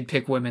always did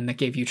pick women that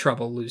gave you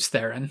trouble, Lews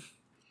Therin.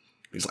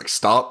 He's like,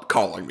 stop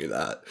calling me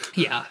that.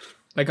 Yeah.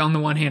 Like, on the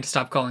one hand,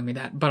 stop calling me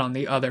that, but on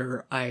the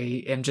other,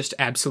 I am just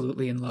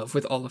absolutely in love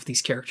with all of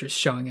these characters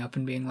showing up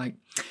and being like,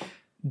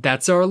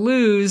 that's our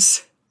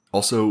Lews.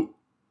 Also,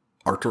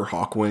 Arthur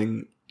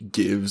Hawkwing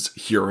gives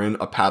Huron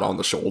a pat on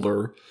the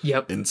shoulder.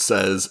 Yep. And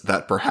says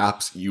that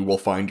perhaps you will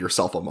find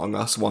yourself among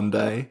us one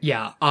day.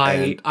 Yeah,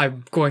 I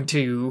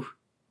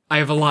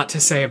have a lot to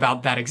say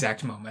about that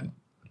exact moment.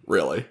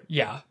 Really?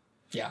 Yeah.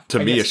 To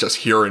me, it's just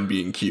Huron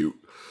being cute.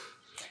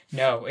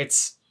 No,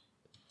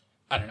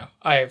 I don't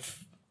know.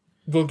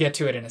 We'll get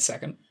to it in a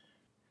second.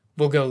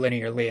 We'll go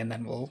linearly and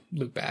then we'll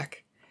loop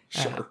back.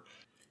 Sure.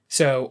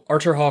 So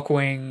Arthur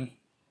Hawkwing,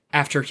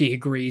 after he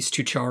agrees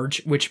to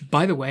charge, which,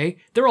 by the way,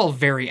 they're all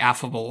very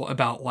affable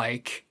about,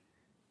 like,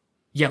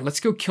 yeah,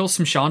 let's go kill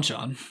some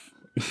Shan.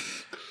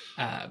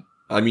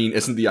 I mean,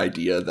 isn't the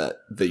idea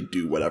that they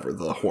do whatever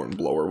the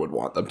Hornblower would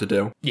want them to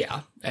do?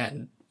 Yeah,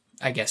 and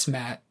I guess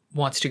Matt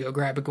wants to go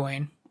grab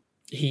Egwene.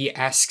 He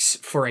asks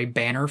for a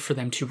banner for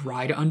them to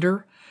ride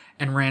under,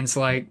 and Rand's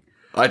like,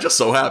 I just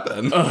so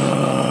happen.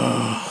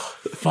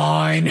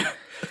 Fine.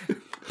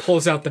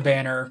 Pulls out the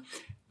banner.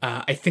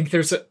 I think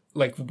there's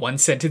one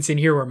sentence in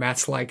here where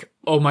Matt's like,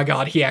 oh my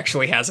god, he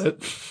actually has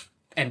it.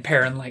 And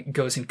Perrin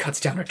goes and cuts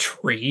down a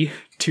tree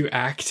to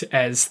act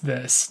as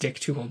the stick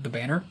to hold the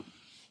banner.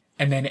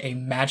 And then a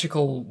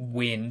magical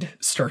wind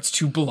starts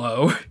to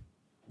blow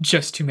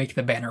just to make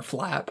the banner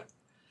flap.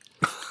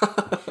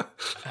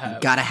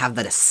 Gotta have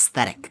that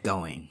aesthetic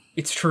going.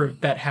 It's true,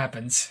 that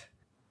happens.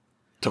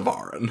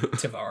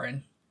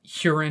 Tavarin.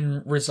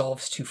 Huron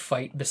resolves to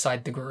fight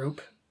beside the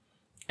group.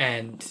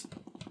 And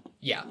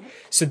yeah,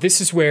 so this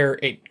is where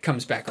it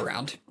comes back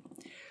around.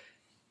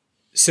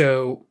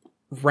 So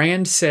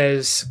Rand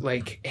says,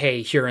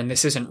 hey, Huron,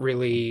 this isn't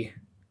really...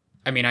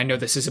 I mean, I know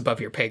this is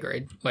above your pay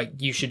grade.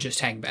 You should just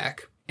hang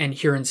back. And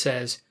Huron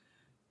says,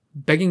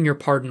 begging your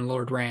pardon,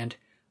 Lord Rand,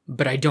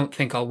 but I don't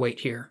think I'll wait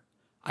here.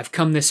 I've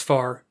come this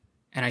far,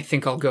 and I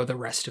think I'll go the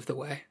rest of the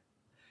way.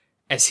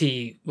 As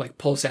he,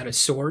 pulls out his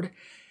sword,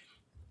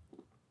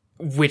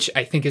 which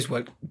I think is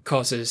what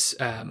causes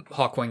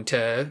Hawkwing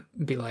to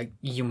be like,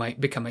 you might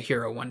become a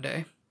hero one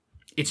day.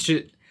 It's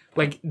just,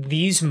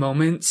 these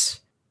moments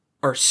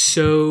are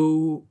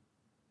so...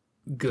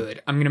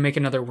 good. I'm going to make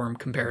another worm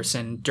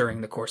comparison during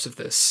the course of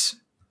this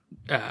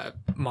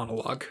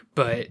monologue,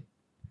 but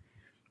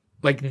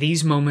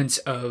these moments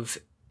of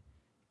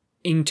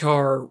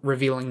Ingtar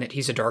revealing that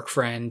he's a dark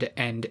friend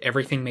and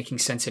everything making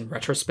sense in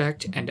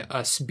retrospect, and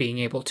us being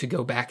able to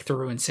go back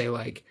through and say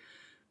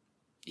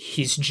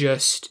he's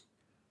just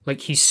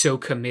he's so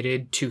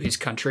committed to his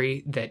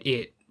country that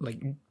it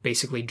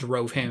basically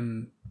drove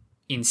him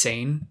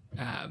insane.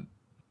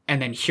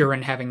 And then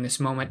Huron having this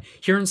moment.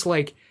 Huron's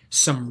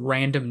some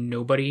random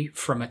nobody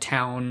from a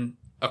town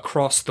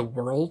across the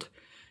world,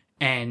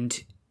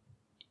 and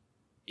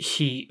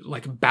he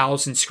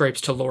bows and scrapes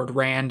to Lord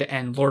Rand,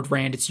 and Lord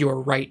Rand, it's your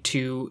right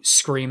to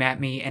scream at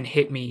me and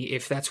hit me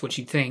if that's what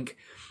you think.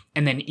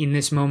 And then in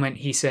this moment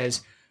he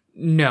says,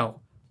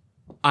 no,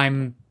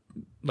 I'm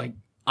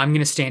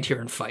gonna stand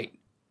here and fight.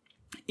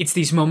 It's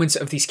these moments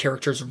of these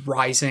characters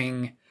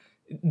rising,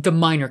 the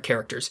minor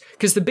characters,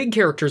 because the big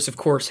characters of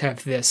course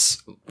have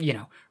this,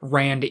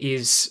 Rand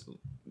is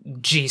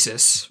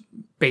Jesus,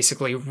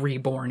 basically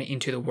reborn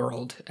into the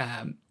world.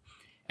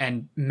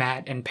 And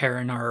Matt and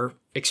Perrin are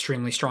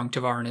extremely strong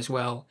Tavarin as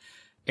well.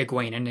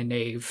 Egwene and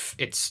Nynaeve,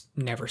 it's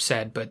never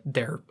said, but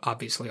they're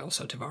obviously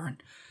also Tavarin.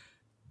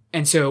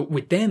 And so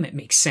with them, it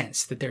makes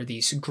sense that they're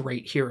these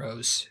great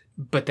heroes.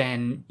 But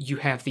then you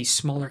have these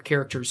smaller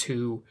characters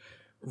who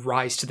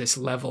rise to this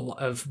level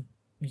of,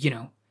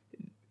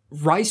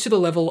 rise to the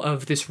level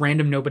of this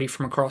random nobody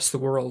from across the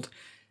world.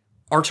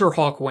 Arthur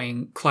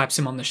Hawkwing claps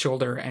him on the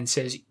shoulder and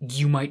says,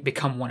 you might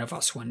become one of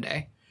us one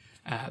day.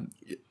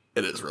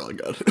 It is really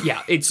good.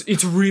 Yeah,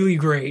 it's really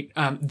great.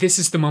 This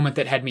is the moment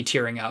that had me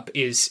tearing up,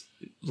 is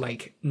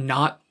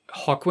not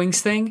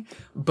Hawkwing's thing,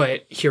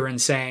 but Huron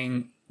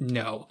saying,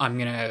 no, I'm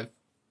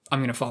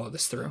gonna follow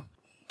this through.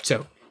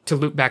 So to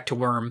loop back to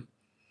Worm,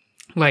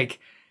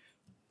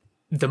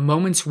 the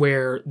moments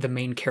where the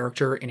main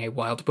character in a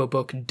Wildbow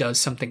book does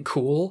something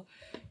cool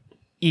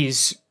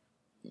is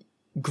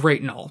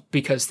great and all,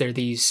 because they're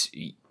these,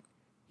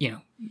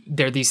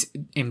 they're these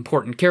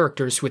important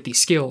characters with these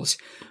skills.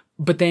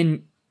 But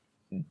then,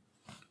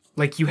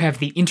 you have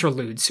the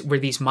interludes where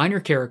these minor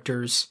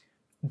characters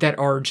that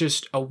are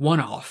just a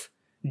one-off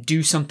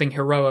do something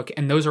heroic,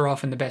 and those are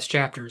often the best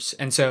chapters.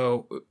 And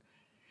so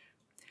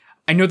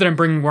I know that I'm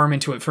bringing Worm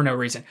into it for no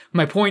reason.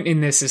 My point in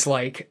this is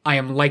I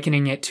am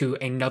likening it to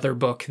another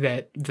book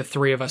that the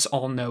three of us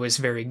all know is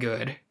very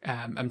good.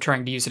 I'm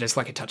trying to use it as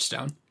a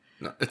touchstone.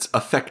 No, it's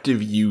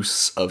effective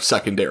use of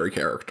secondary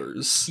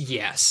characters.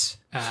 Yes.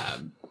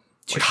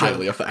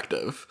 Highly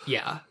effective.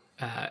 Yeah.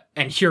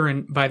 And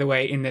Huron, by the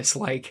way, in this,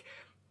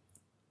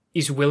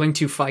 is willing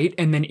to fight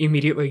and then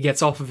immediately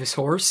gets off of his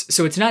horse.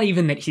 So it's not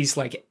even that he's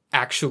like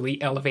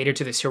actually elevated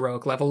to this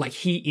heroic level. Like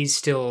he is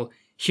still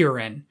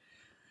Huron,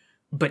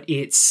 but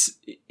it's,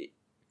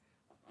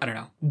 I don't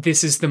know.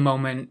 This is the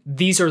moment.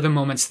 These are the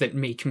moments that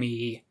make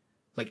me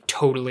like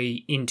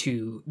totally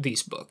into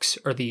these books,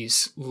 or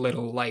these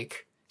little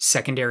like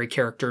secondary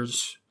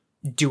characters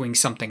doing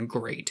something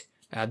great.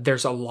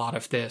 There's a lot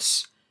of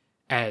this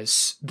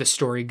as the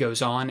story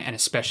goes on, and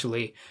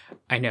especially,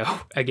 I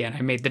know, again,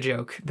 I made the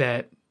joke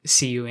that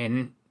see you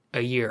in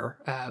a year,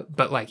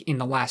 but like in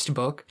the last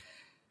book,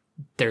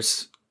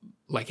 there's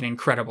like an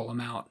incredible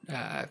amount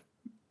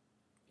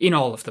in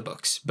all of the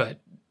books,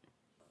 but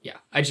yeah,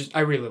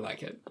 I really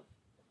like it.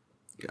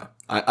 Yeah,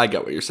 I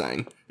get what you're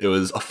saying. It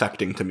was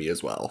affecting to me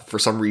as well. For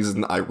some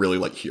reason, I really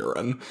like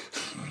Huron.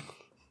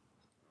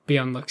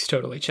 Beyond looks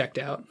totally checked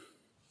out.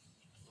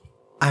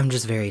 I'm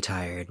just very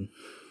tired.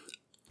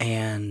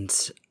 And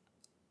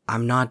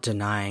I'm not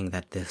denying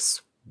that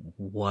this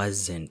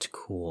wasn't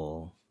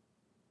cool.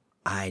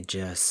 I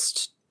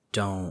just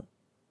don't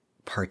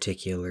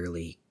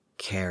particularly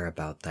care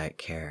about that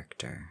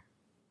character.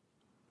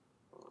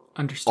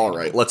 Understand. All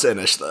right, let's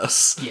finish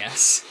this.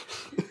 Yes.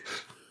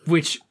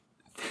 Which,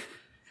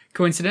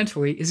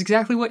 coincidentally, is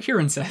exactly what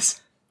Huron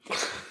says.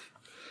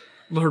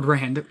 Lord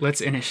Rand, let's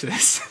finish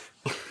this.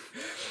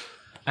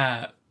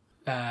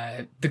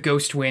 The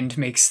ghost wind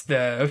makes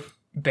the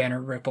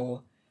banner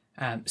ripple.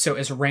 So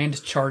as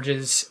Rand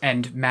charges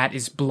and Mat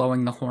is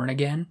blowing the horn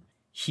again,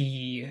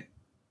 he,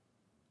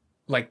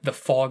 like, the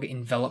fog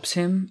envelops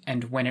him,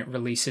 and when it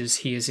releases,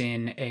 he is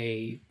in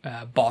a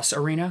boss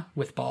arena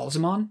with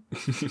Balsamon.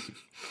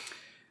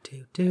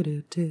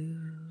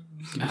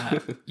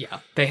 Yeah,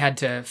 they had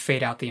to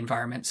fade out the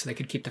environment so they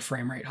could keep the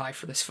frame rate high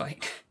for this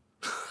fight.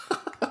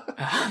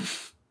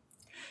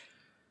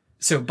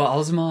 So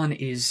Balsamon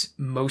is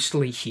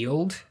mostly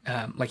healed.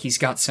 Like he's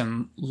got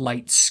some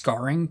light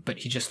scarring, but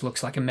he just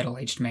looks like a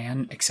middle-aged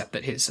man, except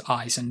that his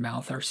eyes and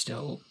mouth are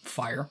still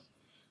fire.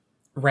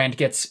 Rand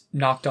gets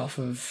knocked off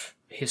of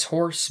his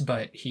horse,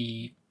 but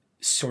he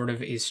sort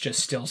of is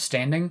just still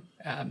standing.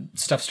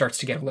 Stuff starts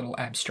to get a little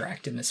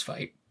abstract in this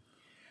fight.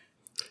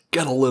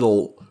 Get a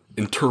little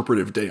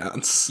interpretive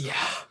dance.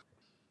 Yeah.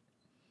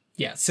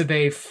 Yeah, so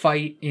they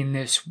fight in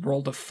this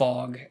world of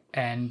fog,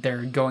 and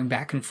they're going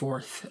back and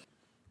forth,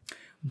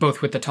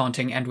 both with the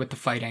taunting and with the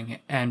fighting,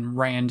 and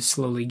Rand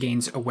slowly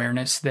gains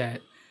awareness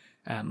that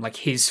like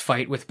his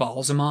fight with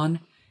Balsamon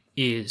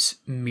is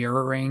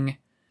mirroring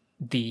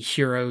the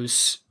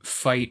hero's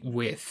fight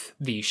with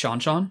the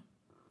Shanshan.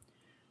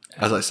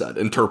 As I said,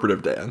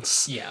 interpretive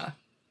dance. Yeah.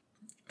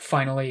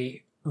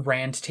 Finally,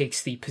 Rand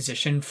takes the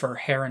position for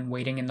Heron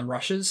waiting in the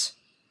rushes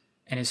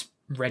and is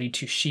ready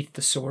to sheath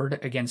the sword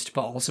against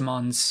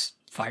Balsamon's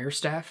fire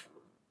staff.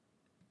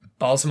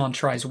 Balsamon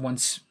tries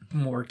once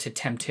more to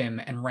tempt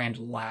him, and Rand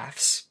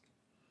laughs.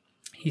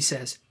 He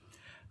says,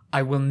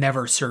 "I will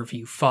never serve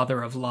you,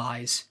 father of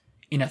lies.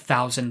 In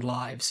 1,000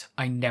 lives,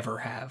 I never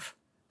have.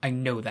 I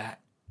know that.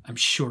 I'm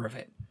sure of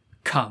it.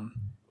 Come,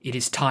 it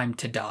is time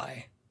to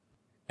die."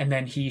 And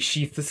then he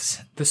sheaths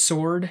the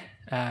sword.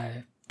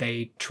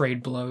 They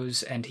trade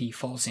blows, and he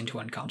falls into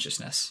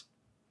unconsciousness.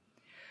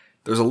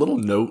 There's a little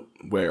note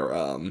where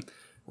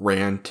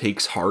Rand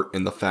takes heart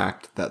in the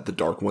fact that the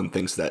Dark One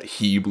thinks that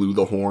he blew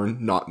the horn,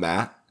 not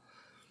Mat.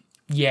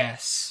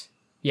 Yes.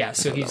 Yeah,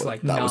 so he's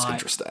like not... That was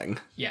interesting.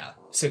 Yeah,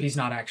 so he's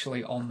not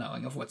actually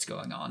all-knowing of what's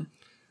going on.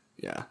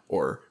 Yeah,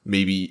 or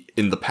maybe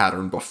in the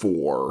pattern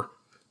before,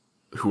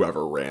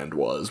 whoever Rand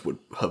was would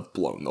have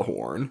blown the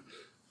horn.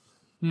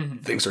 Mm-hmm.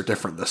 Things are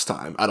different this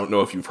time. I don't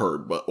know if you've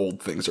heard, but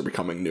old things are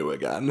becoming new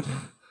again.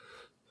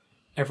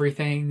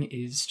 Everything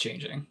is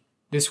changing.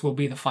 This will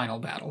be the final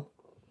battle.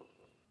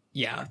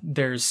 Yeah,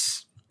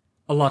 there's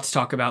a lot to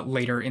talk about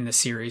later in the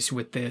series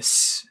with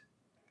this,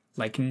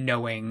 like,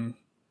 knowing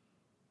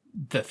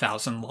the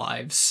 1,000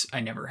 lives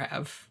I never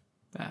have.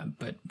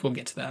 But we'll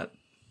get to that.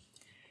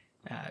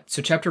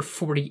 So chapter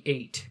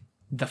 48,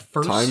 the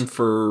first... Time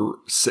for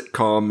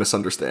sitcom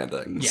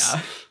misunderstandings.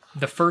 Yeah,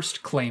 the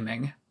first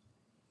claiming.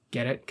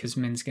 Get it? Because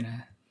Min's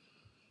gonna...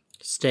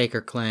 Stake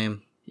or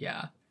claim.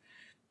 Yeah.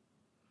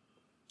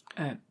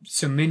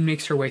 So Min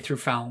makes her way through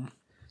Falme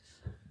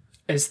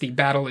as the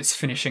battle is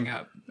finishing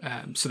up.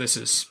 So this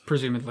is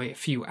presumably a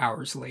few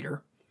hours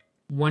later.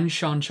 One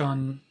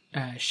Shanshan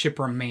ship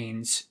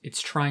remains.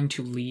 It's trying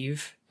to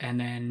leave, and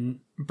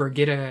then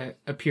Birgitte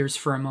appears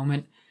for a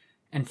moment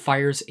and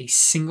fires a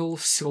single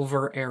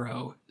silver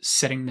arrow,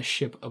 setting the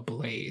ship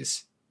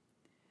ablaze.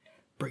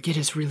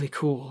 Birgitte's really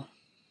cool.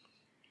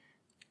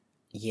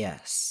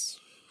 Yes.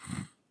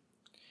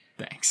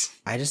 Thanks.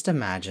 I just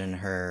imagine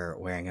her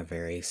wearing a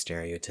very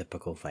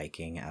stereotypical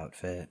Viking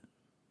outfit.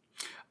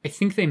 I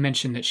think they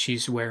mentioned that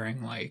she's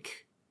wearing,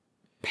 like,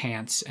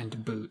 pants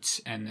and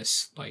boots and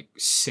this, like,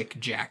 sick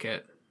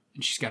jacket.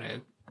 And she's got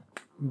a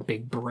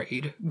big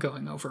braid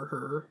going over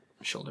her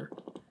shoulder.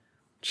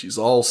 She's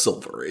all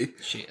silvery.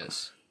 She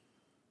is.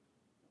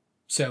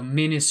 So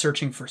Min is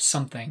searching for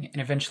something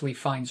and eventually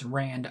finds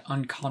Rand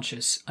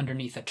unconscious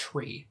underneath a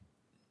tree.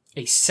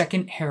 A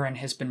second heron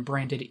has been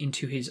branded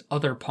into his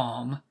other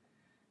palm.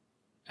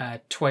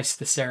 Twice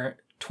the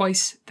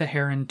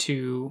heron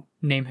to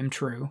name him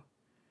true.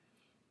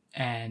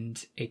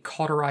 And a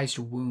cauterized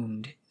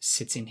wound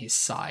sits in his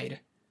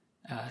side.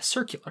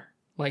 Circular,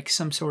 like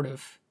some sort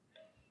of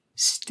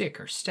stick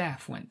or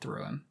staff went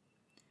through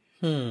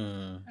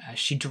him.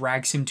 She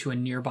drags him to a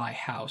nearby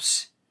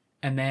house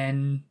and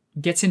then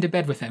gets into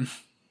bed with him.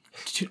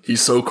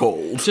 He's so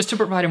cold. Just to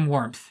provide him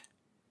warmth.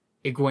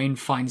 Egwene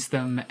finds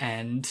them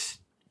and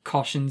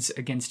cautions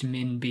against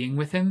Min being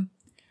with him.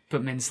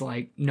 But Min's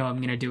like, no, I'm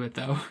going to do it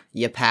though.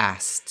 You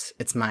passed.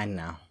 It's mine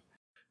now.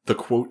 The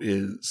quote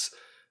is,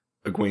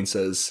 Egwene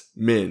says,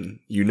 Min,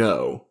 you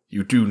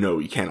do know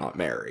you cannot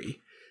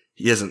marry.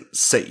 He isn't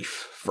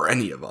safe for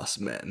any of us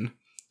men.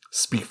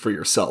 Speak for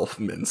yourself,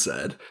 Min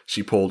said.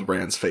 She pulled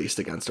Rand's face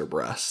against her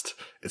breast.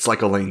 It's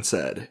like Elaine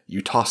said,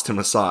 you tossed him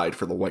aside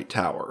for the White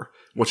Tower.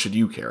 What should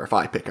you care if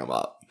I pick him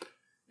up?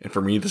 And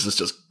for me, this is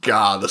just,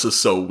 God, this is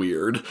so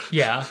weird.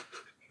 Yeah.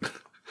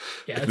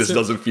 This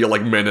doesn't feel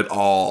like Min at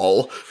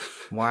all.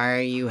 Why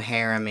are you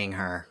hareming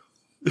her?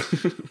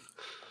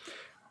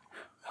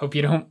 Hope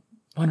you don't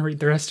want to read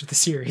the rest of the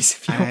series.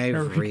 If you I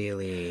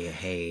really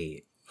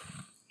hate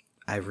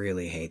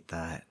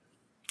that.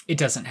 It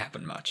doesn't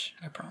happen much,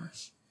 I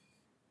promise.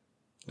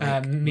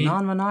 Like,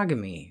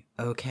 non-monogamy,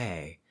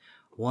 okay.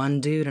 One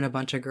dude and a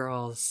bunch of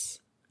girls,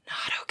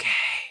 not okay.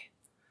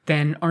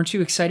 Then aren't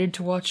you excited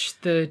to watch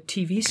the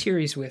TV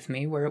series with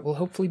me, where it will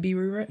hopefully be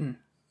rewritten?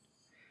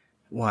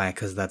 Why?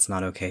 Because that's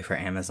not okay for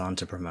Amazon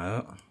to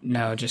promote?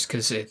 No, just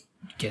because it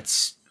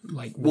gets,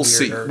 like, We'll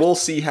see. We'll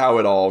see how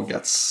it all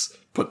gets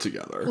put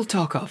together. We'll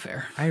talk off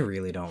air. I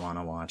really don't want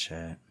to watch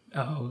it.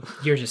 Oh,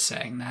 you're just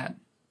saying that.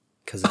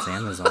 Because it's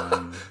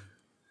Amazon.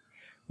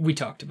 We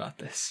talked about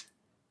this.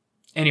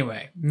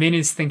 Anyway, Min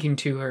is thinking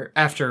to her,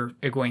 after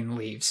Egwene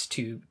leaves,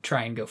 to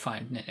try and go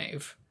find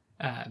Nynaeve.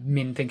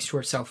 Min thinks to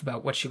herself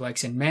about what she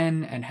likes in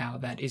men and how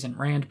that isn't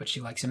Rand, but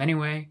she likes him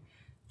anyway.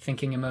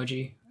 Thinking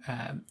emoji.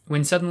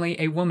 When suddenly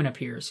a woman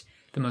appears.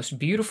 The most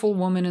beautiful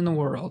woman in the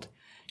world.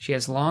 She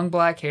has long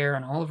black hair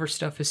and all of her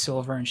stuff is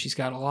silver and she's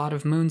got a lot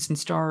of moons and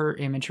star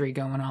imagery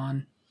going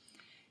on.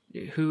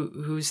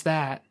 Who's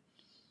that?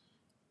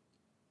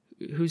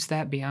 Who's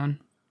that, Bion?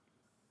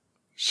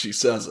 She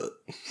says it.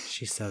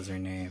 She says her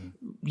name.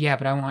 Yeah,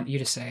 but I want you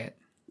to say it.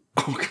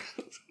 Oh,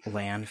 God.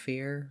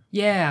 Lanfear?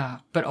 Yeah,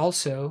 but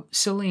also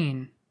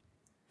Selene.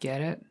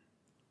 Get it?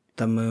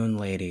 The Moon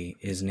Lady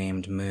is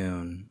named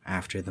Moon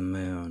after the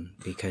moon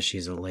because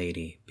she's a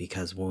lady,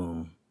 because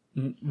womb.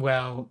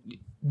 Well,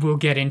 we'll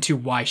get into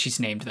why she's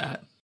named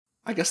that.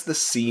 I guess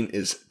this scene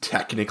is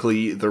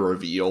technically the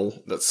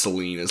reveal that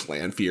Selene is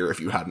Lanfear if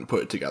you hadn't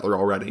put it together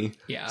already.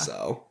 Yeah.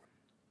 So.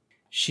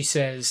 She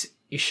says,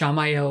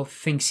 Ishamael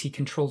thinks he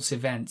controls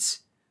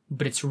events,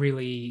 but it's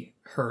really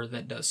her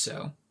that does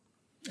so.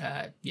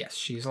 Yes,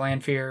 she's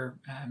Lanfear.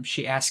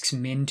 She asks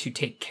Min to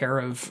take care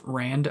of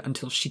Rand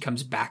until she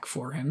comes back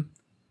for him,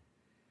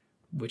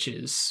 which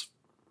is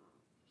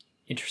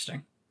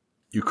interesting.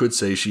 You could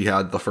say she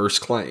had the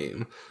first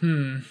claim.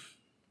 And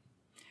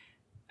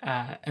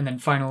then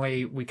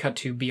finally, we cut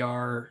to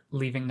BR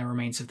leaving the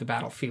remains of the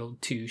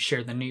battlefield to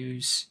share the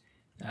news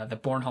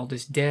that Bornhald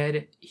is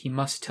dead. He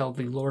must tell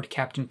the Lord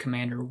Captain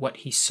Commander what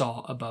he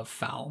saw above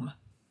Falm.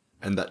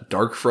 And that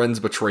dark friends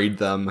betrayed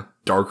them.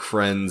 Dark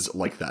friends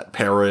like that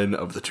Perrin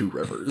of the Two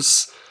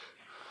Rivers.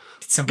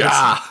 Did somebody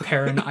say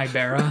Perrin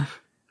Ibera,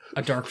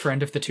 a dark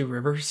friend of the Two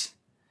Rivers?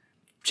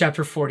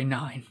 Chapter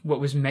 49, What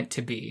Was Meant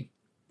to Be.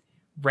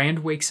 Rand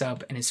wakes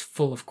up and is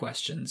full of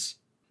questions.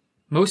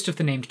 Most of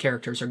the named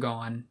characters are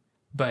gone,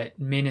 but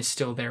Min is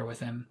still there with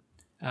him.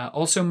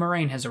 Also,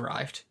 Moraine has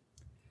arrived.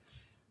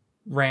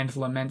 Rand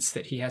laments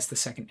that he has the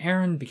second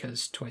Heron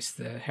because twice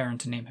the Heron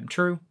to name him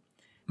true.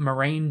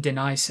 Moraine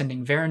denies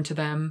sending Varen to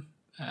them,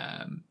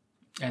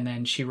 and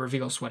then she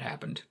reveals what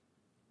happened.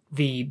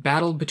 The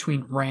battle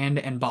between Rand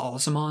and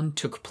Ba'alzamon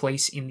took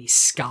place in the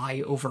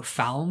sky over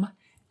Falm,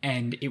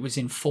 and it was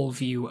in full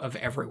view of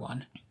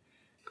everyone.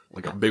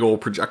 Like a big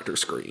old projector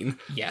screen.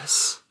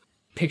 Yes.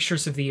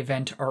 Pictures of the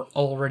event are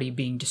already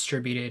being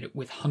distributed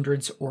with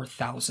hundreds or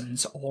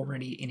thousands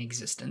already in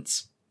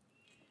existence.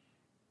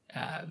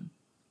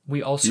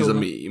 We also He's a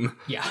meme.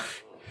 Yeah.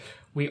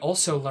 We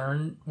also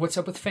learn what's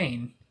up with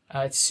Fane.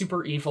 It's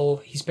super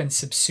evil. He's been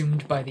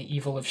subsumed by the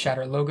evil of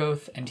Shatter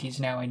Logoth, and he's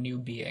now a new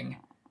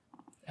being.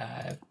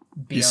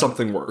 He's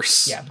something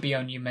worse. Yeah,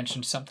 Bion, you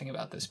mentioned something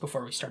about this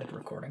before we started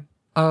recording.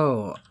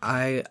 Oh,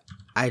 I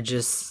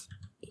just...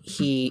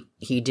 He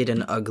did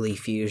an ugly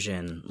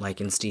fusion, like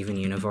in Steven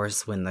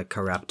Universe when the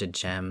corrupted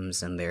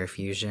gems and their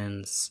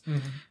fusions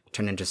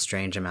turn into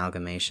strange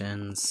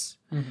amalgamations.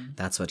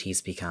 That's what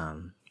he's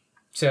become.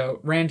 So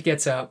Rand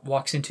gets up,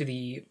 walks into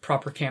the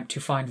proper camp to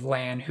find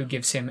Lan, who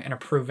gives him an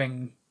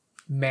approving,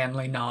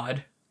 manly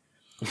nod.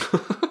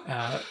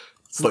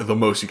 It's like the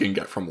most you can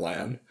get from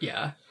Lan.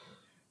 Yeah.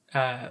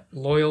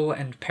 Loyal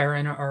and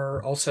Perrin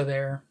are also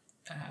there,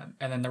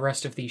 and then the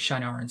rest of the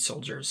Shienaran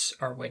soldiers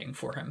are waiting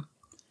for him.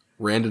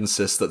 Rand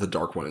insists that the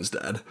Dark One is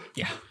dead.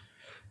 Yeah.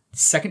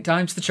 Second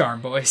time's the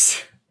charm,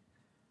 boys.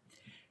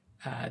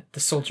 The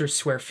soldiers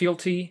swear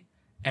fealty,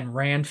 and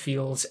Rand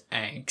feels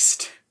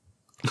angst.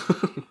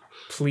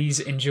 Please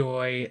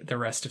enjoy the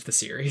rest of the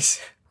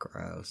series.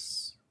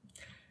 Gross.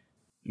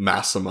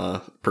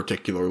 Massima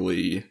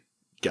particularly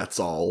gets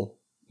all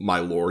my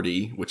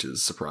lordy, which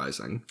is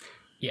surprising.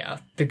 Yeah,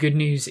 the good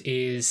news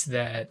is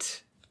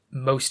that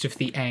most of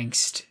the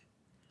angst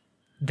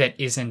that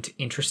isn't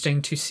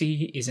interesting to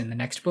see is in the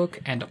next book,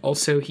 and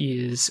also he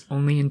is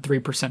only in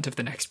 3% of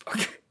the next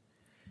book.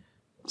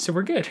 So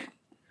we're good.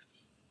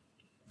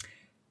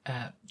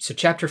 So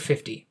chapter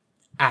 50,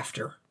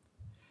 After.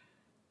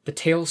 The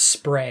tales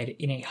spread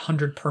in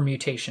 100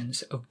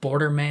 permutations of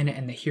bordermen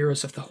and the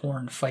heroes of the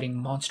Horn fighting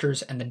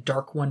monsters and the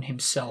Dark One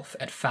himself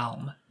at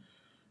Falm.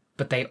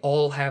 But they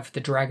all have the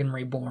Dragon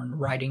Reborn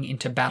riding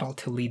into battle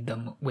to lead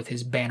them with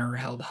his banner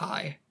held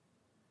high.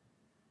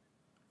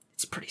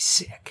 It's pretty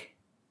sick.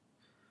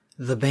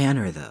 The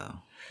banner,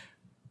 though.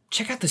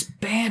 Check out this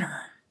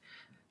banner.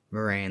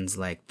 Moraine's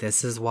like,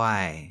 this is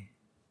why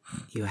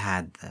you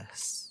had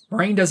this.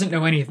 Moraine doesn't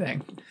know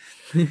anything.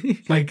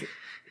 Like,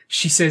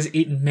 she says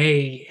it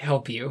may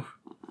help you.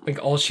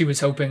 Like, all she was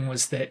hoping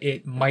was that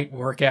it might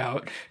work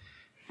out.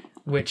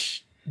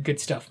 Which, good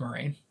stuff,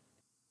 Moraine.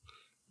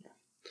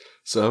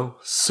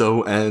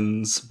 So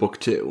ends book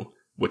 2,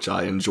 which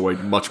I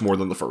enjoyed much more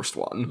than the first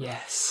one.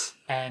 Yes.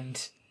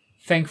 And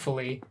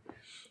thankfully,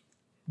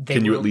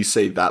 Can you at least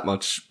say that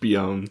much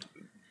beyond,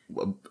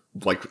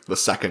 like, the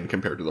second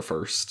compared to the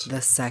first?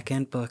 The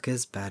second book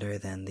is better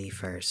than the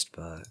first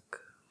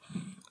book.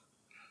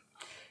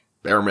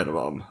 Bare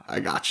minimum. I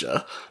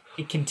gotcha.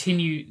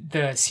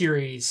 The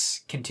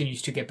series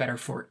continues to get better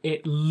for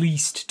at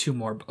least 2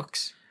 more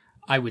books.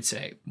 I would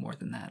say more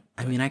than that.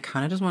 I mean, I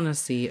kind of just want to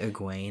see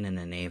Egwene and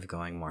Nynaeve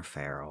going more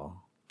feral.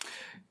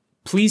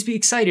 Please be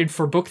excited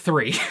for book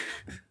 3,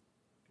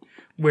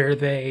 where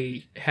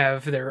they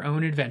have their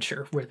own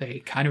adventure, where they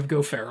kind of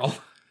go feral.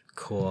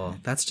 Cool.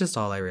 That's just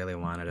all I really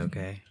wanted,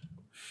 okay?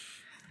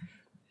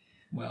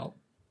 Well,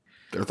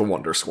 They're the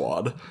Wonder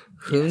Squad.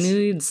 Who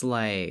needs,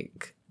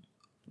 like,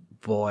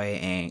 boy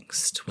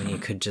angst when you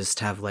could just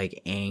have,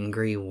 like,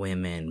 angry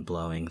women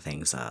blowing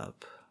things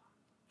up?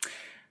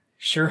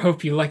 sure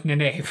hope you like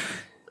Nynaeve.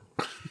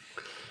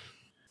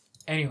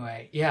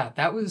 Anyway, yeah,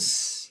 that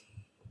was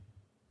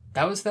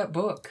that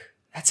book.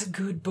 That's a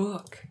good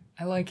book.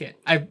 I like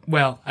it. I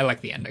like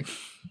the ending.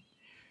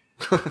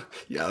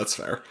 Yeah, that's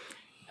fair.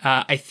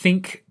 I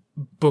think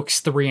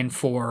books 3 and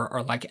 4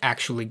 are like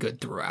actually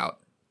good throughout.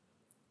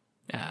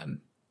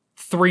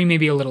 3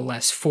 maybe a little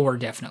less. 4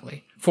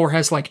 definitely. 4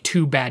 has like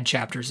 2 bad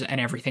chapters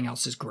and everything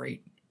else is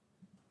great.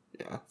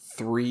 Yeah,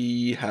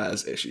 3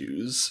 has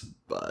issues,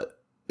 but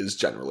is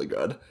generally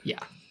good. Yeah.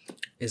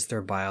 Is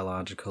there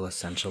biological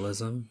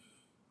essentialism?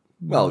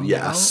 Well,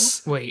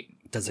 yes. No?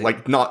 Wait. Does it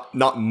Like not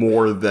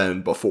more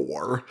than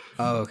before.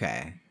 Oh,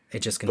 okay. It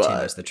just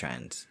continues the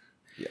trend.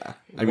 Yeah.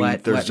 I mean,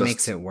 What there's just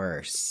makes it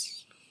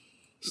worse?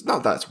 It's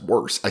not that it's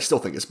worse. I still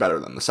think it's better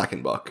than the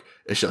second book.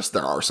 It's just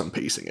there are some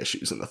pacing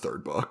issues in the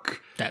third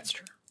book. That's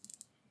true.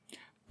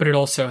 But it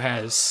also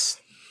has...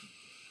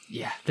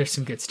 Yeah, there's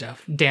some good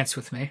stuff. Dance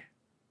with me.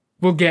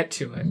 We'll get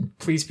to it.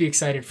 Please be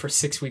excited for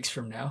 6 weeks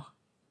from now.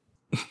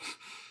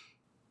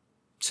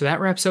 So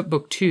that wraps up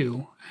book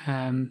 2.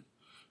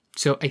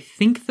 So I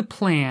think the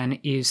plan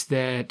is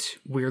that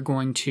we're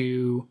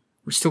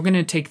still going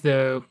to take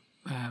the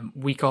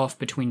week off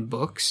between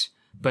books,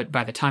 but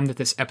by the time that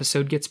this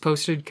episode gets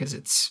posted, because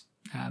it's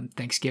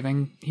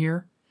Thanksgiving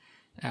here,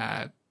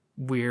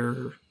 we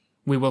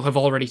will have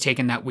already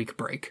taken that week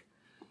break.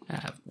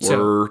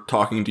 We're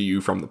talking to you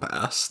from the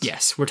past.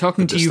 Yes, we're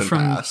talking to you from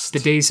past. the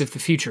days of the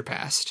future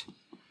past.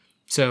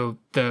 So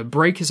the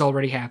break has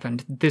already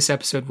happened. This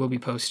episode will be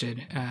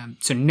posted.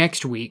 So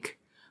next week,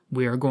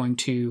 we are going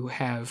to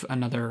have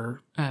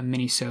another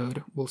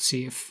mini-sode. We'll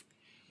see if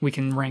we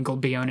can wrangle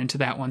Beyond into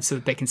that one so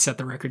that they can set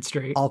the record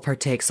straight. I'll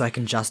partake so I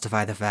can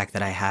justify the fact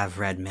that I have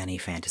read many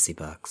fantasy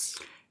books.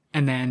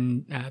 And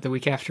then the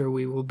week after,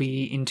 we will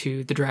be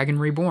into The Dragon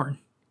Reborn.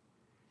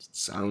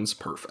 Sounds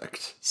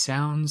perfect.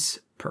 Sounds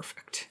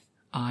perfect.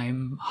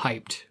 I'm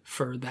hyped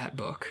for that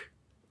book.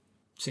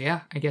 So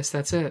yeah, I guess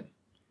that's it.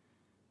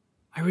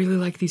 I really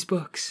like these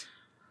books.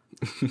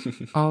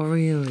 Oh,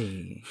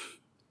 really?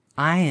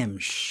 I am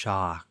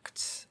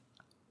shocked.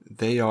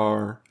 They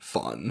are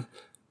fun.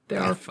 They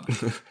are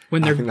fun.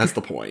 When I they're think that's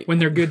the point. When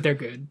they're good, they're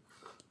good.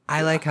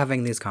 I like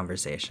having these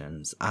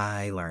conversations.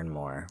 I learn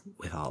more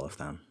with all of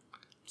them.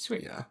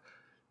 Sweet. Yeah.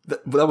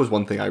 That was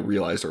one thing I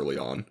realized early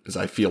on, is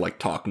I feel like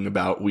talking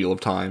about Wheel of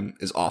Time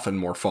is often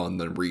more fun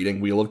than reading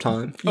Wheel of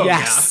Time. Oh,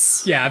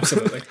 Yes! Yeah,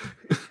 absolutely.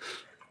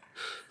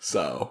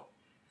 So,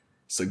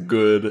 it's a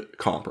good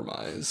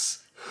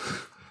compromise.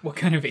 What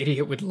kind of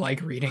idiot would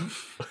like reading?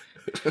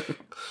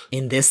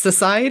 In this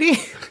society?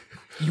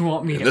 You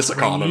want me to this read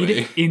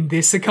economy. in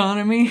this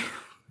economy?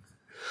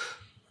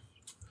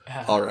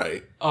 All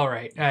right. All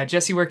right.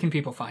 Jesse, where can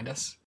people find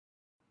us?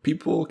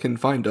 people can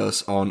find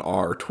us on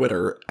our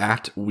Twitter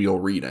at Wheel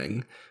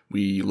Reading.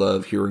 We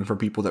love hearing from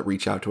people that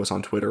reach out to us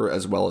on Twitter,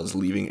 as well as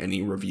leaving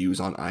any reviews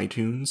on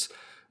iTunes.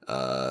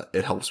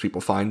 It helps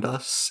people find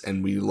us,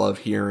 and we love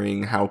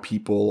hearing how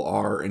people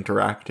are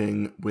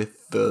interacting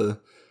with the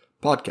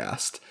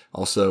podcast.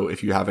 Also,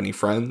 if you have any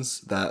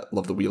friends that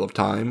love the Wheel of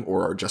Time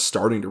or are just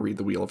starting to read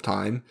the Wheel of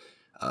Time,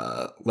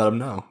 let them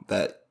know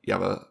that you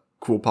have a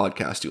cool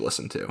podcast you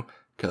listen to,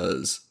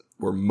 because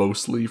we're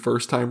mostly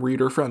first-time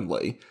reader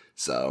friendly.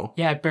 So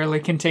yeah, it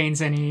barely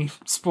contains any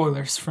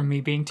spoilers from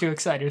me being too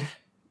excited.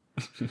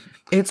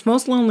 It's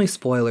mostly only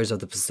spoilers of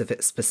the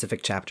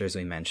specific chapters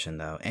we mentioned,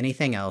 though.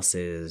 Anything else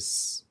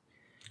is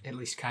at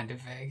least kind of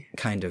vague.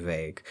 Kind of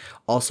vague.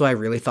 Also, I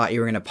really thought you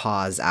were going to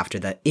pause after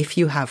that. If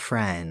you have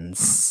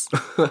friends.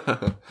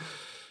 But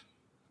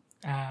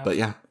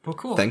yeah, well,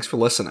 cool. Thanks for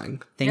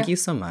listening. Thank you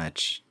so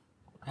much.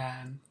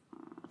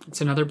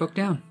 It's another book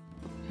down.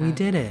 We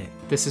did it.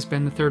 This has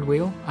been The Third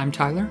Wheel. I'm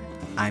Tyler.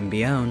 I'm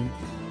Bjorn.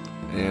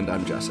 And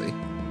I'm Jesse.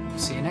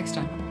 See you next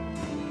time.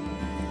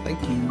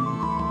 Thank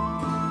you.